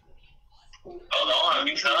this? Hold on,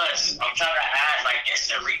 because I'm trying to add like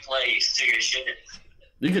instant replays to your shit.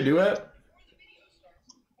 You can do it?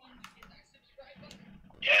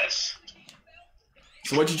 Yes.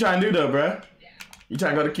 So what you trying to do, though, bro? You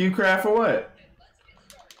trying to go to CubeCraft or what?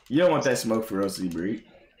 You don't want that smoke for real, C-Breed.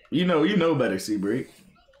 You know better, C-Breed.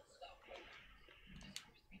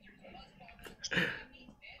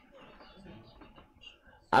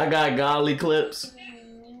 I got godly clips.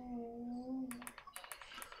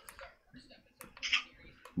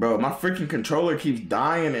 Bro, my freaking controller keeps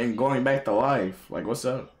dying and going back to life. Like, what's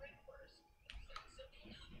up?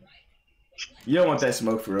 You don't want that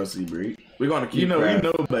smoke for real, C-Breed. We're gonna keep you know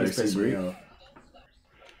better, C-Breed.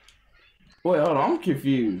 Wait, hold on, I'm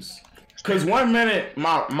confused. Cause 1 minute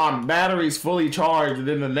my battery's fully charged, and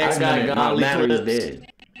then the next minute my battery's dead.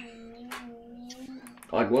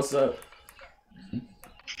 Like, what's up?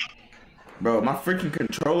 Bro, my freaking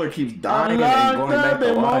controller keeps dying and going back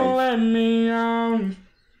to life. Let me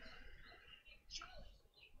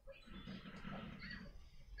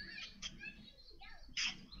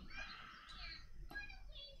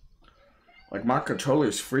Like, my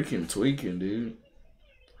controller's freaking tweaking, dude.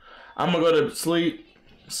 I'm gonna go to sleep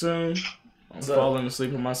soon. I'm falling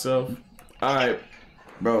asleep with myself. Alright.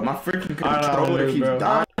 Bro, my freaking controller keeps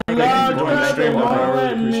dying. I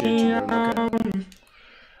really appreciate you, bro. No cap.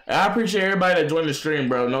 I appreciate everybody that joined the stream,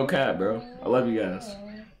 bro. No cap, bro. I love you guys.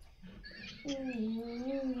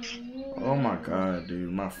 Oh my god,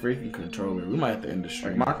 dude. My freaking controller. We might have to end the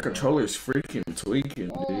stream. Like, my controller's freaking tweaking,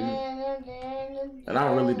 dude. And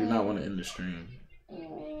I really do not want to end the stream.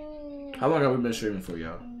 How long have we been streaming for,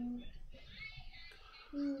 y'all?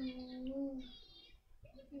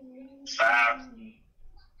 5.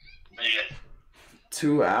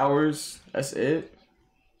 2 hours? That's it?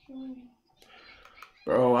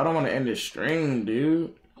 Bro, I don't want to end this stream,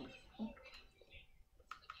 dude.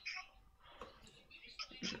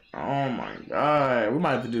 Oh my god. We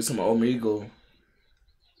might have to do some Omegle.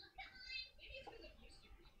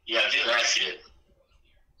 Yeah, do that shit.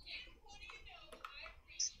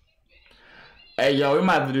 Hey, yo, we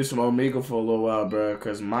might have to do some Omegle for a little while, bro.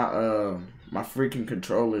 Because my freaking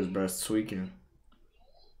controllers, bro, is tweaking.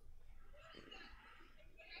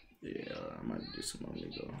 Yeah, I might do some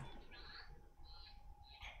Omegle.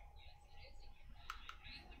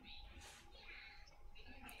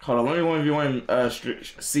 Hold on, let me 1v1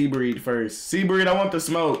 Seabreed first. Seabreed, I want the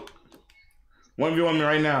smoke. 1v1 me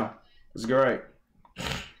right now. Let's go right.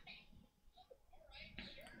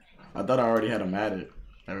 I thought I already had him at it.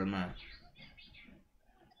 Never mind.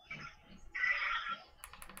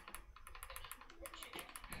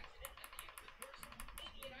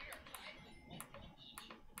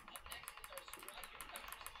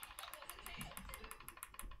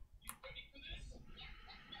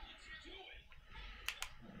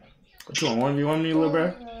 What you want, 1v1 me, little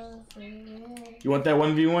bro? You want that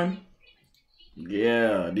 1v1?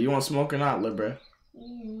 Yeah. Do you want smoke or not, little bro?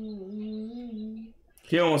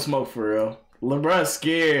 He don't want smoke for real. Lil bruh's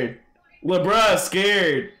scared. Lil bruh's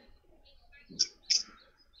scared.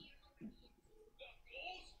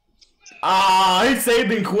 Ah, he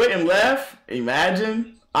saved and quit and left?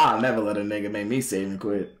 Imagine. I'll never let a nigga make me save and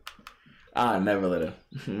quit. I'll never let him.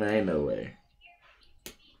 Man, ain't no way.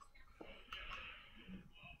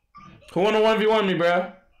 Who wanna 1v1 me,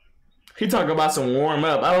 bro? He talking about some warm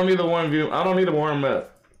up. I don't need a 1v. I don't need a warm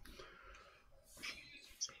up.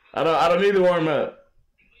 I don't need to warm up.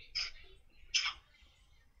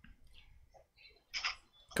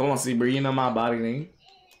 Come on, see, bro. You know my body name.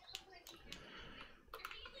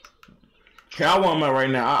 Okay, I'll warm up right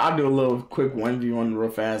now. I'll do a little quick 1v1 real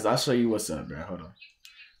fast. I'll show you what's up, bro. Hold on.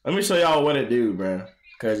 Let me show y'all what it do, bro.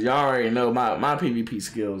 Because y'all already know my PvP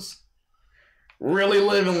skills. Really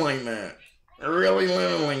living like that. Really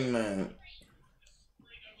living like that.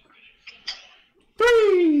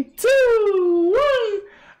 3, 2,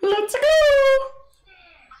 1. Let's go.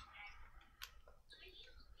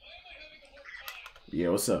 Yeah,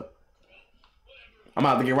 what's up? I'm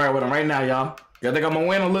about to get right with him right now, y'all. Y'all think I'm gonna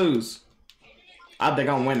win or lose? I think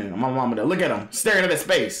I'm winning. My mama there. Look at him. Staring at his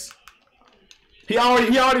face. He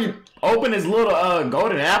already opened his little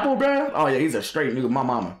golden apple, bro. Oh yeah, he's a straight nigga, my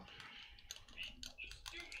mama.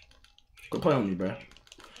 Quit playing with me, bro.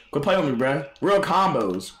 Quit playing with me, bro. Real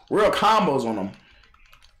combos. Real combos on him.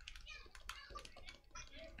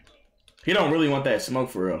 He don't really want that smoke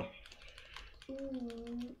for real.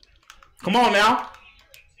 Come on now.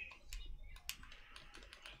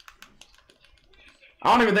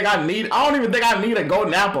 I don't even think I need a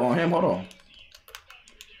golden apple on him. Hold on.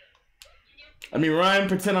 Let me run,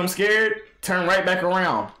 pretend I'm scared, turn right back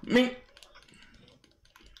around. Me.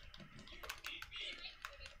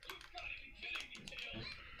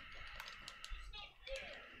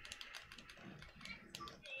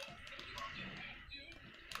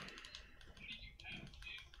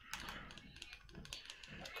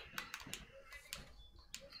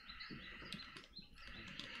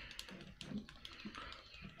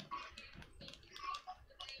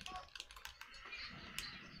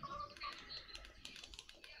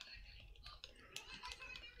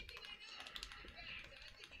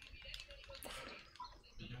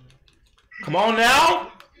 Come on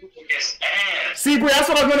now. Seabreed, that's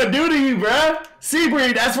what I'm gonna do to you, bruh.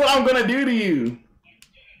 Seabreed, that's what I'm gonna do to you.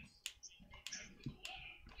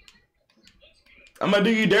 I'm gonna do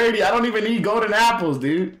you dirty. I don't even need golden apples,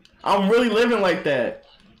 dude. I'm really living like that.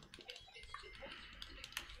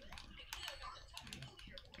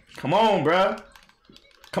 Come on, bro.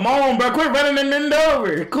 Come on, bro. Quit running and bend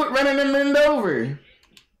over. Quit running and bend over.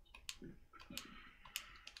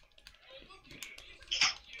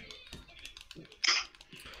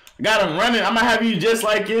 I got him running. I'm gonna have you just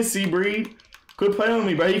like this, Seabreed. Quit playing with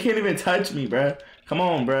me, bro. You can't even touch me, bro. Come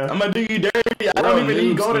on, bro. I'm gonna do you dirty. I don't even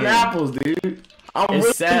need golden apples, dude. I'm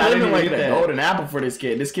really sad. I didn't even get a golden apple for this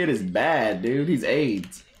kid. This kid is bad, dude. He's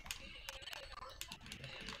AIDS.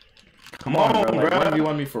 Come on, bro. Like, why do you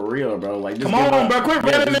want me for real, bro? Like, just come on, bro. Quit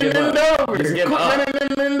running and bend over. Quit running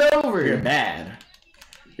and bend over. You're bad.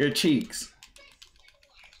 Your cheeks.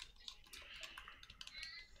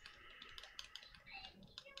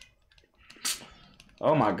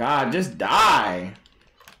 Oh my God, just die.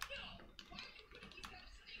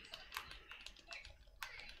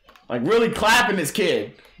 Like, really clapping this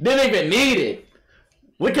kid. Didn't even need it.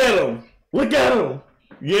 Look at him. Look at him.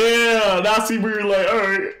 Yeah, now see where you're like,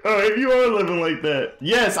 all right, you are living like that.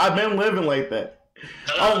 Yes, I've been living like that.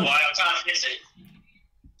 Why I'm trying to fix it.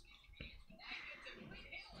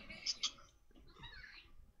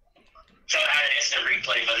 Trying to add an instant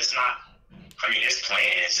replay, but it's not. I mean, it's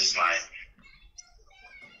playing. It's just like.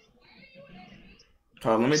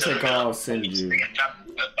 Hold on, let me check how I'll send you.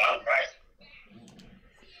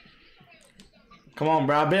 Come on,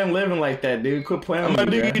 bro. I've been living like that, dude. Quit playing with me, I'm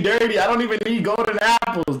gonna do you dirty. I don't even need golden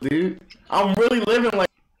apples, dude. I'm really living like...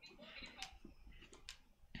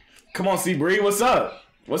 Come on, C-Bree. What's up?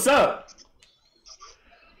 What's up?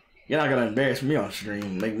 You're not gonna embarrass me on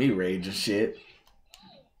stream. Make me rage and shit.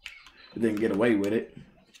 You didn't get away with it.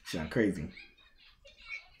 Sound crazy.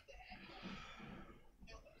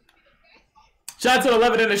 Shout out to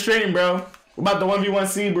 11 in the stream, bro. We're about the 1v1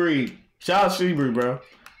 C-Breed. Shout out C-Breed, bro.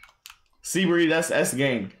 C-Breed, that's the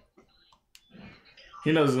game.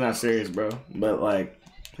 He knows it's not serious, bro. But, like,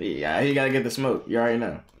 yeah, he gotta get the smoke. You already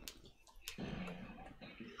know.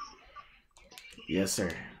 Yes,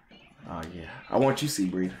 sir. Oh, yeah. I want you,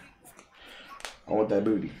 C-Breed. I want that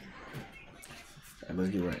booty. Right, let's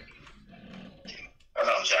get right. Hold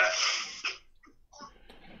on, chat.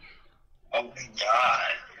 Oh, my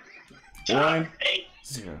God.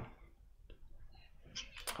 1-0.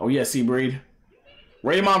 Oh, yeah, C-Breed.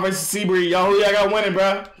 Raymon versus C-Breed. Yo, who y'all got winning,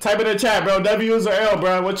 bro? Type in the chat, bro. W's or L,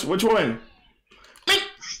 bro? Which one?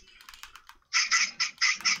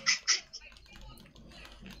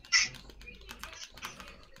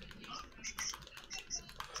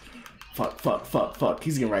 Fuck.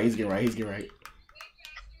 He's getting right. He's getting right.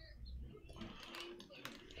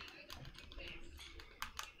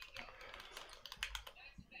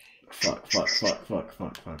 Fuck.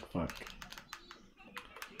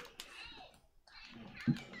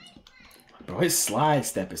 Bro, his slide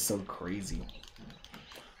step is so crazy.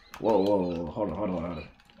 Whoa. Hold on.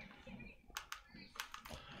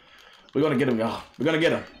 We're gonna get him, y'all. We're gonna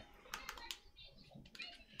get him.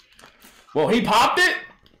 Whoa, he popped it?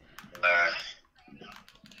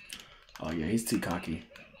 Oh, yeah, he's too cocky.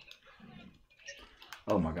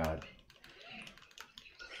 Oh, my God.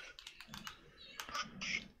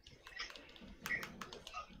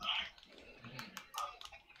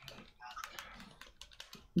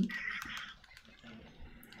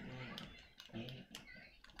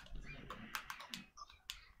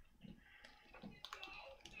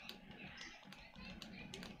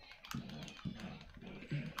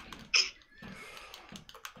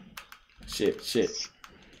 Shit.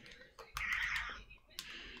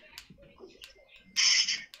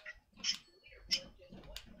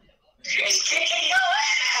 He's kicking your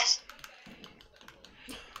ass!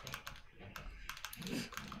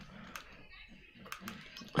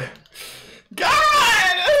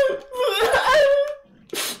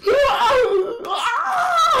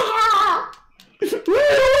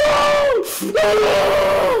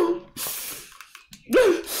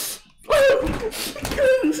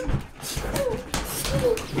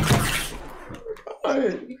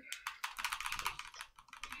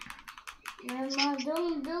 Mama,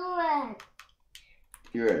 don't do it.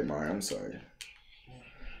 You're right, Mario. I'm sorry.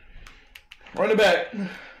 Run it back.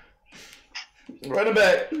 Run it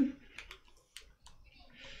back.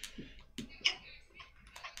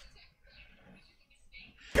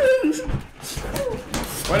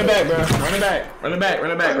 Run it back, bro. Run it back. Run it back.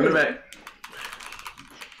 Run it back. Run it back.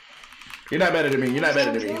 You're not better than me. You're not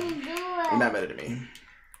better than me. You're not better than me.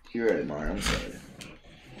 You're right, Mario. I'm sorry.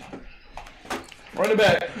 Run it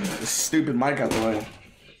back. This stupid mic out the way.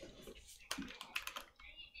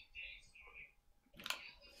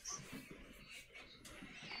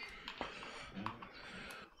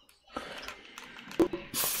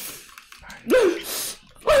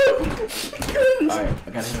 Alright, I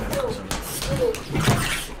got him.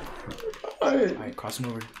 Alright, cross him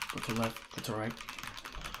over. Go to the left. Go to the right.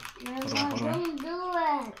 Hold on. Don't do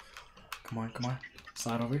it. Come on.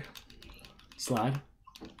 Slide over here. Slide.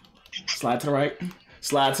 Slide to the right.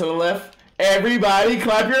 Slide to the left. Everybody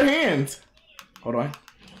clap your hands. Hold on.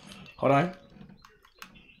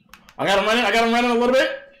 I got him running a little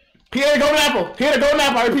bit. He had a golden apple.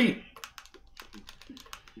 I repeat.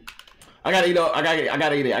 I gotta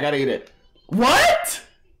eat it. What?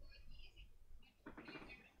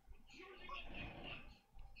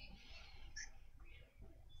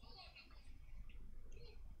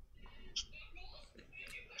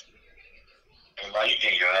 Everybody, you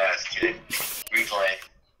get your ass, kid. Replay.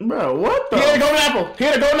 Bro, what the? He had a golden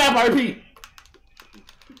apple. I repeat.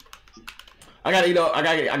 I gotta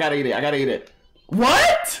eat it.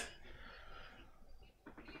 What?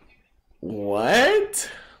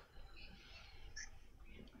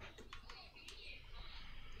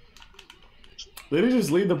 Did he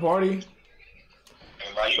just leave the party?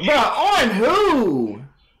 Bro, on who?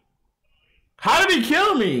 How did he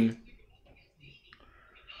kill me?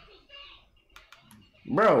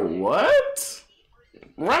 Bro, what?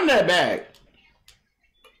 Run that back.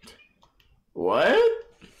 What?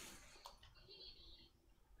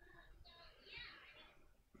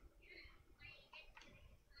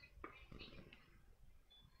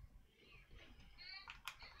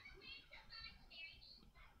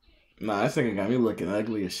 Nah, this nigga got me looking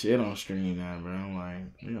ugly as shit on stream now, bro. I'm like,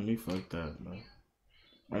 you got me fucked up, bro.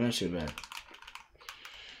 Run that shit back.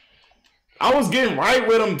 I was getting right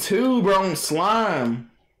with him too, bro, on slime.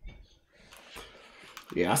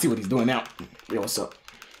 Yeah, I see what he's doing now. Yo, what's up?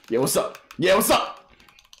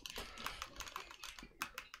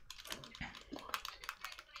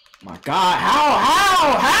 My God, how?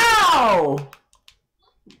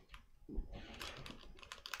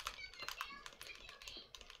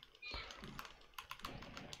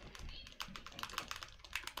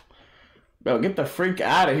 Bro, get the freak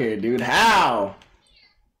out of here, dude. How?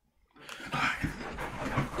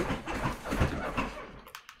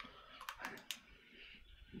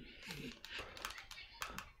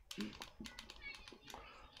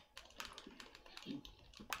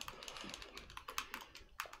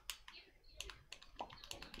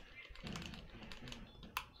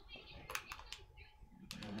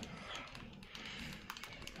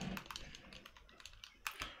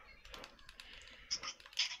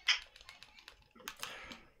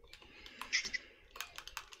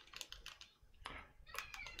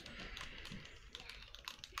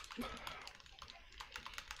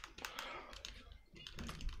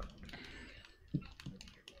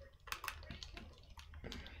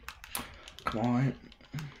 Come on.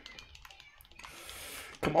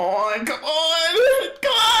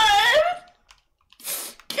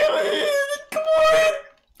 Kill it. Come on.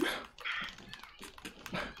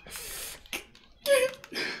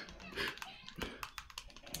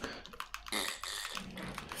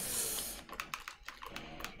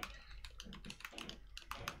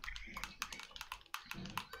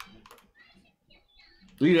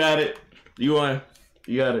 You got it. You won.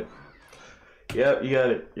 You got it. Yep, you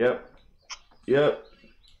got it. Yep.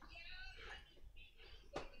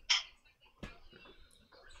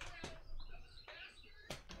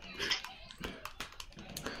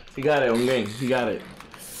 He got it on game. He got it.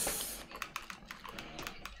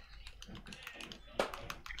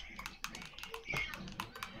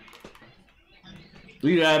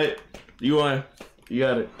 You got it. You won. You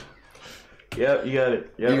got it. Yep, you got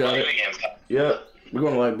it. Yep, you got it. Yep. We're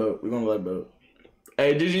going to Lifeboat.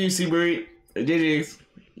 Hey, GG's, Seabreed. Hey, GG's.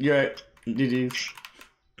 You right. GG's.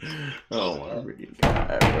 Oh my freaking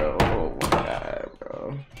God, bro. Oh my God,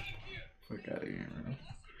 bro. Fuck out of here, bro.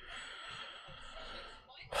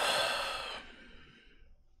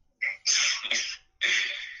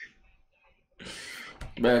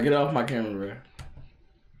 Bro, get off my camera, bro.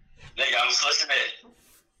 Nigga, I'm just listening.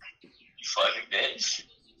 You fucking bitch.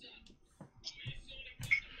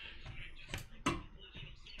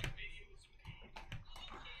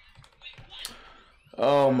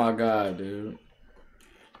 Oh my God, dude.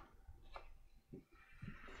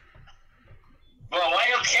 Bro, why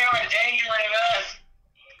your camera dangling, man?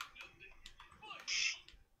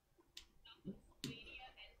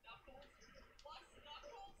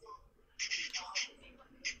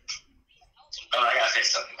 Oh, I gotta say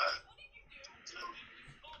something, man.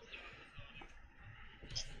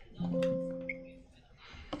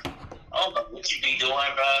 Oh, but what you be doing,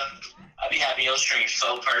 bro? I be having your stream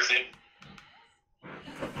so perfect.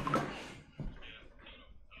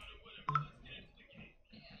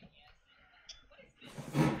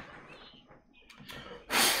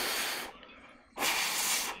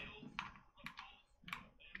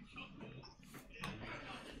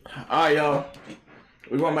 Alright, y'all.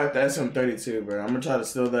 We're going back to SM32, bro. I'm gonna try to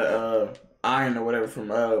steal that iron or whatever from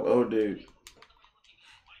old dude.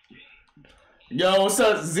 Yo, what's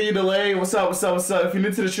up, Z Delay? What's up, what's up, what's up? If you're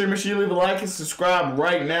new to the stream, make sure you leave a like and subscribe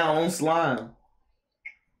right now on Slime. God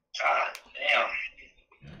damn.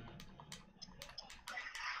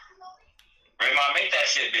 Raymond, make that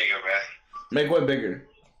shit bigger, bro. Make what bigger?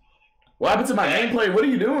 What happened to my gameplay? What are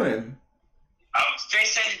you doing? I'm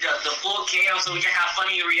fixing the full cam so we can have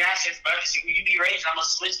funny reactions, bro. Because when you be raging, I'm gonna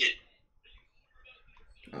switch it.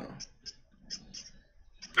 Oh.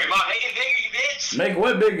 Raymond, make it bigger, you bitch. Make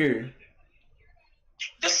what bigger?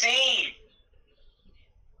 The scene.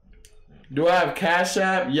 Do I have Cash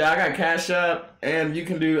App? Yeah, I got Cash App, and you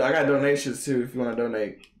can do. I got donations too if you want to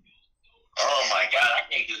donate. Oh my god,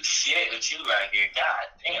 I can't do shit with you right here. God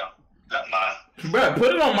damn. Not mine. Bro,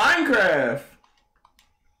 put it on Minecraft.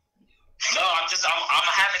 No, I'm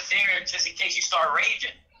having it there just in case you start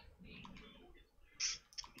raging.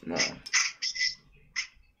 No.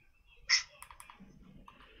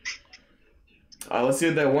 Alright, let's see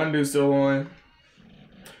if that one dude's still on.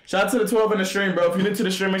 Shout out to the 12 in the stream, bro. If you're new to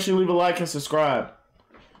the stream, make sure you leave a like and subscribe.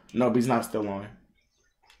 Nope, he's not still on.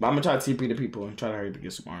 But I'm gonna try to TP the people and try to hurry to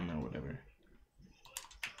get some armor or whatever.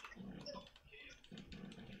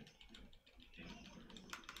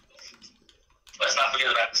 Let's not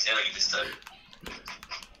forget about the L you just took.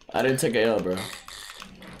 I didn't take a L, bro.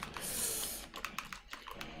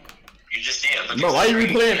 You just did. Look Bro, why you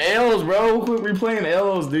replaying L's, bro? Quit replaying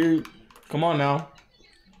L's, dude. Come on now.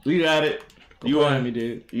 You got it. You won me,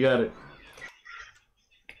 dude. You got it.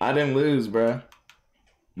 I didn't lose, bro.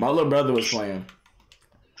 My little brother was playing.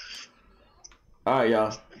 Alright,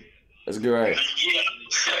 y'all. Let's get right. Yeah.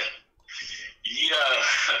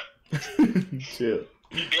 Chill.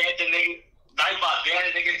 You banned the nigga. Nightbot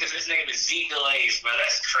banned the nigga because his name is Z Delays, bro.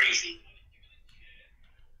 That's crazy.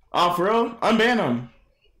 Oh, for real? Unban him.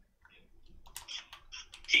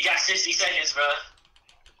 He got 60 seconds, bro.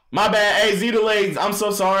 My bad. Hey, Z Delays, I'm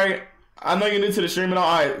so sorry. I know you're new to the stream and all.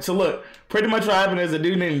 Alright, so look. Pretty much what happened is a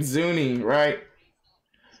dude named Zuni, right?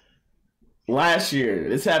 Last year.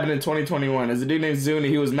 This happened in 2021. There's a dude named Zuni.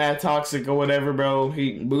 He was mad toxic or whatever, bro.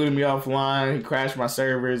 He booted me offline. He crashed my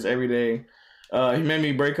servers every day. He made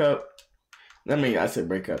me break up. I said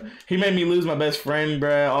break up. He made me lose my best friend,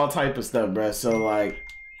 bruh. All type of stuff, bruh. So, like,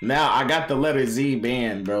 now I got the letter Z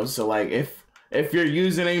banned, bro. So, like, if your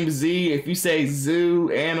username Z, if you say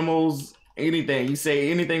zoo, animals, anything, you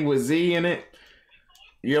say anything with Z in it,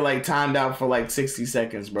 you're, like, timed out for, like, 60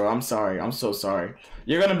 seconds, bro. I'm sorry. I'm so sorry.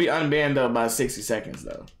 You're going to be unbanned up by 60 seconds,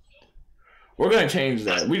 though. We're going to change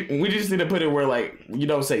that. We just need to put it where, like, you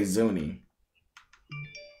don't say Zuni.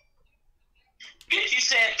 Bitch, you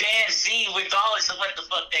said ban Z regardless of what the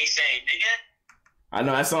fuck they say, nigga. I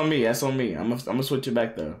know, that's on me. That's on me. I'm gonna switch it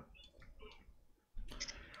back, though.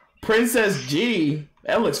 Princess G?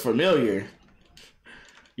 That looks familiar.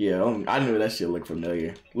 Yeah, I knew that shit looked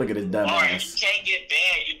familiar. Look at his dumb Alright, ass. you can't get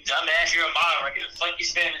banned, you dumbass. You're a moderator. The fuck you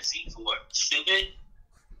spamming Z for? Stupid.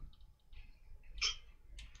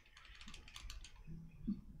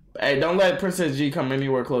 Hey, don't let Princess G come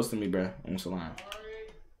anywhere close to me, bruh. I'm so lying.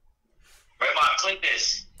 Raymond, click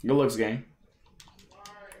this. Good looks, gang.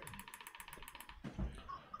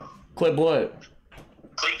 Clip what?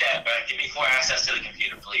 Click that, bro. Give me 4 access to the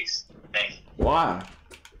computer, please. Thank you. Why?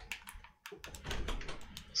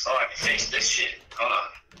 So I can fix this shit. Hold on.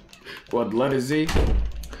 What, letter Z?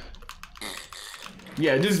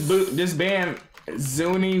 Yeah, just ban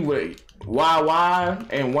Zuni with YY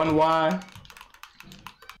and 1Y.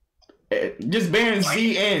 Just ban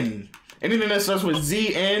ZN. Anything that starts with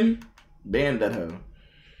ZN, ban that hoe.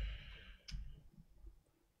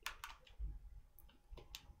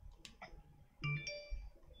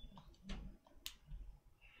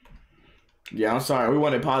 Yeah, I'm sorry. We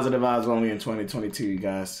wanted positive vibes only in 2022, you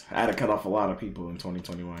guys. I had to cut off a lot of people in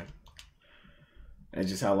 2021. That's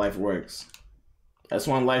just how life works. That's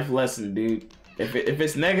one life lesson, dude. If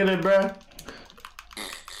it's negative, bruh,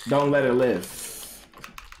 don't let it live.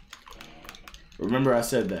 Remember I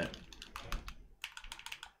said that.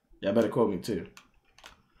 Y'all better quote me too.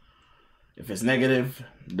 If it's negative,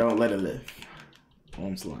 don't let it live.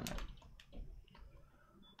 Home slime.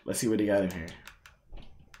 Let's see what he got in here.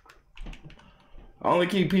 I only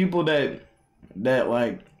keep people that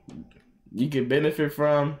like you can benefit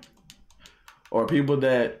from, or people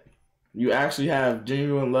that you actually have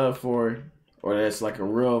genuine love for, or that's like a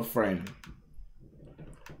real friend.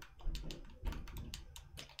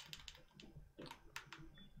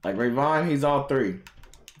 Like Rayvon, he's all three.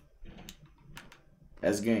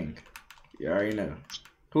 That's gang. You already know.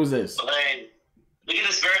 Who's this? Hey, look at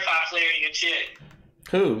this verified player in your chat.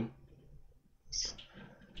 Who?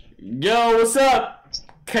 Yo, what's up?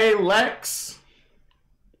 K-Lex.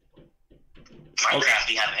 Minecraft,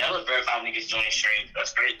 you have hella verified niggas joining stream.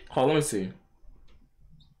 That's great. Hold on, let me see.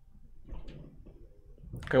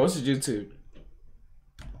 Okay, what's his YouTube?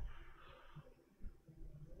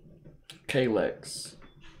 K-Lex.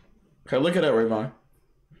 Okay, look at that, Raymond.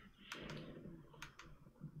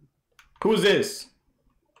 Who's this?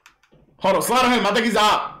 Hold on, slide on him. I think he's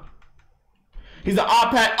op. He's an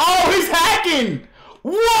op pack. Oh, he's hacking!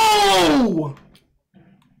 Whoa!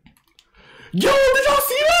 Yo, did y'all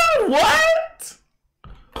see that? What?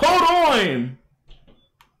 Hold on.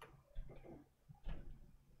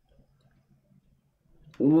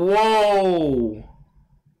 Whoa.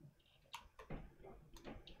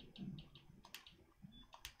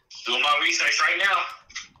 Doing my research right now.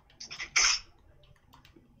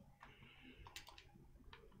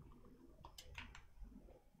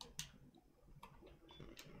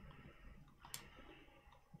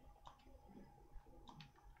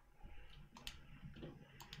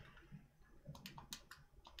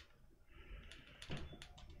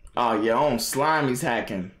 Oh, your own slime he's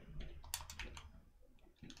hacking.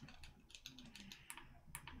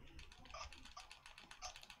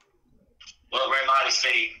 Well, Raymond is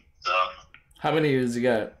fake, so. How many years you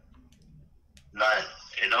got? None.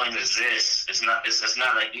 It don't even exist. It's not a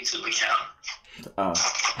YouTube account. Oh.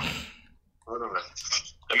 Hold on.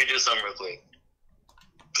 Let me do something real quick.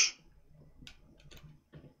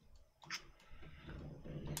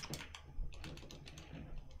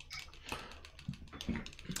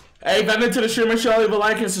 Hey, if I'm into the stream, make sure you leave a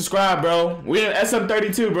like and subscribe, bro. We in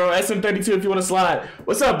SM32, bro. SM32 if you want to slide.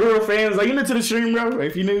 What's up, Brewer fans? Are you new to the stream, bro?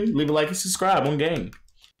 If you new, leave a like and subscribe on game.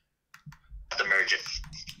 The merge it.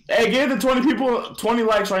 Hey, give the 20 people 20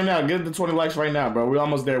 likes right now. Give the 20 likes right now, bro. We're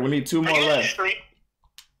almost there. We need 2 more left.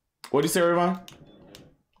 What'd you say, Raymond?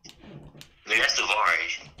 That's the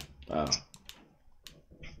Vari.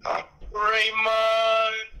 Oh.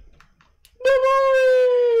 Raymond.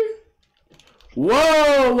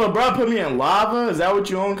 Whoa, look, bro, put me in lava. Is that what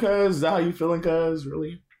you on, cuz? Is that how you feeling, cuz?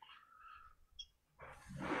 Really?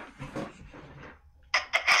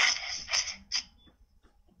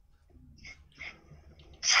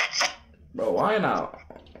 Bro, why not?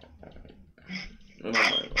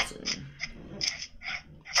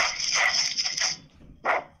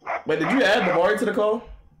 Wait, did you add the Vari to the call?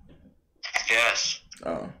 Yes.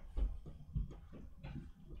 Oh.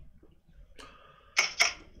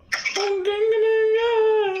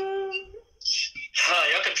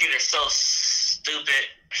 Your computer's so stupid.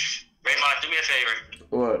 Raymond, do me a favor.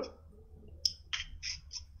 What?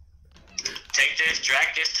 Take this,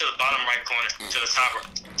 drag this to the bottom right corner, to the top,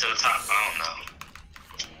 I don't know.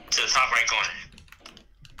 To the top right corner.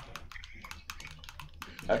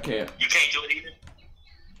 I can't. You can't do it either?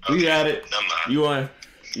 You got it. Never mind. You won.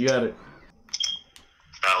 You got it.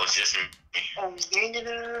 That was just me.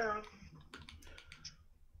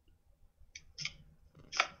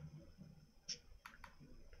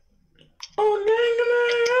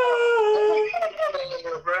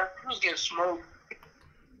 Who's getting smoked?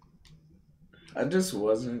 I just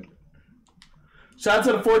wasn't. Shout out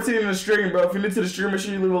to the 14 in the stream, bro. If you're new to the stream, make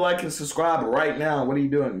sure you leave a like and subscribe right now. What are you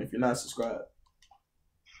doing if you're not subscribed?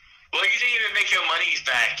 Well, you didn't even make your monies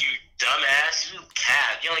back, you dumbass. You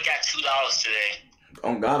cap. You only got $2 today.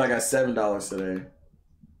 Oh, God, I got $7 today.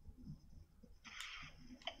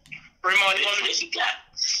 Raymond, you got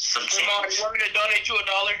some change. Raymond, you want me to donate you $1?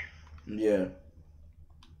 Yeah.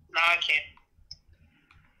 Nah, I can't.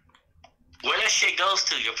 Where that shit goes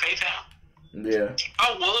to? Your PayPal? Yeah.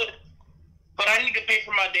 I would, but I need to pay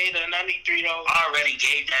for my data, and I need $3. I already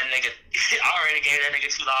gave that nigga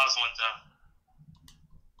 $2 one time.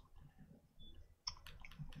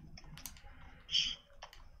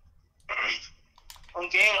 On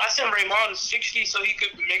game, I sent Raymond 60 so he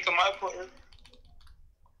could make a my player.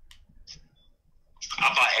 I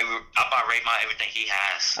bought Raymond everything he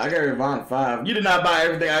has. I got Ravon 5. You did not buy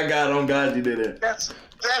everything I got on God, you didn't. That's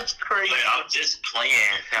crazy. But I'm just playing.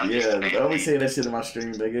 Don't be saying that shit in my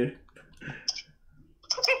stream, nigga.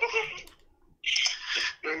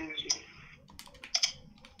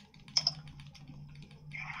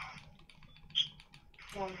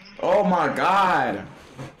 Oh my God.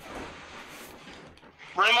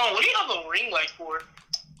 Raymond, what do you have a ring light for?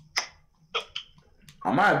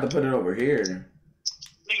 I might have to put it over here.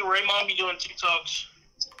 Nigga, Raymond be doing TikToks.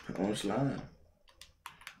 Oh, slime.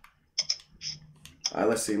 Alright,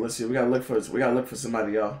 let's see. We gotta look for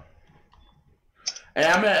somebody, y'all. Hey,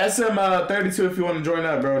 I'm at SM32 if you want to join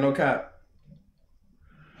up, bro. No cap.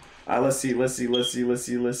 Alright, let's see.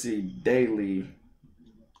 Daily.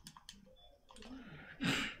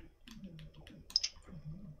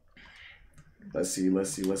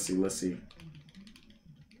 Let's see.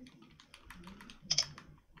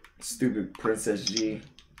 Stupid Princess G.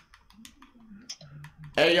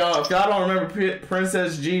 Hey y'all, if y'all don't remember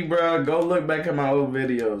Princess G, bro, go look back at my old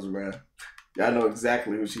videos, bro. Y'all know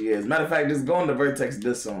exactly who she is. Matter of fact, just go on the Vertex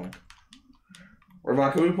diss song.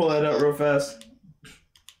 Ravon, can we pull that up real fast?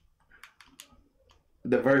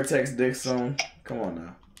 The Vertex diss song. Come on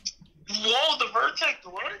now. Whoa, the Vertex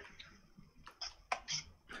what?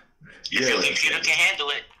 If Yeah, your computer can handle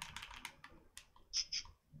it.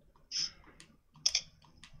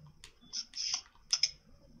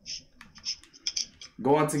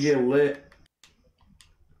 Going to get lit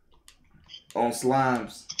on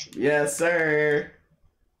slimes. Yes, sir.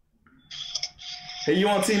 Hey, you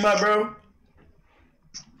want to team up, bro?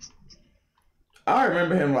 I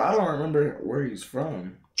remember him. I don't remember where he's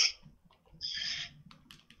from.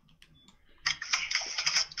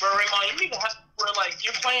 Bro, Raymond, you need to have where like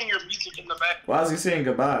you're playing your music in the back. Why is he saying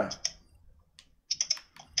goodbye?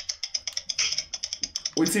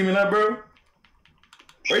 We teaming up, bro?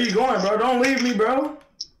 Where you going, bro? Don't leave me, bro.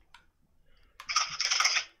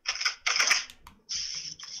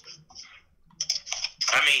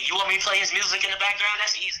 I mean, you want me to play his music in the background?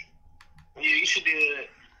 That's easy. Yeah, you should do it.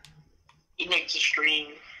 He makes a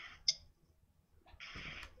stream.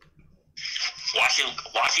 Watch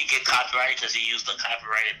he get copyrighted because he used a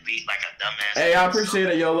copyrighted beat like a dumbass. Hey, I appreciate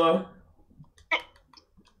it, YOLO.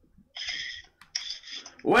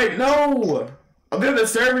 Wait, no. I think the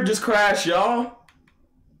server just crashed, y'all.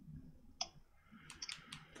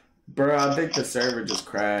 Bro, I think the server just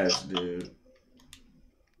crashed, dude.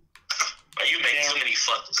 But you make too many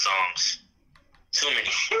fucking songs. Too many.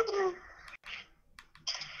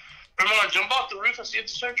 Come on, jump off the roof and see if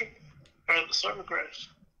the server crashed.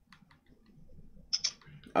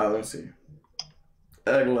 Oh, let's see.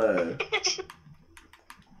 Ugly.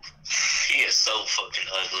 He is so fucking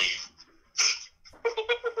ugly.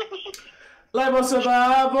 Lifeboat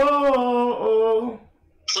survival.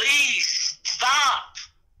 Please stop.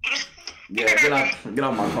 Yeah, get off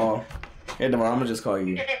my call. Hey, tomorrow I'm gonna just call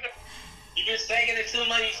you. You've been saying it too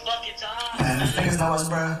many fucking times. Man, the thing is though is,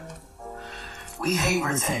 bro, we hate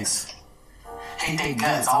Vertex. Hate they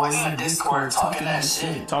guts. Always in the Discord talking that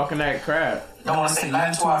shit. Talking that crap. Don't want to say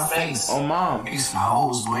nothing to our face. On mom. You some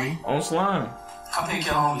hoes, boy. On slime. Come pick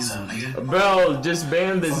your homies up, nigga. Bro, just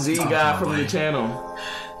ban the Z guy from the channel.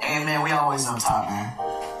 Hey, man, we always on top, man.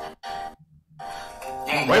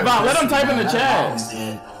 Wait, Bob, let him type in the chat.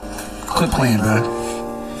 Quit playing, bro.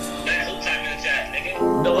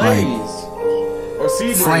 The ladies. Or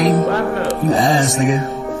C Flame, you ass, nigga.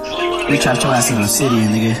 We trapped your ass in the city,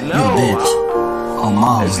 nigga. You a bitch. On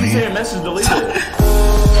moms, nigga. Message deleted.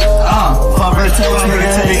 Fuck Vertex,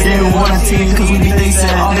 nigga. They didn't want a team cause we beat they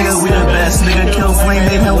set. Nigga, we the best. Nigga, kill Flame,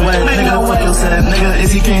 made him wet. Nigga, fuck your set. Nigga,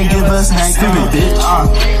 if he can't give us snack, stupid bitch.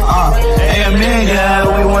 Hey, man, yeah.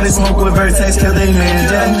 We wanted smoke with Vertex, kill they man,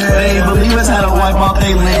 yeah. They ain't believe us how to wipe off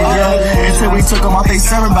they land, yeah. Until we took them off they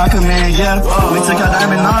server by command, yeah. We took our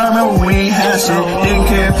diamond armor when we ain't had shit. Didn't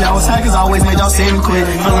care if y'all was hackers, always made y'all save and quit.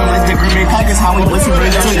 Feeling like the Green Bay Packers, how we listen to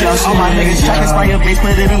took y'all shit. All my niggas trackers, fire your bitch,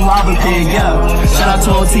 put it in lava pig, yeah. Shout out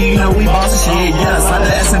to OT, you know we boss shit, yeah. Slide the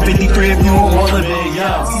SM53 if you want all of it,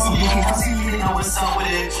 yeah. You know what's up with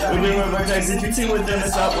it. We been with Vertex, if you team with them,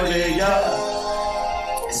 it's up with it, yeah.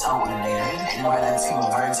 It's up with it, nigga. Anybody that team with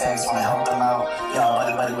Vertex wanna help them out,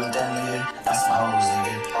 y'all buddy with them, nigga. That's my hoes,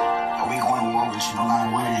 nigga. And we going to war with you no matter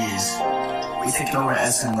what it is. We taking over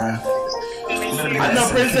SM, bro. I know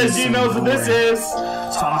Princess G knows what this is.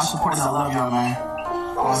 To all my supporters, I love y'all, man.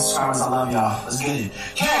 All my subscribers, I love y'all. Let's get it.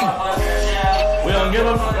 We don't give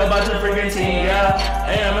a fuck about your freaking team, yeah.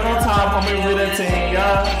 Hey, I'm on top, homie, with a team,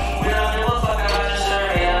 yeah. We don't give a fuck about your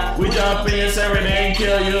shirt, yeah. We jump in your server, they ain't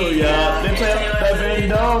kill you, yeah. They tell that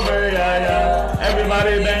bend over, yeah, yeah.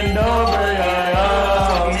 Everybody bend over, yeah, yeah.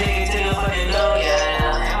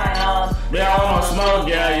 Yeah, I wanna smoke,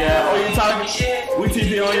 yeah, yeah. Oh, you talking shit? We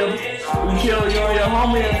TP on your, we kill you on your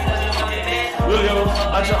homie. We don't give a fuck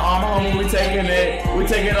about your arm, homie. We taking it. We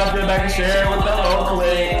take it up there back and share it with the whole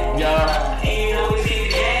clique, yeah.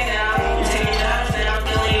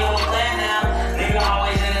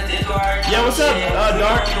 Yeah, what's up,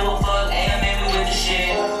 Dark?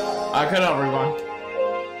 I cut out, rewind.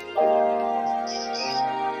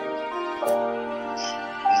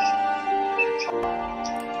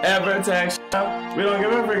 Vertex, we don't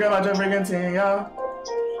give a freak about your freaking team, y'all.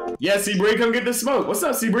 Yeah, C-Bree, come get the smoke. What's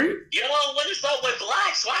up, C-Bree? Yo, what is up with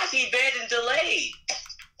Blacks? Why is he banned and delayed?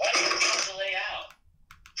 Why is he delay out?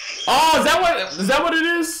 Oh, is that what it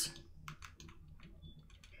is?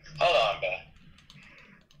 Hold on, bro.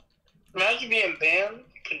 Imagine being banned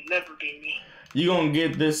could never be me. You gonna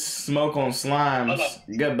get this smoke on slimes.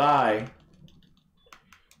 Goodbye.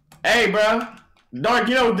 Hey, bro. Dark,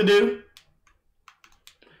 you know what to do.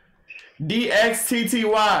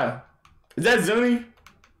 DXTTY. Is that Zuni?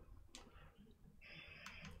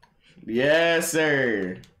 Yes,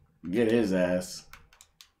 sir. Get his ass.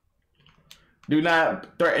 Do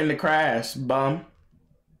not threaten to crash, bum.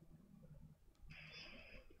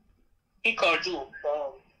 He called you a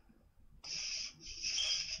bum.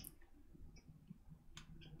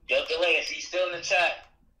 Yo, Delay, if he's still in the chat,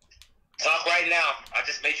 talk right now. I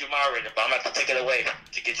just made you moderator, but I'm gonna have to take it away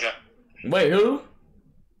to get you up. Wait, who?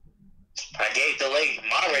 I gave Delay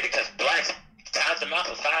moderator because Blacks timed him out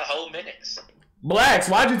for 5 whole minutes. Blacks,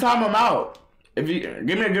 why'd you time him out? If you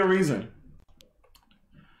give me a good reason.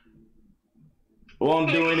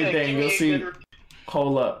 Won't do anything. You'll see.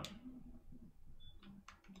 Hold up.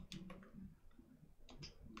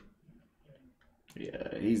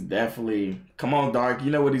 Yeah, he's definitely. Come on, Dark.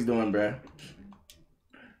 You know what he's doing, bruh.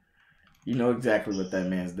 You know exactly what that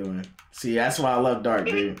man's doing. See, that's why I love Dark,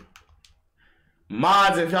 dude.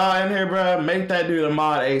 Mods, if y'all in here, bruh, make that dude a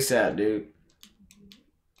mod ASAP, dude.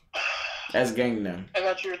 That's gang them. I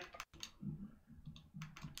got you.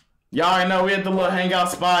 Y'all already know we at the little hangout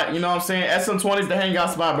spot. You know what I'm saying? SM20 is the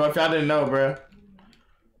hangout spot, bro. If y'all didn't know, bro.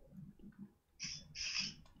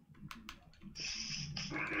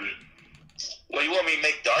 Well, you want me to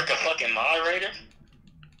make Dark a fucking moderator?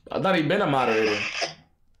 I thought he'd been a moderator.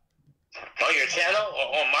 On your channel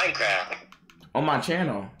or on Minecraft? On my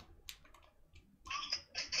channel.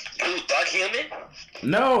 Who, Dark Human?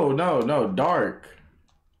 No, Dark.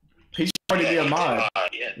 He should already be a mod.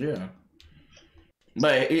 Yeah.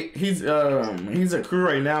 But he's a crew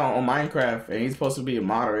right now on Minecraft, and he's supposed to be a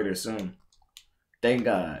moderator soon. Thank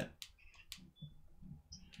God.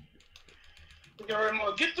 Get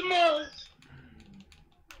the mods.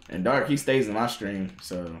 And Dark, he stays in my stream,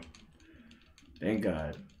 so thank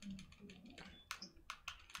God.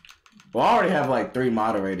 Well, I already have like 3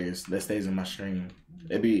 moderators that stays in my stream.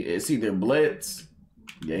 It's either Blitz.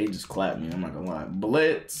 Yeah, he just clapped me. I'm not gonna lie.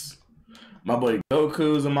 Blitz. My boy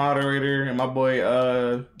Goku's a moderator, and my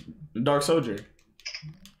boy Dark Soldier.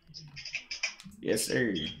 Yes,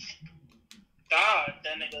 sir. God,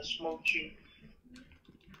 that nigga smoked you.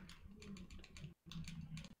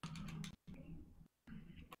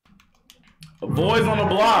 Boys on the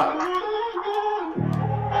block.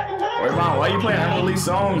 Wait, Mom, why you playing unreleased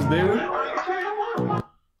songs, dude?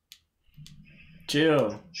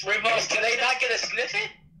 Chill. Rainbows, can they not get a sniffing?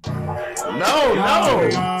 No.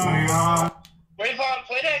 Rainbow,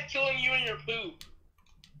 play that killing you in your poop.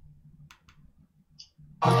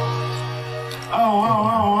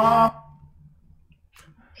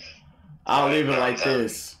 I'll leave it like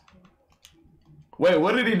this. Wait,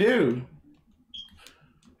 what did he do?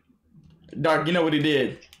 Dark, you know what he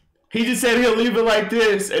did? He just said he'll leave it like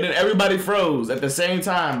this, and then everybody froze at the same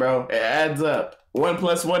time, bro. It adds up. 1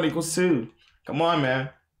 + 1 = 2. Come on, man.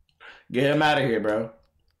 Get him out of here, bro.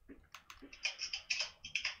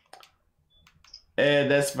 And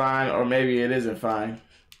that's fine, or maybe it isn't fine.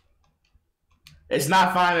 It's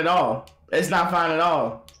not fine at all. It's not fine at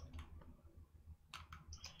all.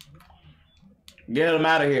 Get him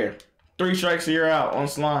out of here. 3 strikes and you're out on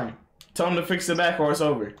slime. Tell him to fix it back or it's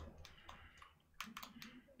over.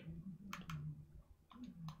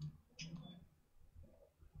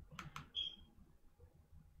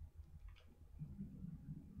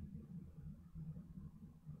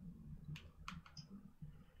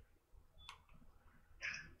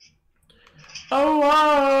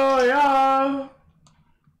 Oh, yeah.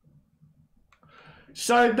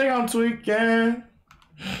 Shawty think I'm tweaking.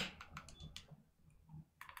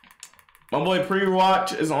 My boy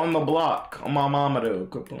Pre-Watch is on the block. On my mama though.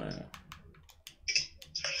 Quit playing.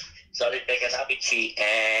 Shawty thinking I be cheating,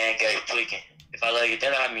 girl, you tweaking. If I love you,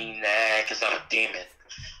 then I mean that, cause I'm a demon.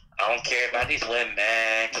 I don't care about these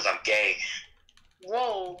women, cause I'm gay.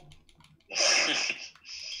 Whoa.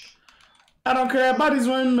 I don't care about these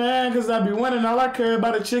women, man, cause I be winning. All I care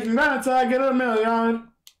about a chicken run until I get $1 million.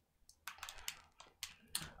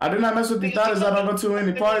 I do not mess with these thoughts. I don't go to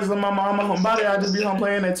any parties with my mama homebody. I just be home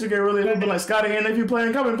playing that 2K really hooping like Scotty. And if you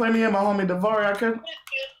playing, come and play me and my homie Devari.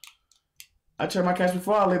 I check my cash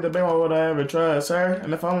before I leave the bank. Why would I ever trust her?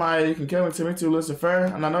 And if I'm lying, you can kill me to me too, Lucifer.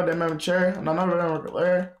 And I know that man chair. And I know that man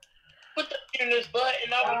regular. Put the in this butt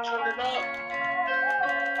and I'll be turning up.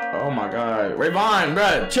 Oh my God, Rayvon,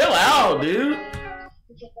 bro, chill out, dude.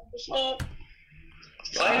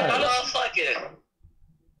 Motherfucker.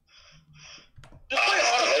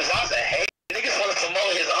 It's also hate. Niggas want to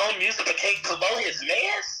promote his own music but can't promote his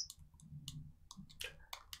man's.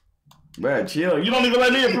 Bruh, chill. You don't even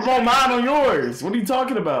let me promote mine on yours. What are you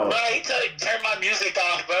talking about? Bro, he turn my music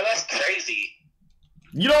off, bro. That's crazy.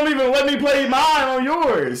 You don't even let me play mine on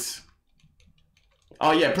yours.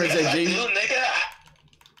 Oh yeah, Princess Yes, I G. do, nigga.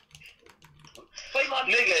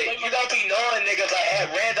 Nigga, you don't be knowing, niggas. Like,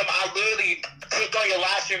 at random, I literally click on your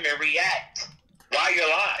live stream and react while you're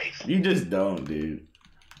live. You just don't, dude.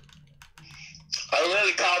 I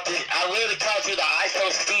literally called you the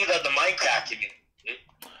iPhone speed of the Minecraft community.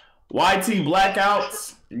 YT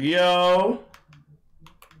Blackouts. Yo.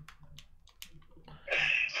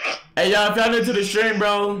 Hey, y'all, if y'all new to the stream,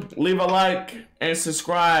 bro, leave a like and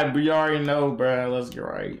subscribe. You already know, bro. Let's get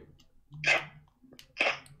right.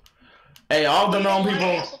 Hey, all the known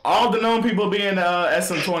people be in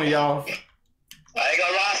SM20, y'all. I ain't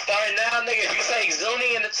gonna lie, starting now, nigga. If you say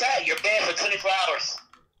Zuni in the chat, you're banned for 24 hours.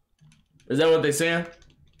 Is that what they saying?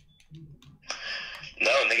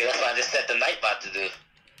 No, nigga, that's what I just set the Nightbot to do.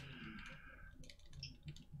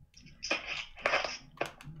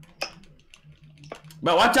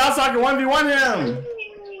 But watch out so I can 1v1 him.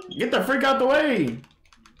 Get the freak out the way.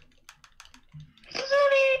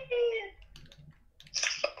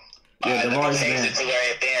 Yeah, Alright, the let me voice change man. it to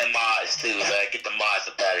where it ban mods too, so I get the mods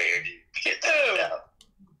up out of here, dude. Get that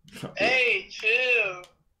out. Hey, chill.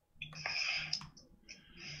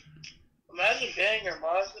 Imagine banning your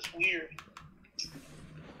mods. That's weird.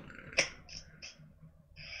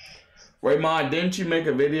 Wait, Ma, didn't you make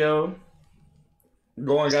a video?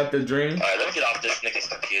 Go and got the dream. Alright, let me get off this nigga's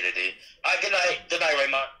computer, dude. Alright, good night. Good night,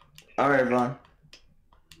 Raymond. Alright, Ron.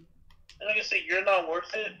 And like I say, you're not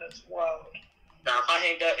worth it. That's wild. Now, if I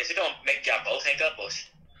hang up, is it gonna make y'all both hang up, or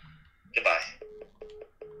goodbye?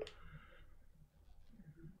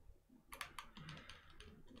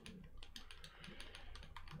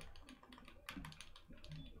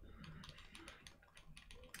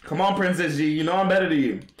 Come on, Princess G. You know I'm better than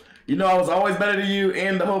you. You know I was always better than you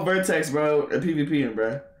and the whole Vertex, bro, at PvPing,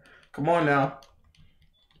 bro. Come on now.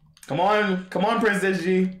 Come on, Princess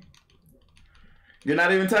G. You're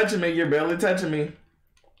not even touching me. You're barely touching me.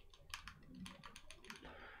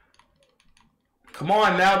 Come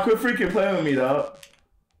on now, quit freaking playing with me, dog.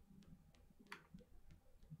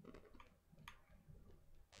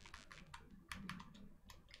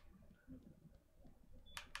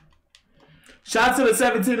 Shout out to the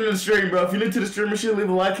 17 in the stream, bro. If you're new to the stream, make sure you leave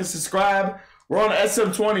a like and subscribe. We're on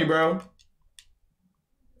SM20, bro.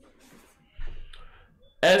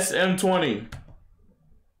 SM20.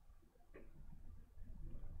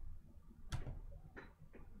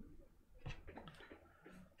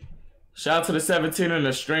 Shout out to the 17 in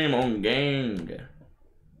the stream on gang.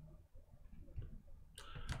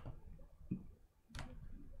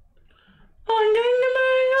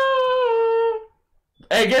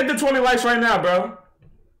 Hey, get the 20 likes right now, bro.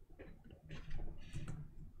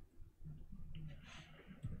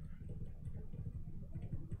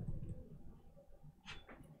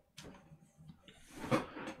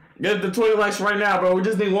 Get the 20 likes right now, bro. We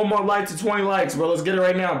just need one more like to 20 likes, bro. Let's get it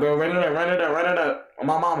right now, bro. Run it up. On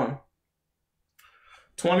my mama.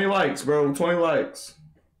 20 likes, bro. 20 likes.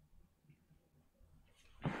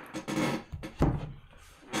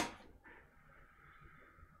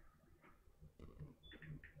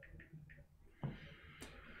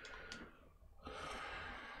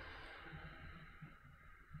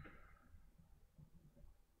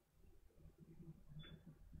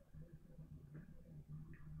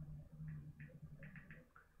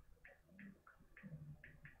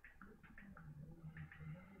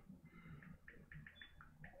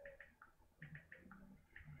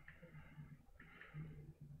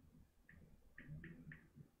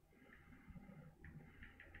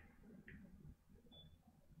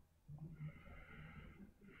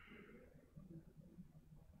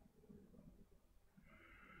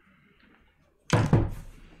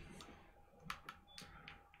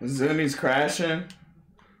 Zuni's crashing.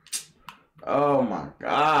 Oh my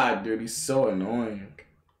god, dude, he's so annoying.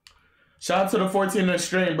 Shout out to the 14 in the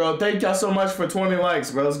stream, bro. Thank y'all so much for 20 likes,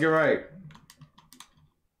 bro. Let's get right.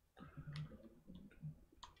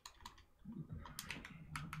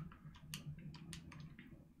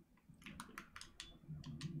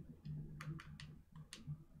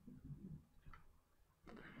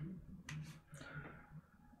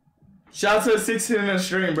 Shout out to the 16 in the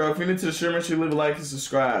stream, bro. If you're new to the stream, make sure you leave a like and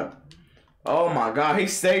subscribe. Oh my god, he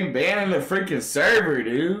stayed banning the freaking server,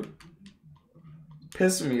 dude.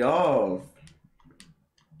 Pissing me off.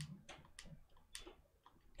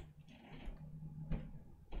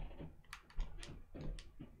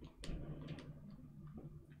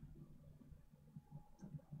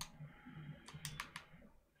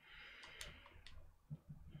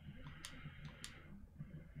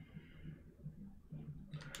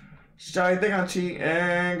 Shawty think I'm cheating,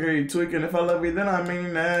 angry, tweaking. If I love you, then I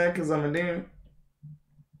mean that, cause I'm a demon.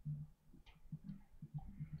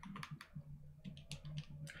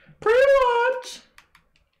 Pretty much.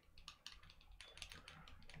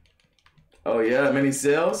 Oh yeah, mini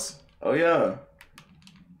sales. Oh yeah.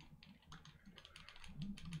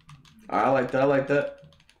 I like that. I like that.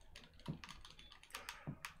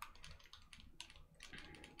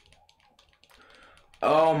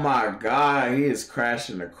 Oh my god, he is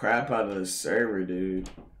crashing the crap out of the server, dude.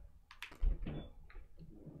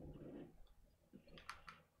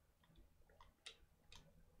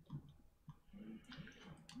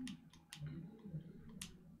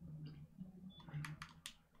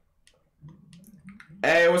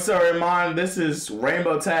 Hey, what's up, Raymon? This is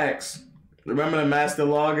Rainbow Tax. Remember the master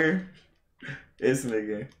logger? It's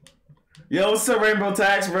nigga. Yo, what's up, Rainbow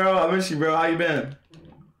Tax, bro? I miss you, bro. How you been?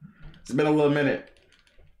 It's been a little minute.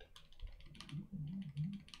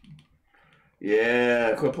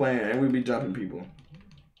 Yeah, quit playing. And we be jumping people.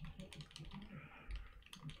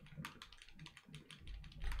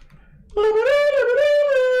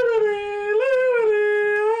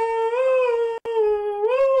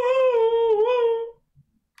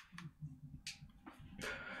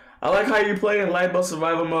 I like how you play in Lifeboat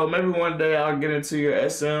survival mode. Maybe one day I'll get into your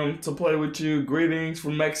SM to play with you. Greetings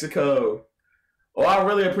from Mexico. Oh, I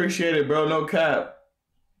really appreciate it, bro. No cap.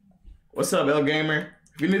 What's up, L Gamer?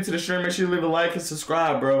 If you're new to the stream, make sure you leave a like and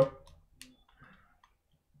subscribe, bro.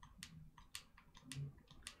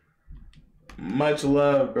 Much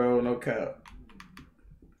love, bro. No cap.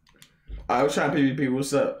 I was trying PvP.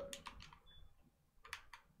 What's up?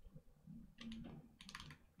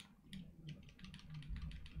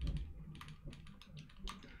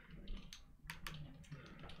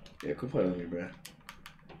 Yeah, quit playing with me, bro.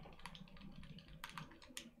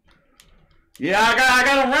 Yeah, I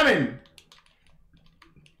got him running.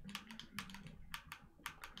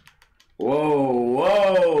 Whoa,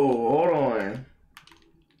 whoa, hold on.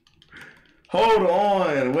 Hold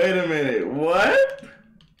on, wait a minute. What?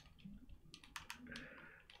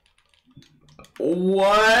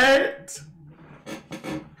 What?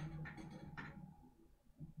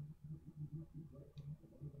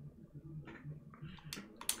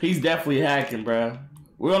 He's definitely hacking, bro.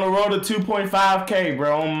 We're on the road to 2.5K,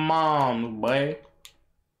 bro. Mom, boy.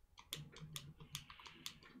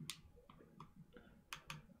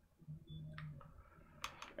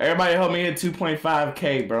 Everybody help me hit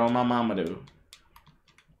 2.5K, bro. My mama do.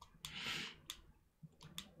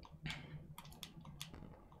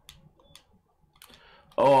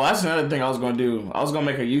 Oh, that's another thing I was gonna do. I was gonna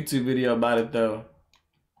make a YouTube video about it though.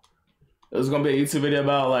 It was gonna be a YouTube video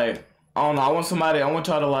about like, I don't know. I want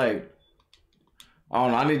y'all to like, I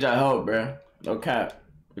don't know. I need y'all help, bro. No cap.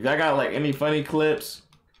 If y'all got like any funny clips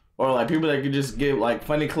or like people that could just get like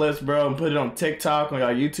funny clips, bro, and put it on TikTok or y'all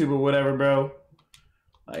YouTube or whatever, bro.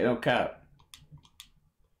 Like, no cap.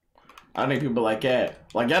 I need people like that.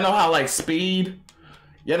 Like, y'all know how like Speed?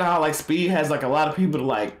 Y'all know how like Speed has like a lot of people to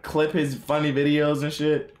like clip his funny videos and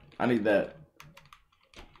shit? I need that.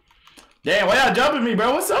 Damn, why y'all jumping me,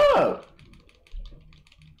 bro? What's up?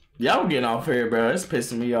 Y'all getting off here, bro. It's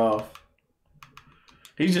pissing me off.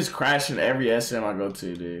 He's just crashing every SM I go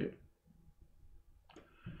to, dude.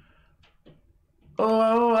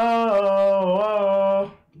 Oh.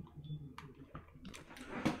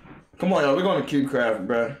 Come on, y'all. We're going to CubeCraft,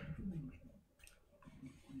 bro.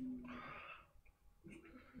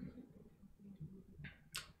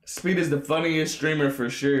 Speed is the funniest streamer for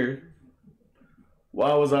sure.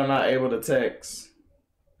 Why was I not able to text?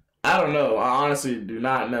 I don't know. I honestly do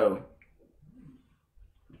not know.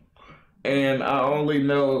 And I only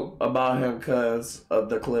know about him because of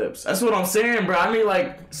the clips. That's what I'm saying, bro. I need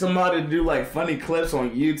like somebody to do like funny clips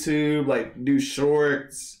on YouTube, like do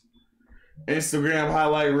shorts, Instagram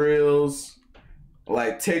highlight reels,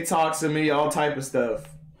 like TikToks of me, all type of stuff.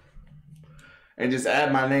 And just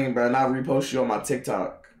add my name, bro, and I'll repost you on my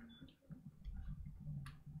TikTok.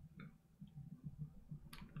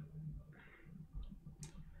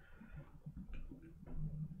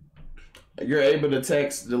 You're able to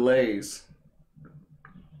text delays.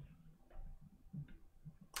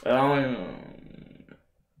 I don't know.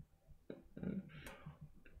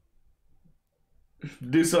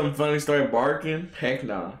 Do something funny, start barking? Heck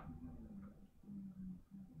nah.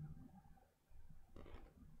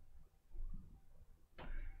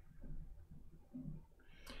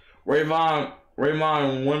 Raymon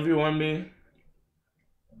 1v1 me?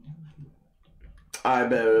 I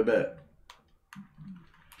bet.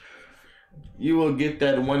 You will get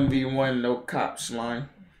that 1v1 no cops line.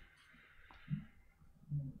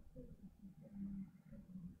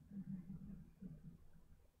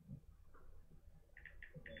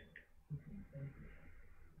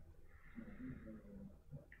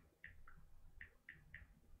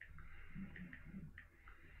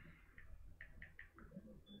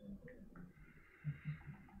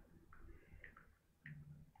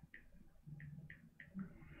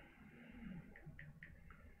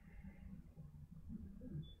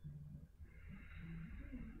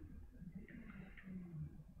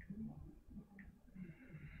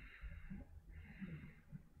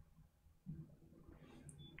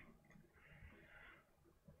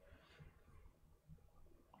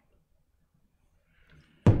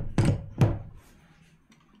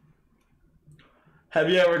 Have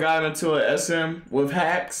you ever gotten into an SM with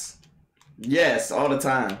hacks? Yes, all the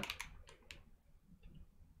time.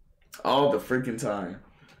 All the freaking time.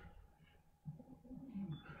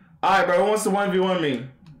 Alright, bro, who wants to 1v1 me?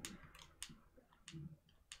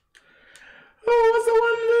 Who wants to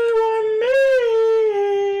 1v1 me?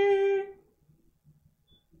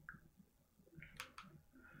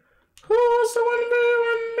 Who wants to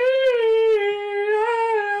 1v1 me?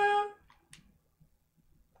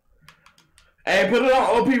 Hey, put it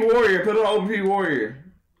on OP Warrior. Put it on OP Warrior.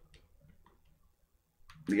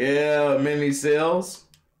 Yeah, mini sales.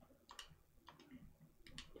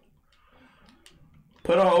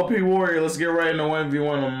 Put on OP Warrior. Let's get right into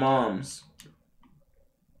 1v1 on moms.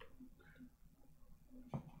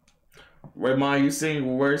 Raymon, you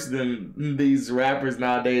sing worse than these rappers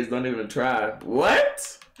nowadays. Don't even try.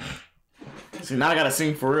 What? See, now I gotta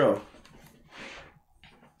sing for real.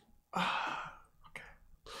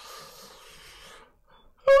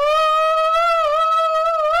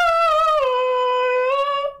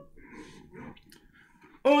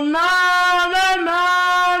 Oh, no, no,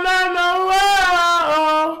 no, no,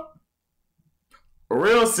 no. A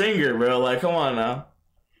real singer, bro. Like, come on now.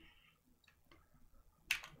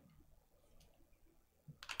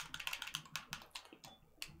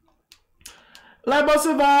 Lifeboat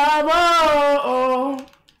survival.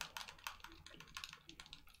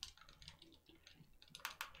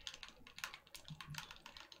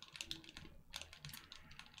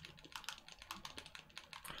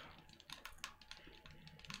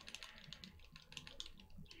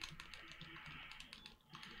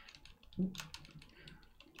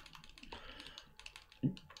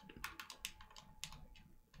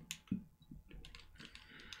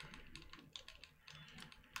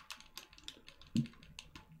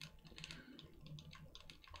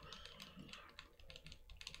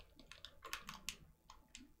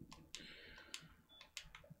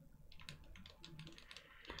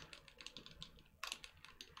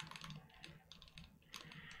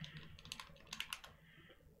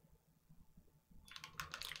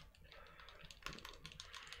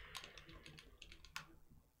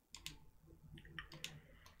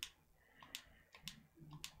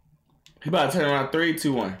 He about to turn around 3,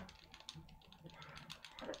 2, 1.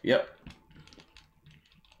 Yep.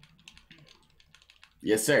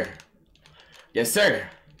 Yes, sir. Yes, sir.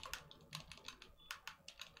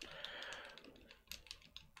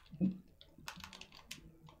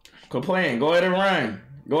 Quit playing. Go ahead and run.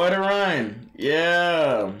 Go ahead and run.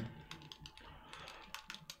 Yeah.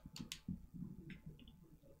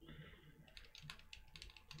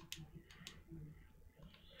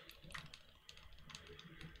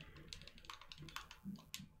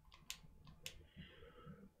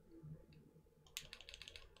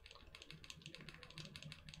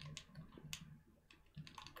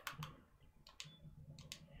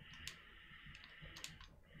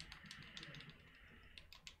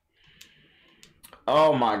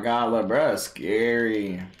 Oh my god, look, bro, it's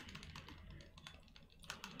scary.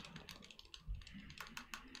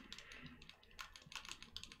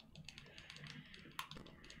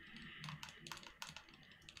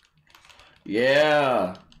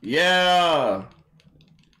 Yeah. Yeah.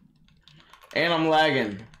 And I'm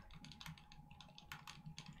lagging.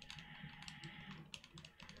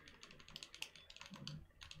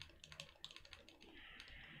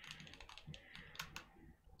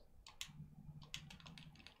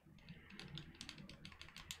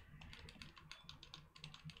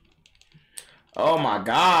 Oh my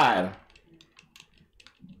god.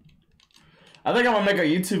 I think I'm gonna make a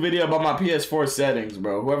YouTube video about my PS4 settings,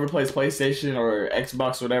 bro. Whoever plays PlayStation or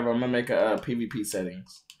Xbox or whatever, I'm gonna make a PvP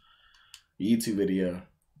settings YouTube video.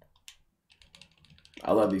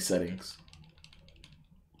 I love these settings.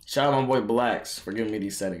 Shout out my boy Blacks for giving me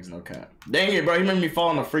these settings, no cap. Dang it, bro, he made me fall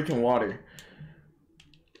in the freaking water.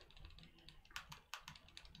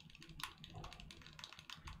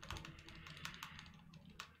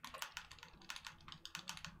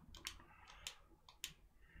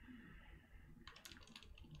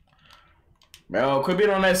 Bro, quit being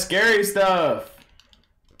on that scary stuff.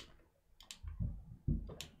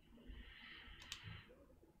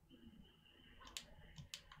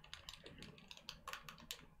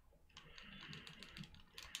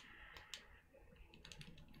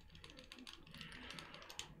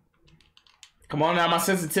 Come on now, my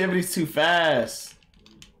sensitivity's too fast.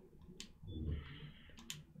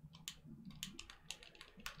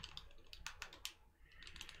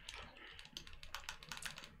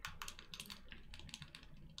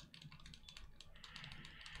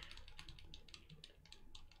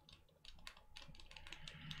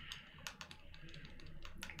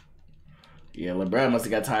 Yeah, LeBron must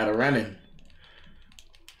have got tired of running.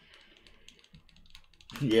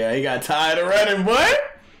 Yeah, he got tired of running, boy.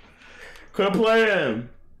 Quit playing.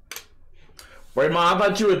 Raymond, I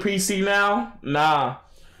thought you were PC now? Nah.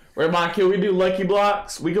 Raymond, can we do Lucky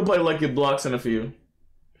Blocks? We can play Lucky Blocks in a few.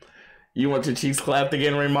 You want your cheeks clapped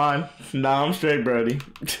again, Raymond? Nah, I'm straight, Brody.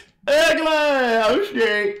 Ugly! I'm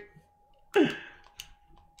straight.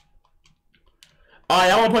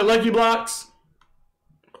 Alright, I want to play Lucky Blocks.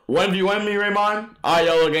 1v1 me, Raymond? Alright,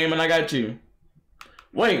 YOLO Gaming, I got you.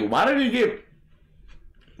 Wait, why did he get...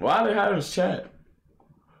 Why did they have his chat?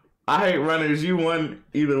 I hate runners. You won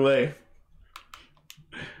either way.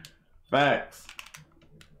 Facts.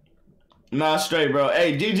 Nah, straight, bro.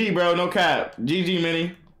 Hey, GG, bro. No cap. GG,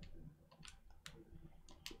 Mini.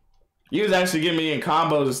 You was actually getting me in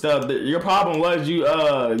combos and stuff. Your problem was you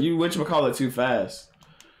whatchamacallit too fast.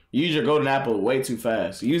 You used your golden apple way too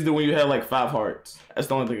fast. You used it when you had like 5 hearts. That's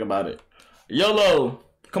the only thing about it. YOLO.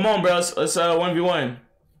 Come on, bro. Let's 1v1.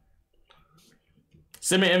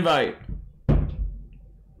 Send me an invite.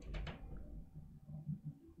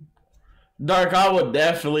 Dark, I will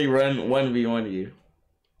definitely run 1v1 you.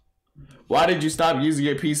 Why did you stop using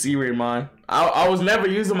your PC, Raymond? I was never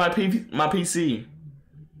using my PC.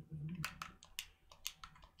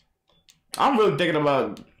 I'm really thinking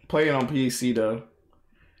about playing on PC though.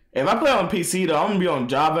 If I play on PC though, I'm gonna be on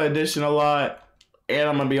Java Edition a lot, and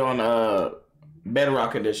I'm gonna be on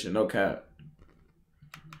Bedrock Edition. No cap.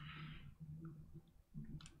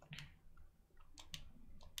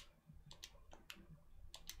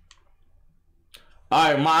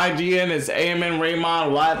 Alright, my IGN is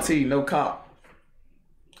amnraymon YT, no cop.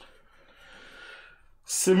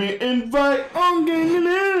 Send me an invite on gang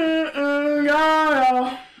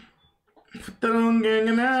yeah. Put it on gang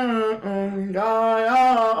yeah.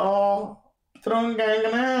 Put it on gang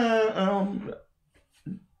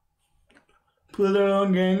Put it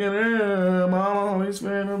on gang mama always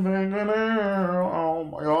spend a bang oh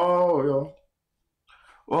my god, yo.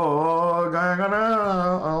 Oh, gang yeah.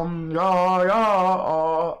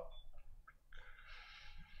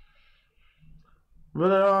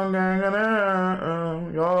 Put it on gang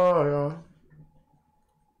yeah.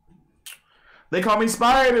 They call me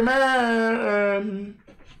Spider-Man.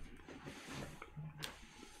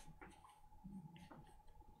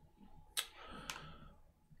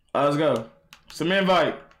 Let's go. Send me an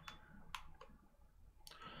invite.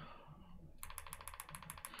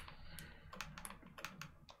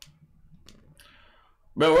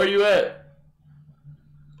 Bro, where you at?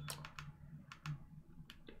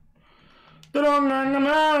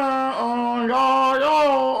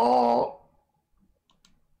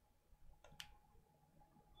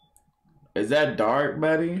 Is that dark,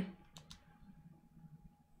 buddy?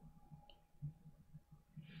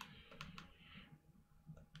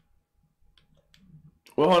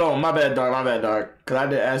 Well, hold on. My bad, dark. Because I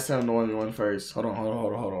did ask him the one first. Hold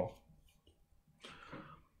on.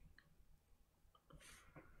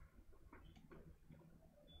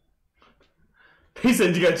 He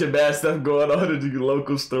said you got your bad stuff going on at your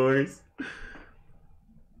local stores.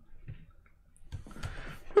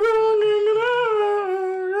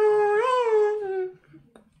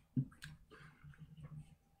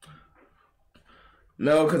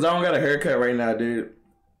 No, because I don't got a haircut right now, dude.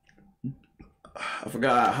 I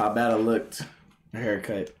forgot how bad I looked. A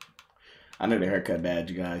haircut. I need a haircut bad,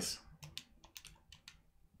 you guys.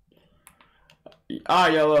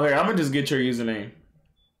 Alright, YOLO here. I'm gonna just get your username.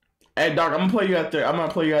 Hey, Doc, I'm gonna play you after. I'm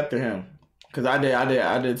gonna play you after him, cause I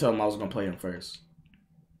did tell him I was gonna play him first.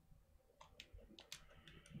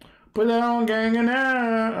 Put it on, gang, and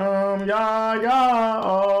yeah.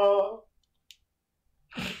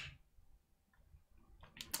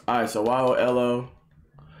 Alright, so YOLO,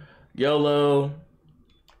 YOLO,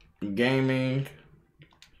 gaming.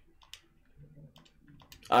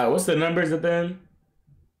 Alright, what's the numbers at the end?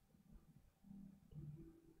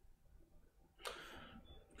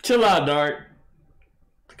 Chill out, Dark.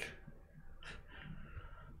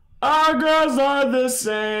 Our girls are the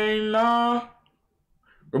same, nah.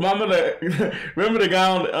 Remember the guy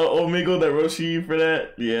on Omegle that wrote you for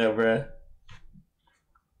that? Yeah, bruh.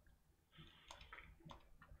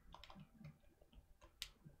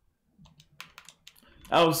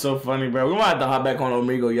 That was so funny, bro. We might have to hop back on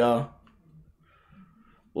Omegle, y'all.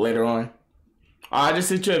 Later on. I just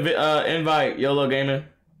sent you an invite, YOLO Gaming.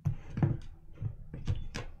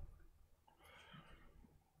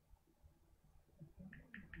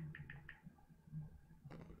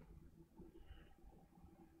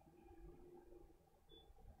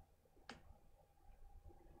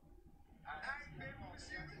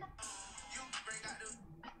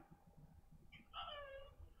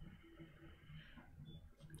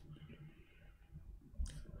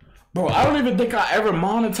 Bro, I don't even think I ever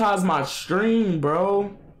monetized my stream,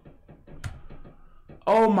 bro.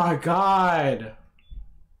 Oh my god.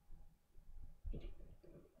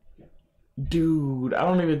 Dude, I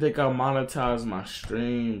don't even think I monetized my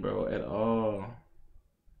stream, bro, at all.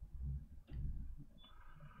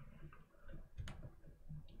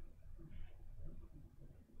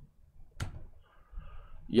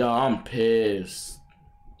 Yo, I'm pissed.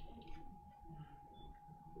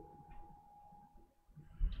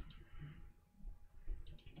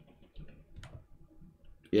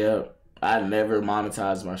 Yep, I never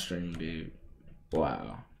monetized my stream, dude.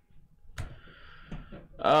 Wow.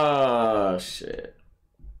 Oh, shit.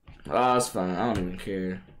 Oh, it's fine. I don't even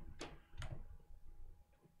care.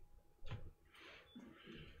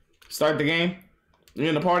 Start the game. You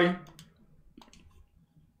in the party?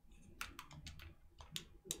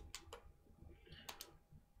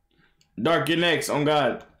 Dark, get next. On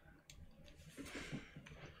God.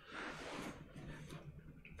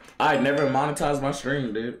 I never monetized my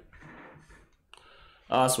stream, dude.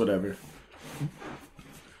 Oh, it's whatever.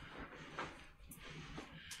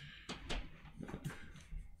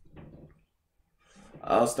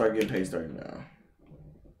 I'll start getting paid starting now.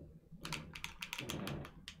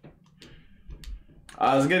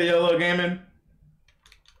 Let's get a YOLO gaming.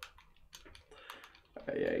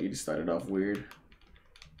 Yeah, you just started off weird.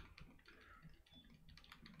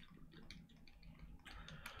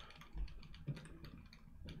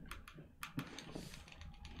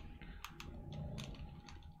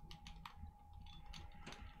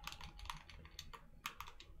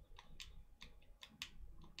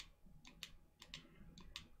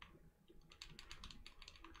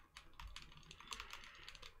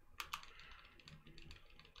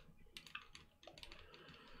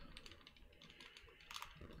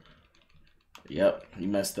 Yep, you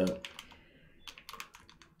messed up.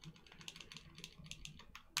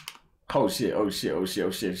 Oh shit, oh shit, oh shit,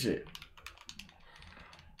 oh shit, shit.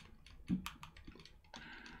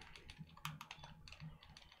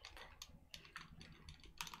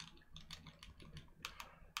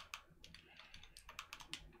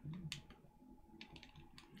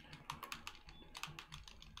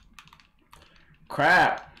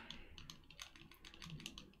 Crap.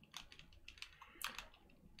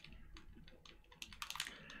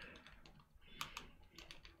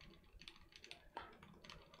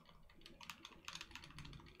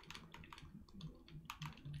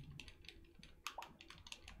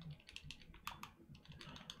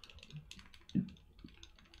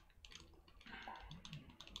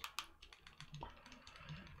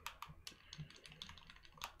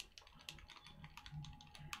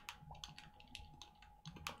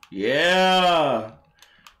 Yeah.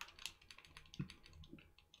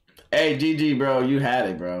 Hey, GG, bro. You had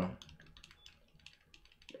it, bro.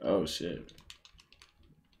 Oh, shit.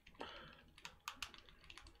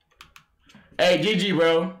 Hey, GG,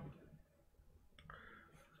 bro.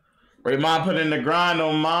 Raymon put in the grind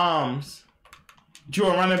on moms. You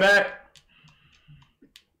a running back?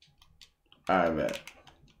 Alright, bet.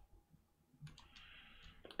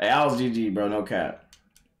 Hey, I was GG, bro. No cap.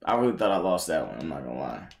 I really thought I lost that one. I'm not gonna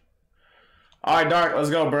lie. Alright, Dark.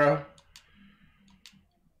 Let's go, bro.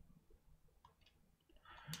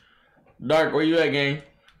 Dark, where you at, gang?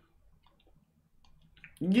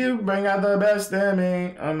 You bring out the best in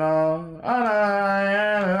me. Oh, no.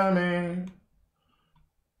 Oh, no, me.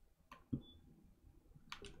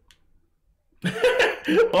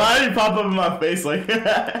 Why did he pop up in my face like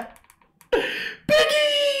that? Piggy!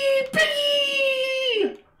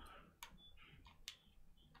 Piggy!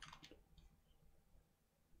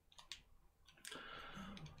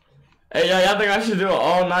 Hey, y'all think I should do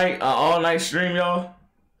an all-night stream, y'all?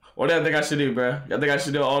 What do y'all think I should do, bro? Y'all think I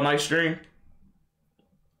should do an all-night stream?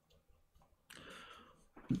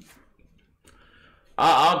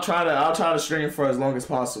 I'll try to stream for as long as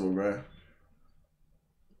possible, bro.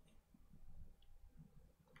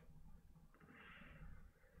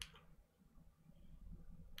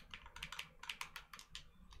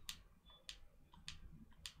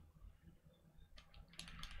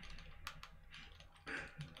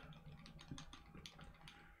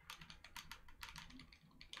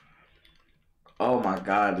 Oh my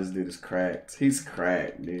god, this dude is cracked. He's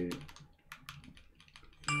cracked, dude.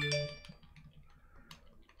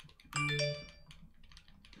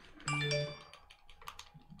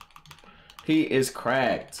 He is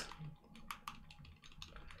cracked.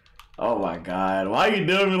 Oh my god. Why you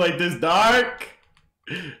doing me like this, Dark?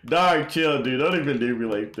 Dark, chill, dude. Don't even do me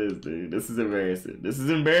like this, dude. This is embarrassing. This is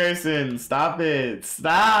embarrassing. Stop it.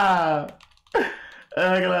 Stop. Look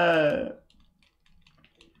at that.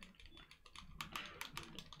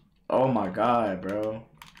 Oh my god, bro.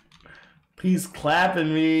 He's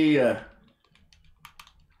clapping me.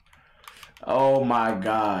 Oh my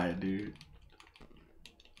god, dude.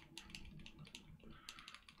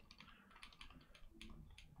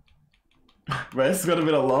 Bro, this is gonna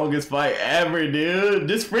be the longest fight ever, dude.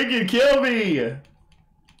 Just freaking kill me.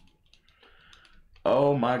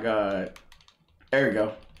 Oh my god. There we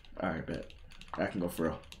go. Alright, bet. I can go for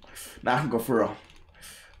real. Now I can go for real.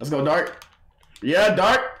 Let's go, Dark. Yeah,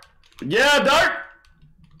 Dark. Yeah, Dark.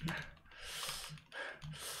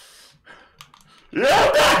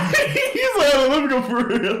 Yeah, Dark. He's like, let me go for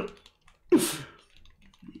real.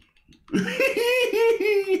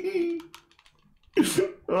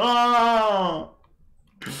 Oh.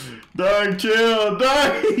 Dark, chill.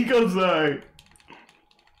 Dark. He goes, Dark.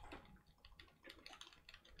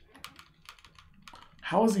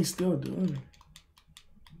 How is he still doing it?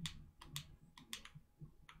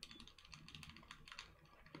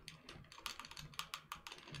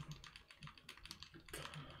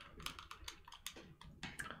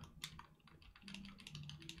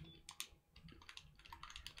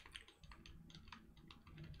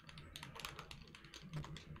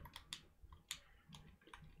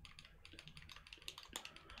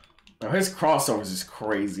 Bro, his crossovers is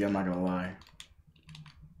crazy, I'm not gonna lie.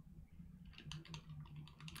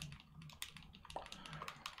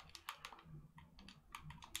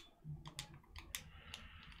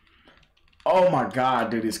 Oh my god,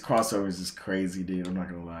 dude, his crossovers is crazy, dude. I'm not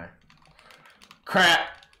gonna lie. Crap.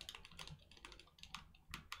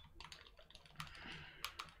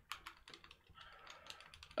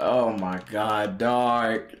 Oh my god,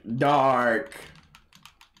 Dark. Dark.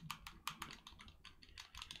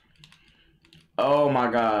 Oh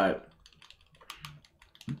my god.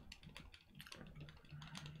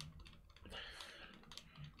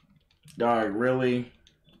 Dark, really?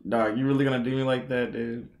 Dark, you really gonna do me like that,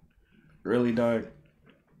 dude? Really, Dark?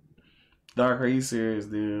 Dark, are you serious,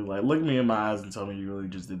 dude? Like, look me in my eyes and tell me you really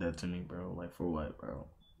just did that to me, bro. Like, for what, bro?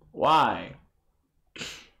 Why?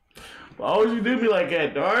 Why would you do me like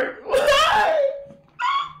that, Dark? Why?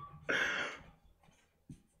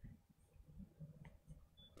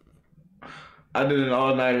 I did it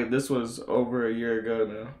all night. This was over a year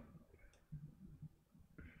ago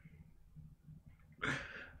now.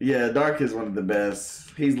 Yeah, Dark is one of the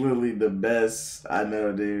best. He's literally the best I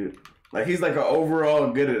know, dude. Like, he's like an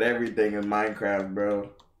overall good at everything in Minecraft, bro.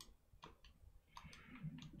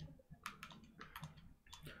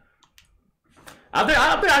 I think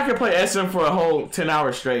I could play SM for a whole 10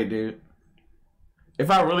 hours straight, dude.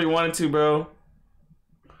 If I really wanted to, bro.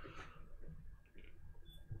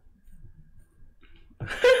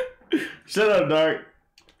 Shut up, Dark.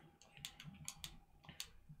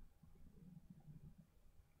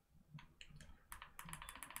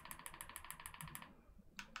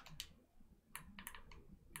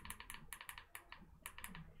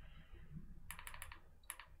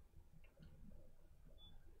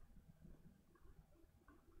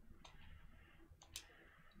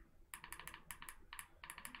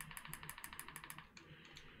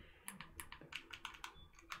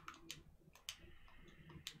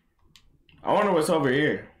 I wonder what's over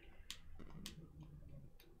here.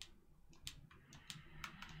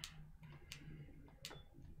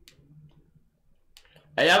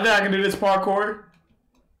 Hey, y'all think I can do this parkour?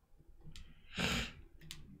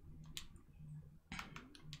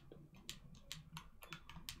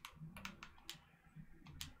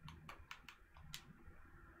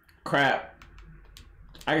 Crap.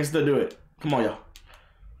 I can still do it. Come on, y'all.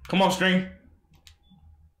 Come on, stream.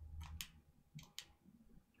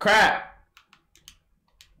 Crap.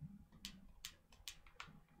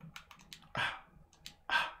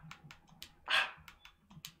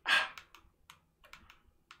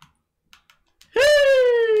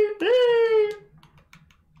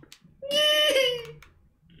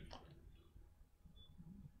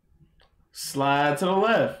 Slide to the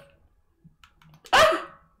left. Ah!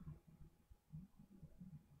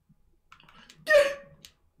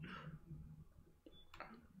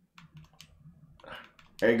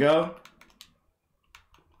 There you go.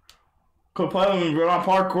 Quit playing with me, bro. My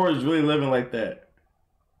parkour is really living like that.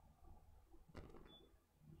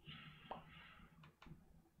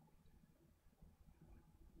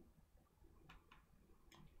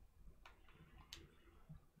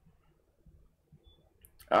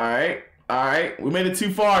 Alright. Alright. We made it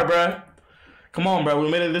too far, bro. Come on, bro. We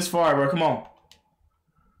made it this far, bro. Come on.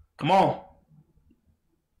 Come on.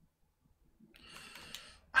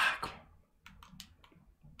 Ah, come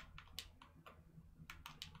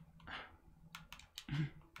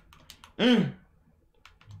on.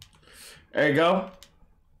 There you go.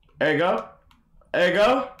 There you go. There you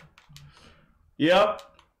go. Yep.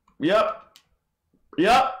 Yep.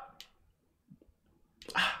 Yup.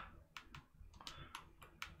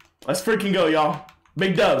 Let's freaking go, y'all.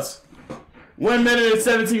 Big dubs. 1 minute and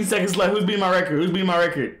 17 seconds left. Who's beating my record? Who's beating my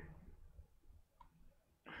record?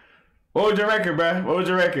 What was your record, bruh? What was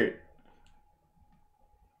your record?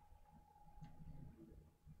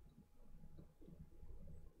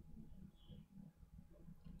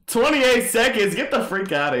 "28 seconds. Get the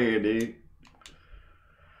freak out of here, dude.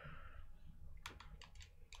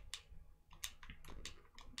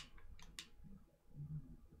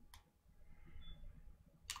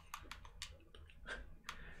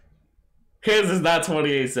 His is not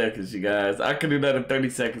 28 seconds, you guys. I could do that in 30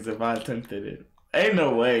 seconds if I attempted it. Ain't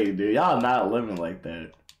no way, dude. Y'all not living like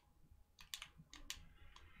that.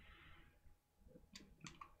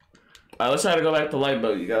 Alright, let's try to go back to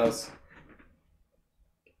Lifeboat, you guys.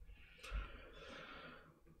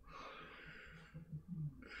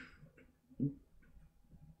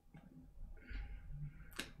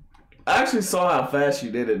 I actually saw how fast you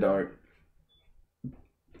did it, Dark.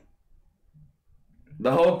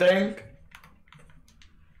 The whole thing?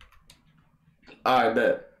 Alright,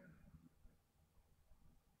 bet.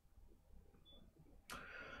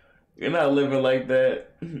 You're not living like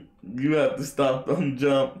that. You have to stop them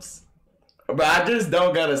jumps. But I just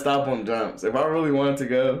don't gotta stop on jumps. If I really want to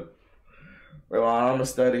go, well, I'm gonna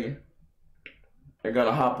study. I'm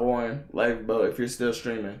gonna hop on Lifeboat if you're still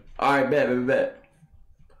streaming. Alright, bet.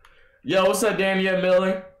 Yo, what's up, Danielle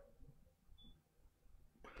Miller?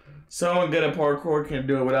 Someone good at parkour can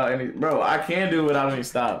do it without any... Bro, I can do it without any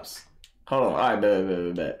stops. Hold on.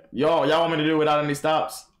 Alright, bet. Y'all want me to do it without any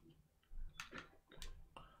stops?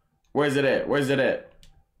 Where's it at? Where's it at?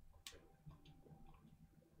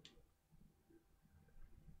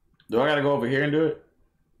 Do I gotta go over here and do it?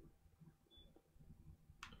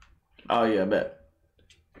 Oh, yeah, bet.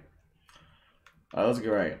 Alright, let's get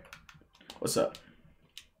right. What's up?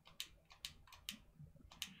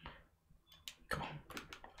 Come on.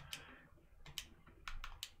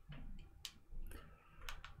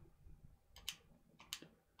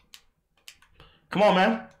 Come on,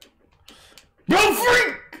 man. Bro,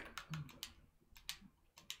 freak!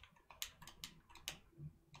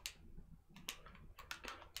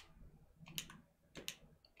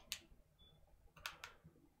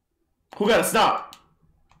 Who gotta stop?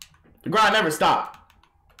 The grind never stopped.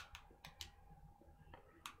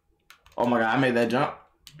 Oh my god, I made that jump.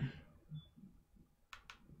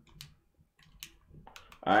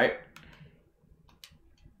 Alright.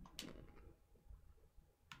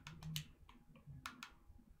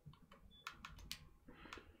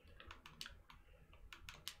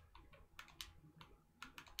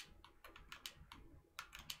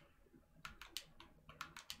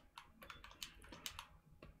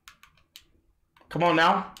 Come on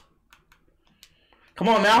now. Come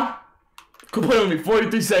on now. Quit playing with me.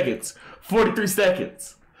 43 seconds. 43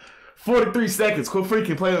 seconds. 43 seconds. Quit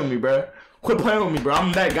freaking playing with me, bro. Quit playing with me, bro.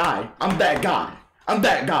 I'm that guy. I'm that guy. I'm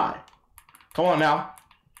that guy. Come on now.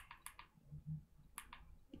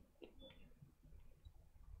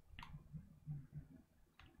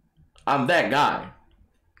 I'm that guy.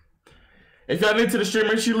 If y'all new to the stream,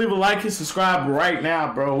 make sure you leave a like and subscribe right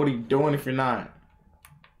now, bro. What are you doing if you're not?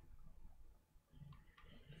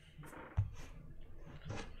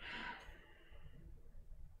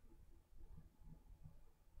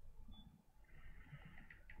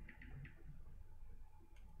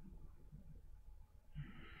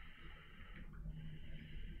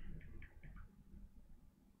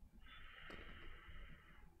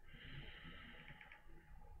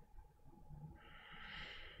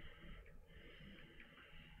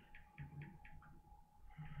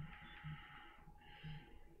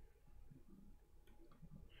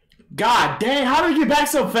 God dang, how did he get back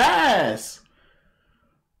so fast?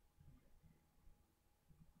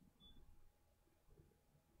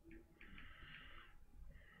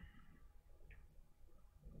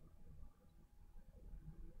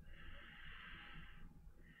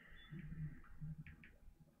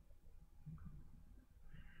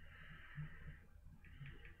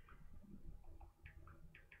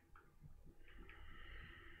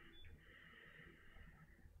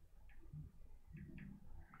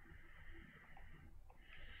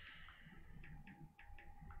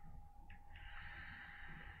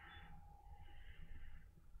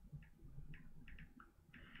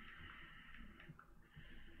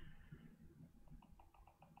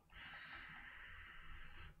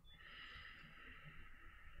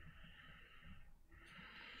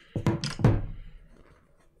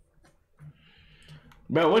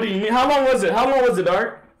 Bro, what do you mean? How long was it? How long was it,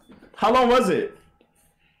 Dark? How long was it?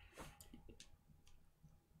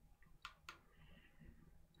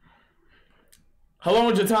 How long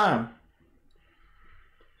was your time?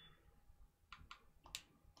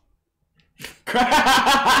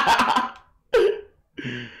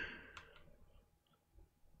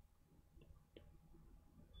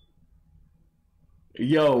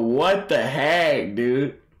 Yo, what the heck,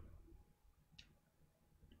 dude?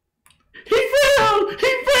 He fell!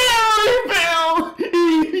 He fell! He fell! He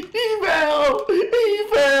fell! He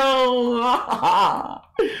fell!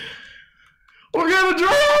 We're gonna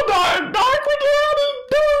drown, Dark! Dark, we're drowning!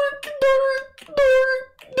 Dark! Dark! Dark!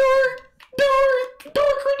 Dark! Dark!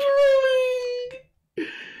 Dark, we're drowning!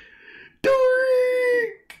 Dark!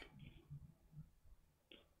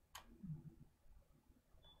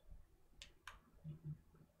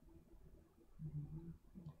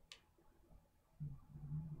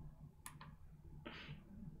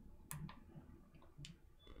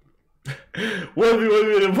 What if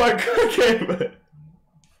you in the park? Okay, but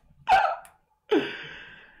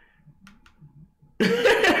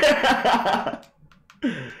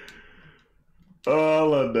oh, I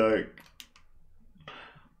love Dark.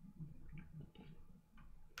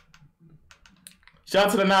 Shout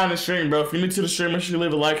out to the 9 in the stream, bro. If you're new to the stream, make sure you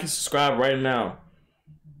leave a like and subscribe right now.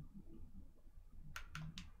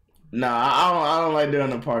 Nah, I don't like doing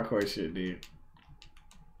the parkour shit, dude.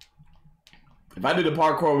 If I do the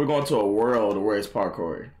parkour, we're going to a world where it's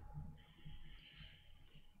parkour.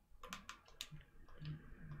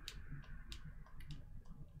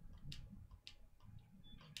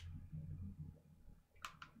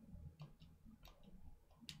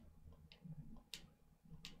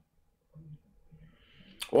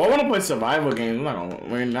 Well, I want to play survival games. I'm not gonna, I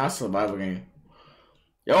mean, not survival game.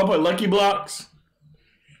 Y'all play Lucky Blocks?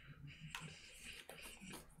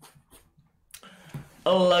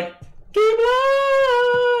 A Lucky Block.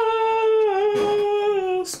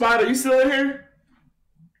 Spider, you still in here?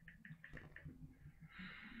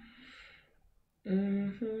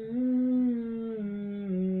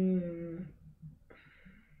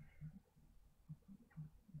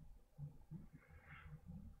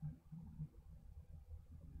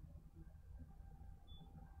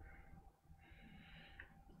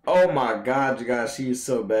 Oh my God, you guys, she is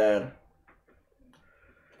so bad.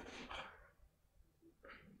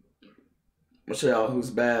 I'm gonna show y'all who's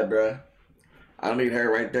bad, bruh. I don't need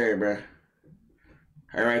her right there, bruh.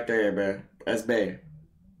 Her right there, bruh. That's Bae.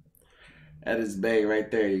 That is Bae right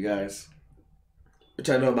there, you guys. What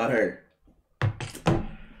y'all know about her?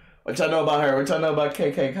 What y'all know about her? What y'all know about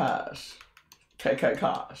KK Kosh? KK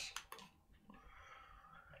Kosh.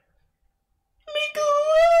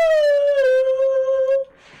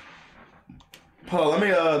 Hold on, let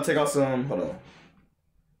me take out some. Hold on.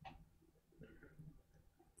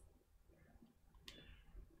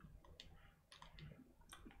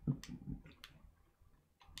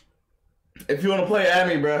 If you want to play, add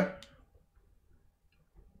me, bruh.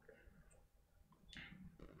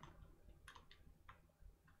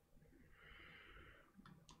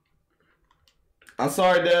 I'm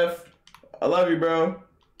sorry, Def. I love you, bro.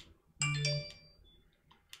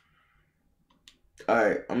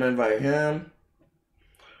 Alright, I'm gonna invite him.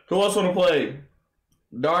 Who else wanna play?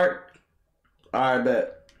 Dark? Alright,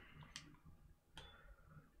 bet.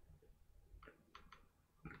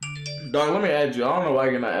 Dark, let me add you. I don't know why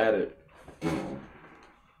you're not added.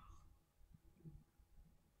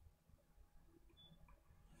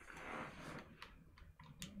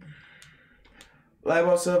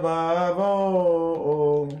 Lifeboat survival.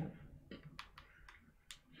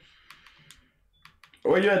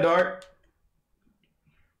 Where you at, Dark?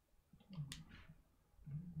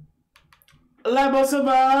 Lifeboat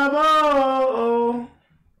survival.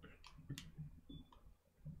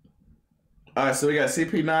 Alright, so we got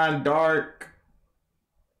CP9, Dark,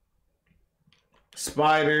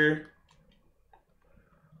 Spider.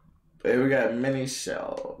 Hey, we got mini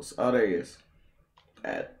shells. Oh, there he is.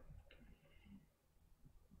 Add.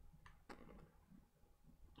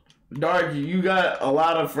 Dark, you got a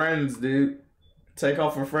lot of friends, dude. Take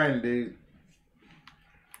off a friend, dude.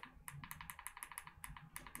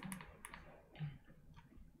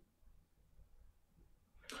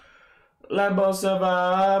 Lifeboat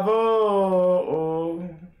survival.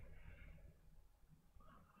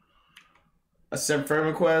 Accept friend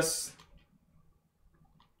request.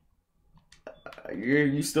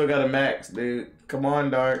 You still got a max, dude. Come on,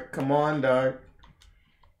 Dark. Come on, Dark.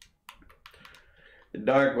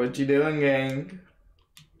 Dark, what you doing, gang?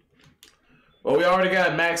 Well, we already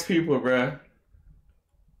got max people, bruh.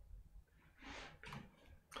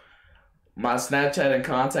 My Snapchat and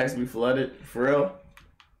contacts be flooded. For real.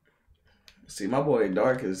 See, my boy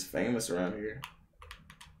Dark is famous around here.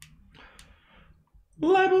 Here,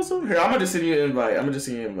 I'm gonna just send you an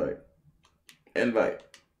invite. Invite.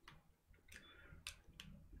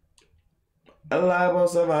 Alive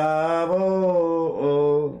survival.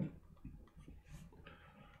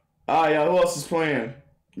 Ah, yeah, who else is playing?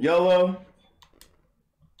 YOLO.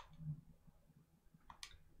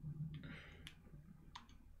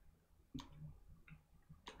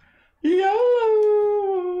 YOLO.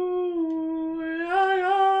 Yeah,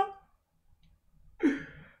 yeah.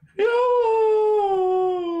 YOLO.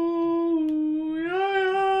 Yeah,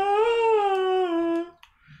 yeah.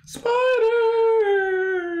 Spider,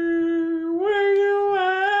 where you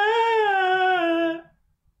at?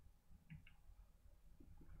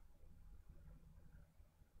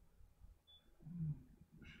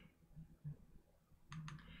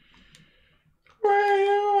 Where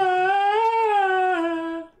you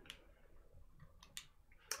at?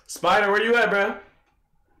 Spider, where you at, bro?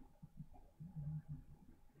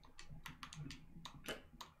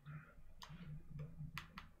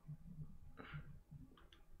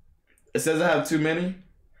 It says I have too many.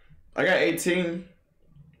 I got 18.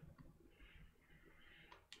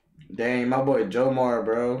 Dang, my boy Jomar,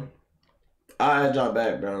 bro. I'll add y'all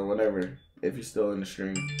back, bro, whenever. If you're still in the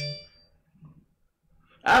stream.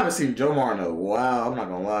 I haven't seen Jomar in a while, I'm not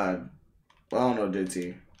gonna lie. I don't know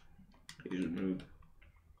JT. He just moved.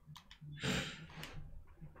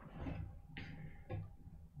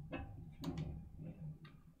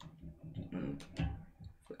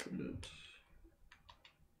 Fucking bitch.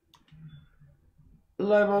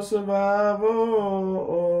 Lifeboat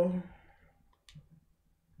survival.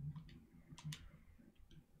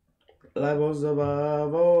 Lifeboat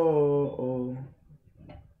survival.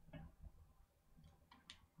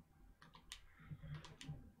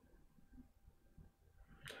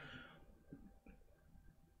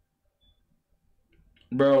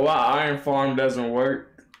 Bro, why Iron Farm doesn't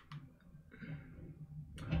work?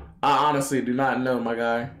 I honestly do not know, my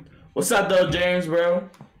guy. What's up, though, James, bro?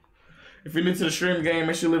 If you're new to the stream game,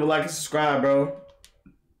 make sure you leave a like and subscribe, bro.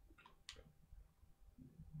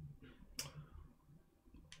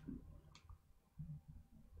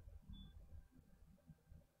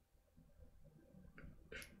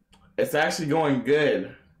 It's actually going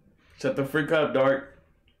good. Shut the freak up, Dark.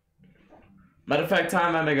 Matter of fact,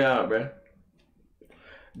 time that nigga out, bro.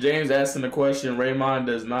 James asking the question Raymond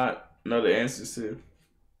does not know the answers to.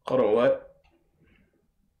 Hold on, what?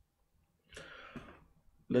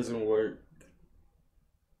 Doesn't work.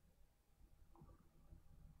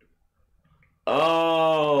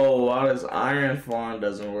 Oh, why does Iron Farm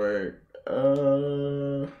doesn't work?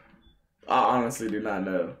 I honestly do not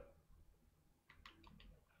know.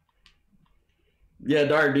 Yeah,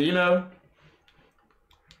 Dark, do you know?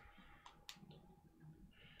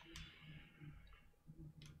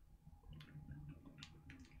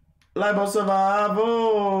 Lifeboat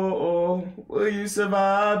survival. Will you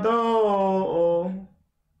survive though?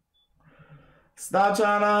 Stop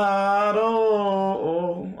trying to hide,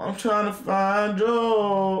 oh, I'm trying to find you,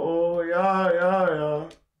 oh, yeah, yeah, yeah.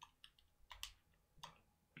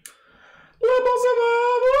 Lifeboat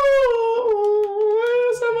survival, will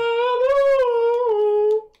you survive,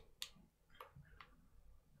 oh.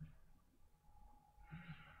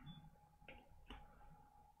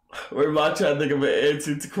 We're about trying to think of an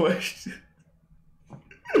answer to the question.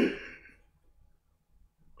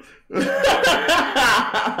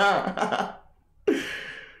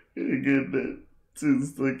 You get that too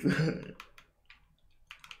slick.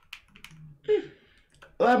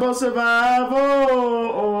 Lifeboat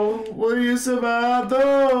survival, will you survive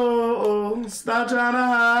though? Stop trying to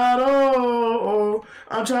hide, oh,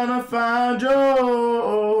 I'm trying to find you,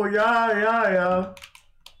 oh, yeah, yeah, yeah.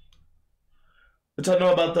 What y'all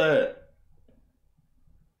know about that?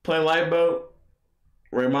 Play Lifeboat?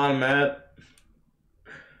 Raymond mad?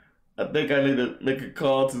 I think I need to make a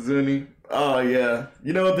call to Zuni. Oh, yeah.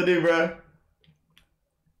 You know what to do, bro.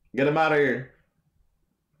 Get him out of here.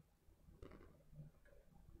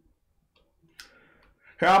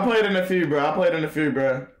 Here, I'll play it in a few, bro. I'll play it in a few,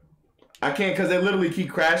 bro. I can't because they literally keep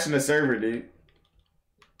crashing the server, dude.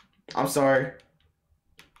 I'm sorry.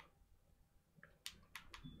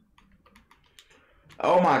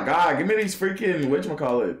 Oh, my God. Give me these freaking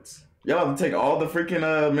whatchamacallits. Y'all have to take all the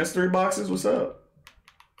freaking mystery boxes? What's up?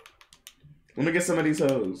 Let me get some of these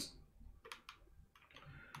hoes.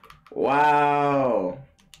 Wow.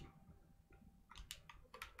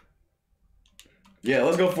 Yeah,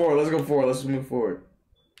 let's go forward. Let's go forward. Let's move forward.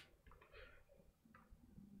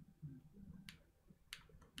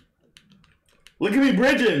 Look at me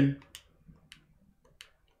bridging.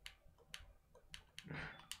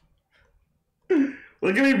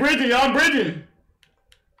 Look at me bridging. Y'all bridging.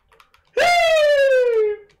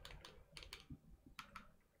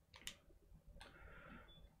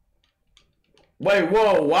 Wait,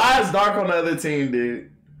 whoa. Why is Dark on the other team,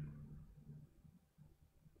 dude?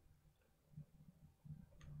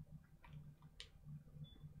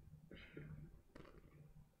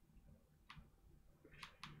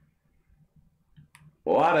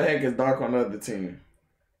 Why the heck is Dark on the other team?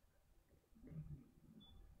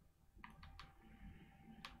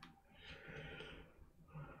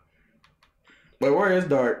 Wait, where is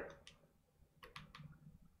Dark?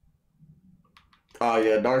 Oh,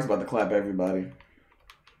 yeah, Dark's about to clap everybody.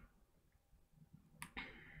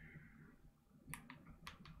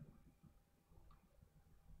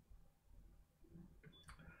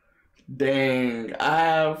 Dang, I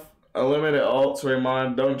have unlimited ults,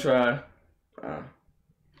 Raymond. Don't try.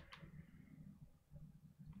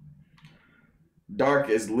 Dark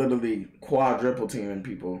is literally quadruple teaming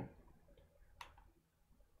people.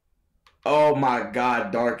 Oh my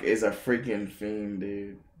god, Dark is a freaking fiend,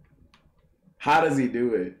 dude. How does he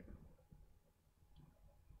do it?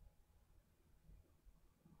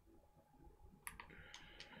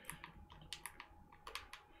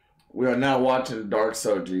 We are now watching Dark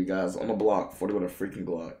Soldier, you guys, on the block, 40 with a freaking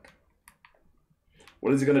Glock.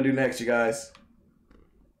 What is he gonna do next, you guys?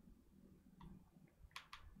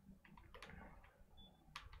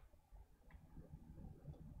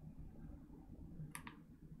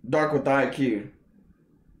 Dark with the IQ.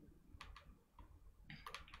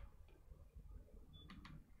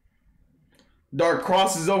 Dark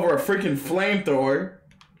crosses over a freaking flamethrower.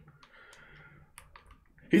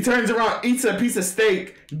 He turns around, eats a piece of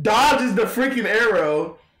steak, dodges the freaking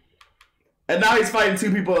arrow, and now he's fighting two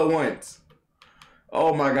people at once.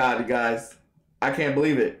 Oh my god, you guys. I can't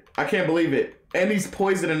believe it. I can't believe it. And he's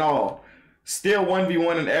poison and all. Still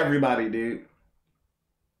 1v1ing everybody, dude.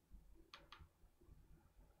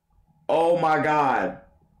 Oh my god.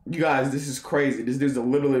 You guys, this is crazy. This dude's a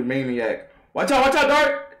literally maniac. Watch out,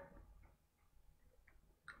 Dark!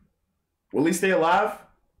 Will he stay alive?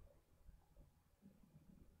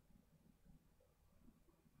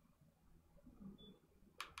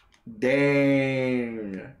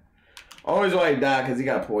 Dang. Always why he died, because he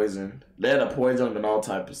got poisoned. They had a poison and all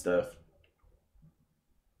type of stuff.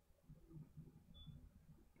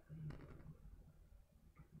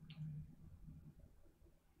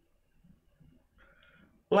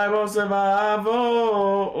 Lifeboat survival.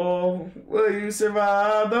 Will you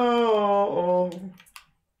survive though?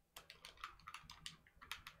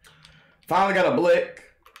 Finally got a blick.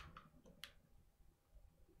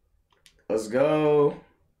 Let's go.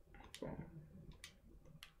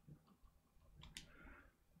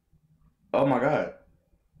 Oh my god.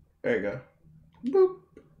 There you go. Boop.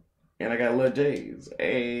 And I got little J's.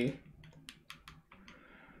 Hey.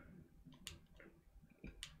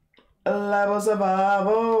 Lifeboat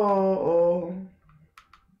survival.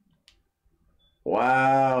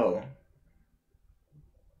 Wow.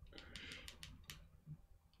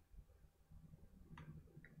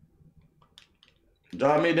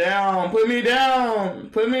 Drop me down. Put me down.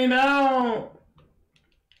 Put me down.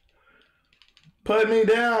 Put me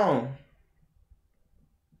down.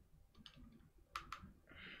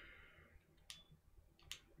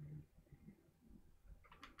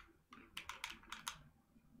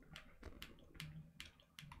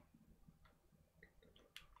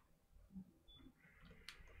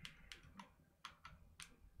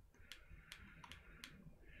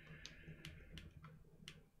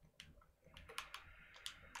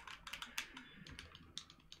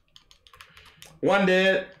 One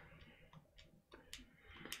dead.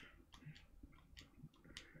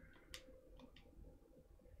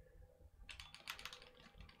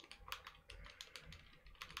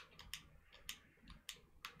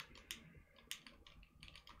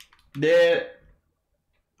 Dead.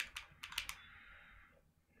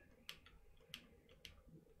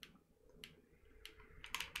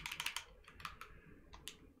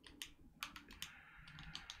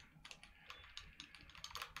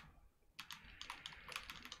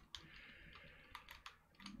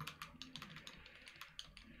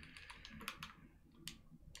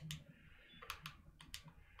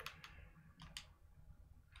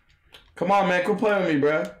 Come on, man. Quit playing with me,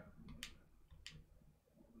 bruh.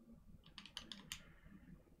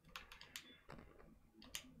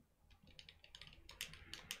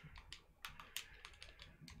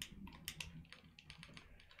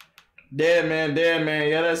 Dead man, dead man.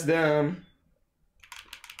 Yeah, that's them.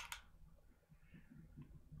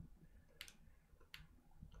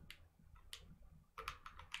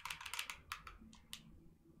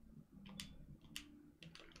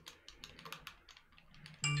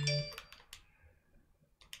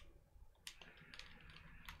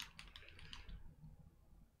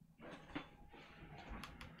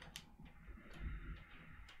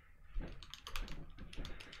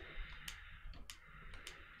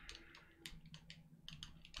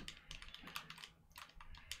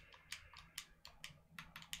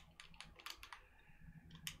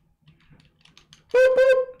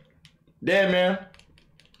 Damn, man.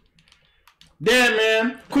 Damn,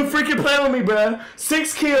 man. Quit freaking playing with me, bruh.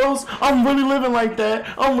 6 kills. I'm really living like that.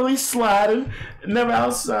 I'm really sliding. Never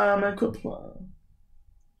outside, man. Quit playing.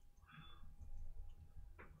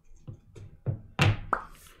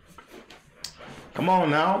 Come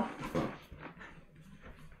on now.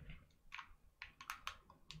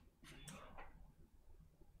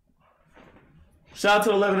 Shout out to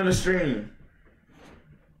the 11 in the stream.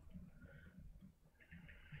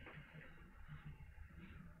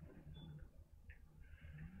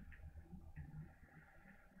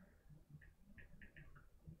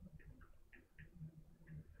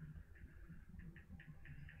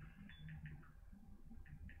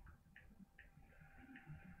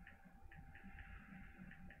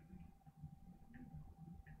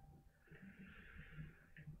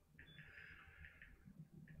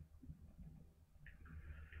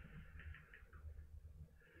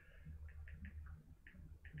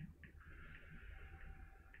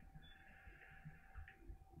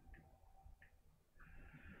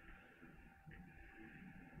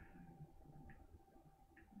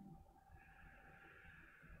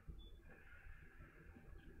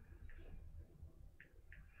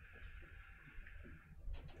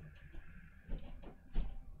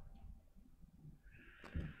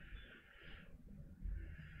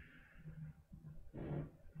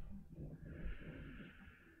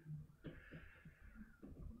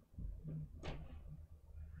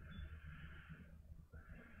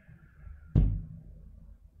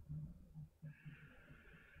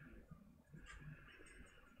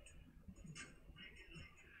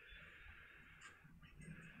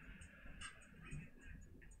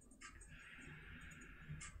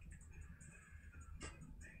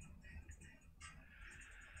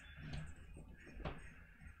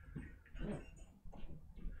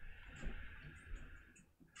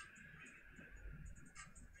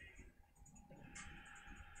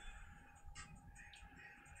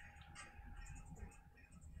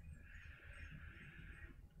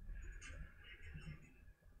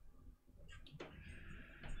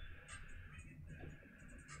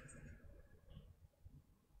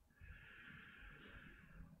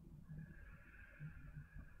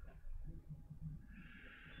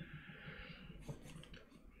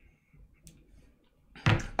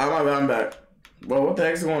 I'm back. Bro, what the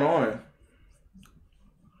heck's going on?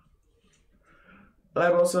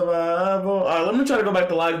 Lifeboat survival. Alright, let me try to go back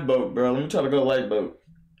to Lifeboat, bro. Let me try to go to Lifeboat.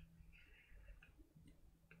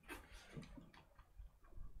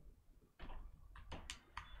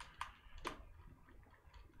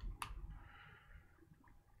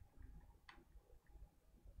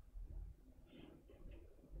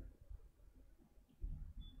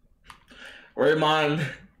 Raymon,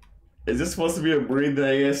 is this supposed to be a breathing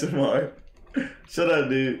ASMR? Shut up,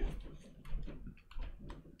 dude.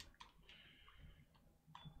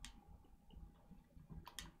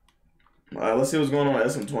 Alright, let's see what's going on with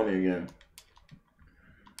SM20 again.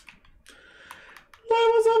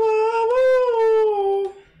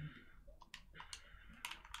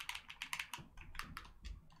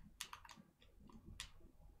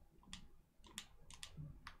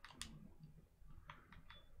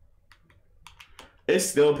 It's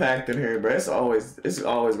still packed in here, bro. It's always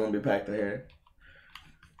gonna be packed in here.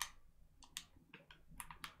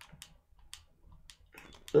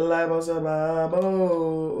 Lifeboat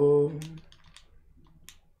survival.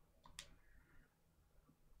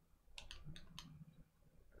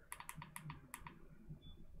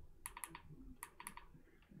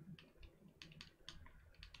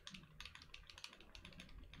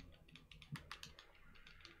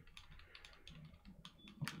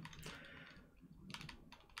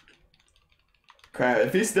 Crap,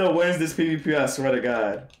 if he still wins this PvP, I swear to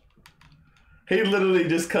God. He literally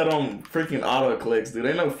just cut on freaking auto clicks, dude.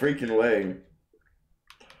 Ain't no freaking way.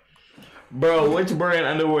 Bro, which brand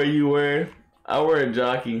underwear you wear? I wear a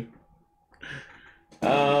jockey.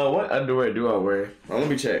 What underwear do I wear? Oh, let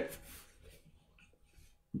me check.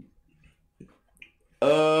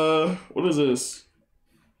 What is this?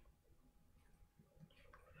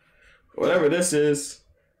 Whatever this is.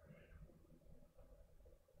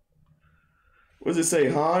 What does it say,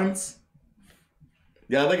 Hans?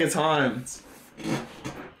 Yeah, I think it's Hans.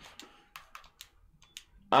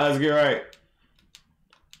 Let's get right.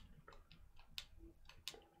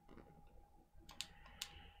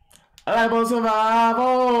 Lifeboat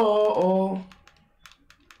survival.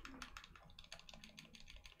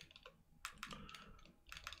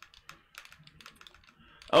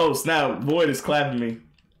 Oh snap! Void is clapping me.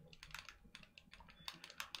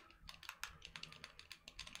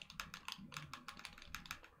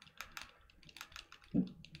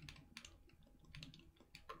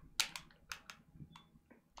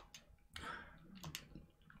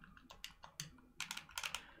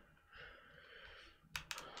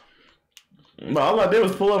 But all I did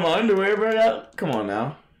was pull up my underwear, bro. Y'all, come on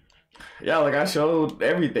now. Y'all, like I showed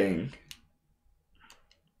everything.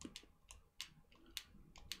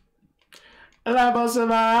 Lifeboat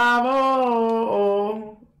survival.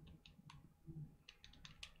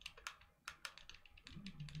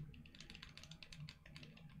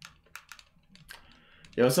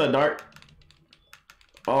 Yo, what's up, Dark?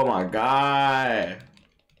 Oh my god.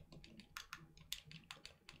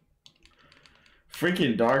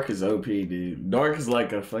 Freaking Dark is OP, dude. Dark is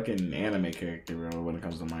like a fucking anime character, bro, when it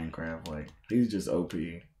comes to Minecraft. Like, he's just OP.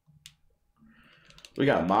 We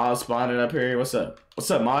got Mod spawning up here. What's up?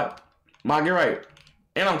 What's up, Mod? Mod, get right.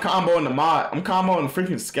 And I'm comboing the Mod. I'm comboing the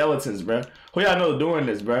freaking skeletons, bro. Who y'all know doing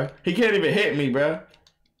this, bro? He can't even hit me, bro.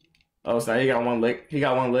 Oh, sorry, he got one lick. He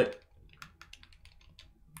got one lick.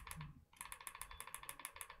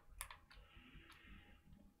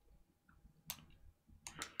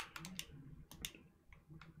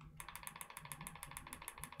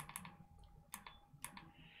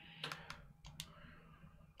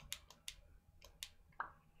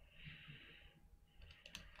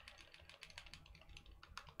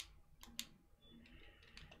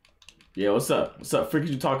 Yeah, what's up? What's up? Freak,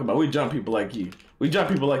 you talking about? We jump people like you. We jump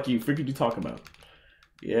people like you. Freak, you talking about?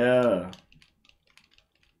 Yeah.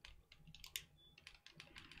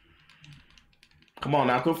 Come on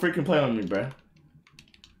now, go freaking play on me, bruh.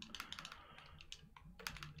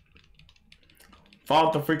 Fall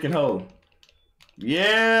off the freaking hole.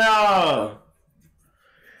 Yeah.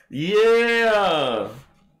 Yeah.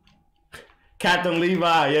 Captain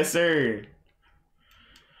Levi, yes sir.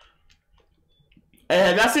 Hey,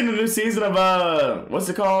 have y'all seen the new season of what's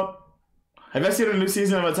it called? Have y'all seen the new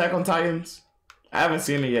season of Attack on Titans? I haven't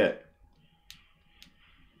seen it yet.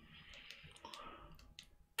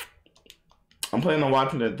 I'm planning on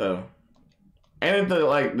watching it though. Ain't it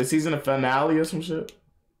like the season of finale or some shit?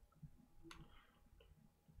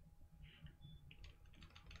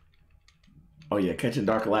 Oh yeah, catching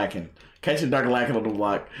Dark lacking. Catching Dark lacking on the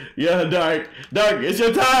block. Yeah, Dark. Dark, it's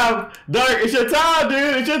your time. Dark, it's your time,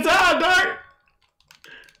 dude. It's your time, Dark.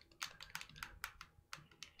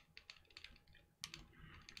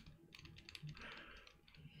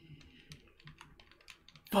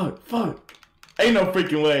 Fuck. Ain't no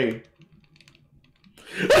freaking way.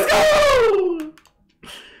 Let's go!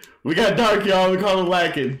 We got Dark, y'all. We call him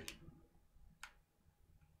lacking.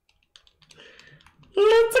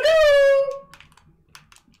 Let's go!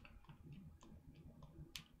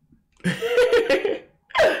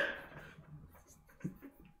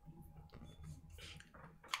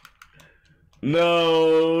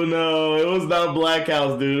 No, it was not Black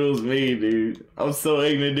House, dude. It was me, dude. I'm so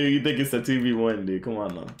ignorant, dude. You think it's a 2v1, dude. Come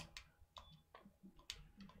on now.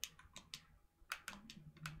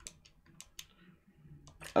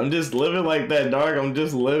 I'm just living like that, Dark. I'm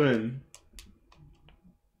just living.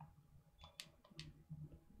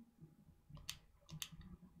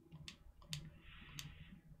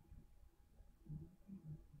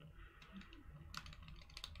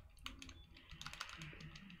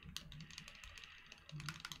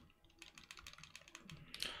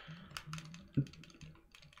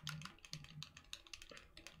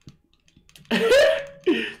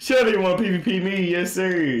 Sure, you want PvP me? Yes,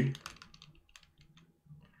 sir.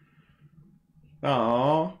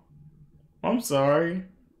 Aw, I'm sorry.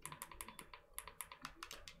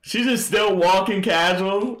 She's just still walking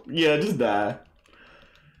casual? Yeah, just die.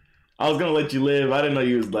 I was gonna let you live. I didn't know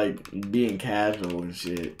you was like being casual and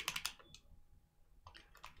shit.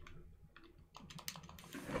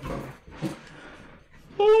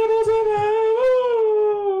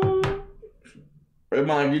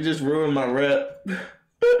 Mom, you just ruined my rep.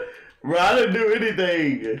 Bro, I didn't do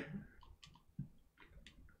anything.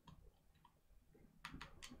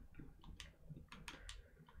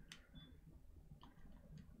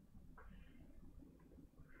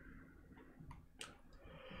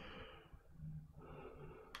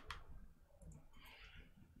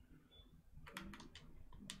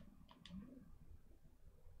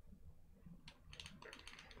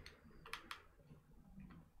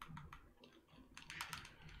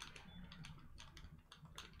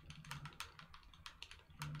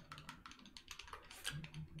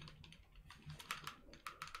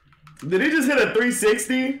 Did he just hit a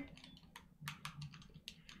 360?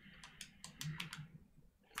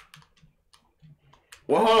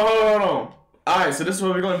 Well, hold on. Alright, so this is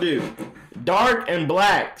what we're gonna do. Dark and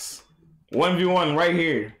blacks. 1v1 right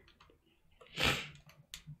here.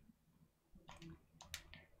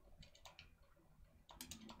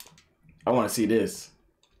 I wanna see this.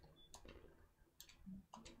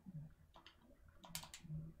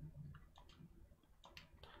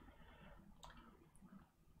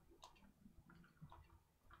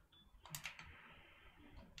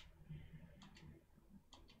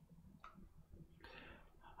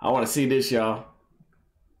 I want to see this, y'all.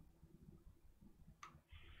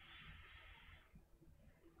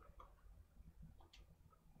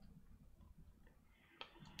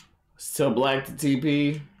 Still black to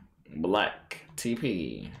TP. Black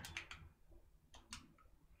TP.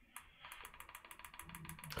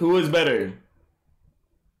 Who is better?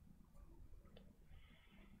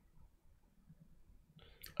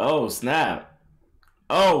 Oh, snap.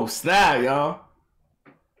 Oh, snap, y'all.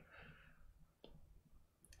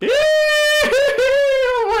 Yeah!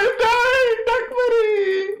 Oh, my God,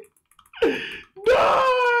 die!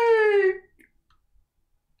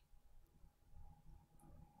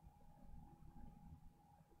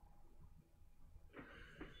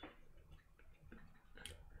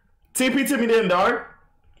 TP to me then, dark.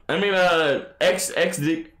 I mean,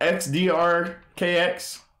 XDRKX.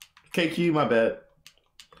 KQ, my bad.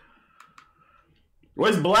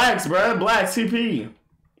 Where's Blacks, bruh? Black TP.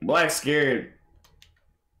 Black scared.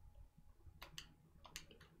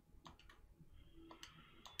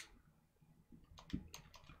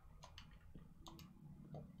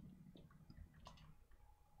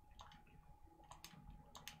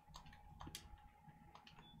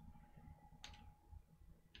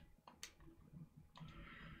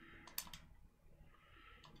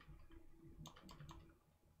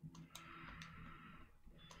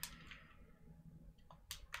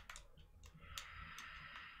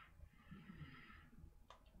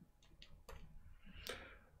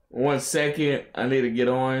 One second, I need to get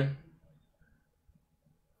on.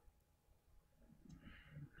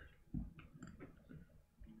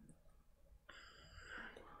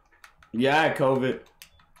 Yeah, I had COVID.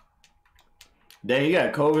 Dang, you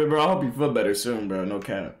got COVID, bro. I hope you feel better soon, bro. No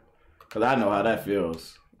cap. Because I know how that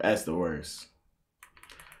feels. That's the worst.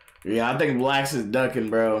 Yeah, I think Blacks is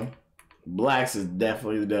ducking, bro. Blacks is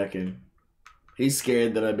definitely ducking. He's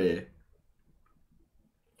scared that I bet.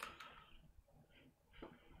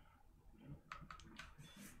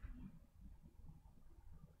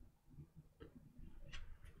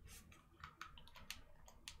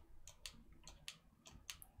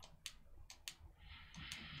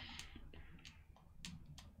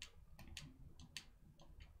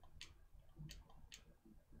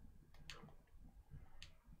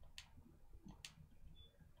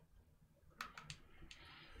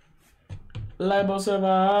 Lifeboat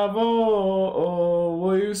survival, oh,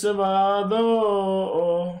 will you survive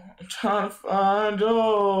though? I'm trying to find you,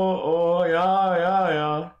 oh,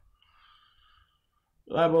 yeah.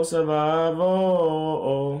 Lifeboat survival,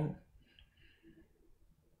 oh.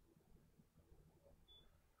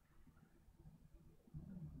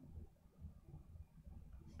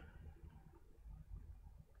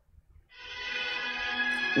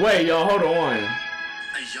 Wait, y'all, hold on.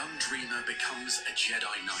 A young dreamer becomes a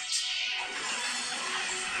Jedi Knight.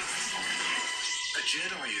 A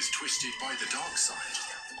Jedi is twisted by the dark side.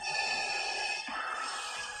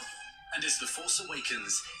 And as the Force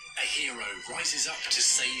awakens, a hero rises up to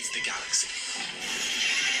save the galaxy.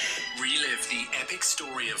 Relive the epic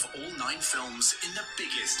story of all 9 films in the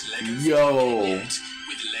biggest LEGO film yet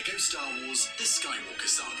with LEGO Star Wars The Skywalker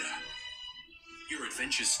Saga. Your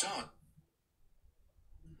adventures start.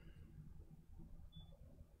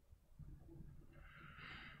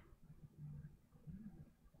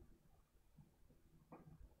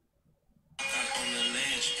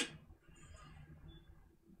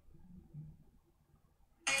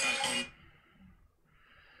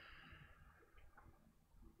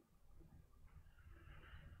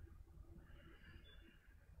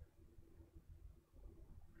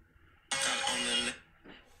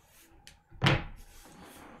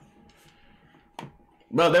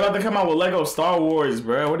 Bro, they about to come out with Lego Star Wars,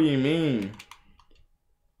 bro. What do you mean?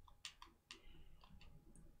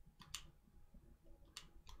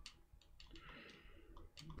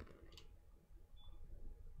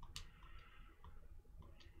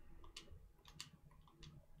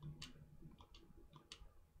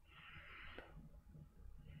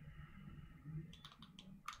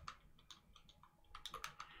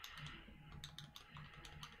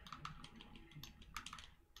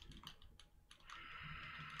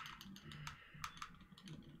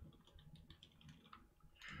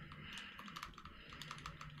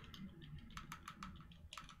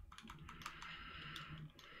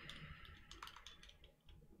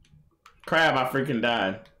 Crap, I freaking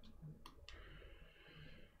died.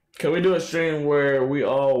 Can we do a stream where we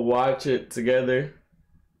all watch it together?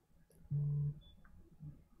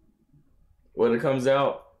 When it comes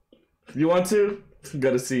out? You want to?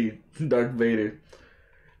 Gotta see Darth Vader.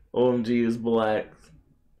 OMG is black.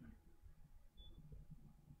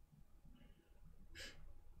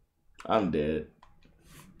 I'm dead.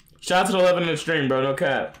 Shout out to the 11 in the stream, bro. No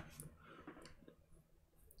cap.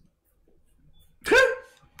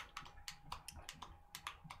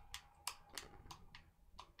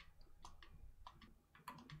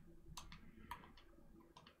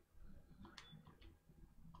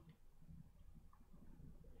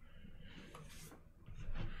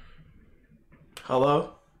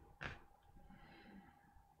 Hello?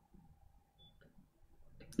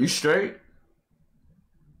 You straight?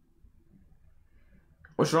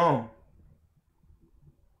 What's wrong?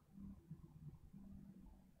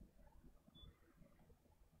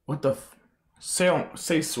 What the f...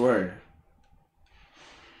 Say swear.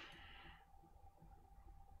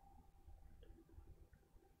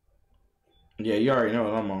 Yeah, you already know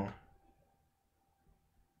what I'm on.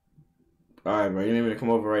 Alright, bro. You need me to come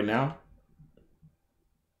over right now?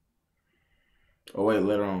 Oh, wait,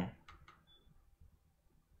 later on.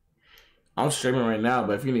 I'm streaming right now,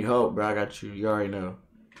 but if you need help, bro, I got you. You already know.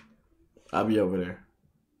 I'll be over there.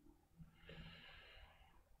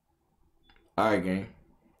 Alright, gang.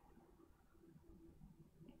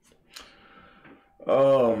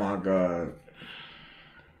 Oh, my God.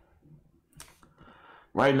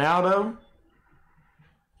 Right now, though?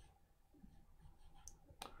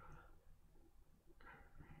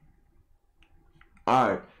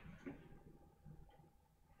 Alright.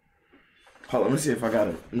 Hold on, let me see if I got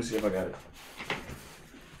it. Let me see if I got it.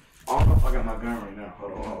 I don't know if I got my gun right now.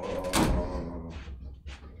 Hold on.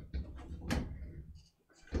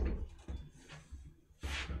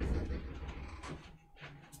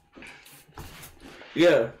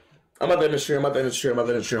 Yeah. I'm at the end of the stream.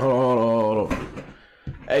 Hold on.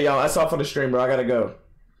 Hey, y'all, that's all for the stream, bro. I gotta go.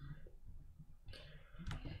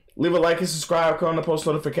 Leave a like and subscribe. Come on to post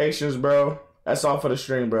notifications, bro. That's all for the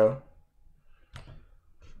stream, bro.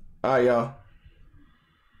 All right, y'all.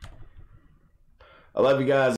 I love you guys.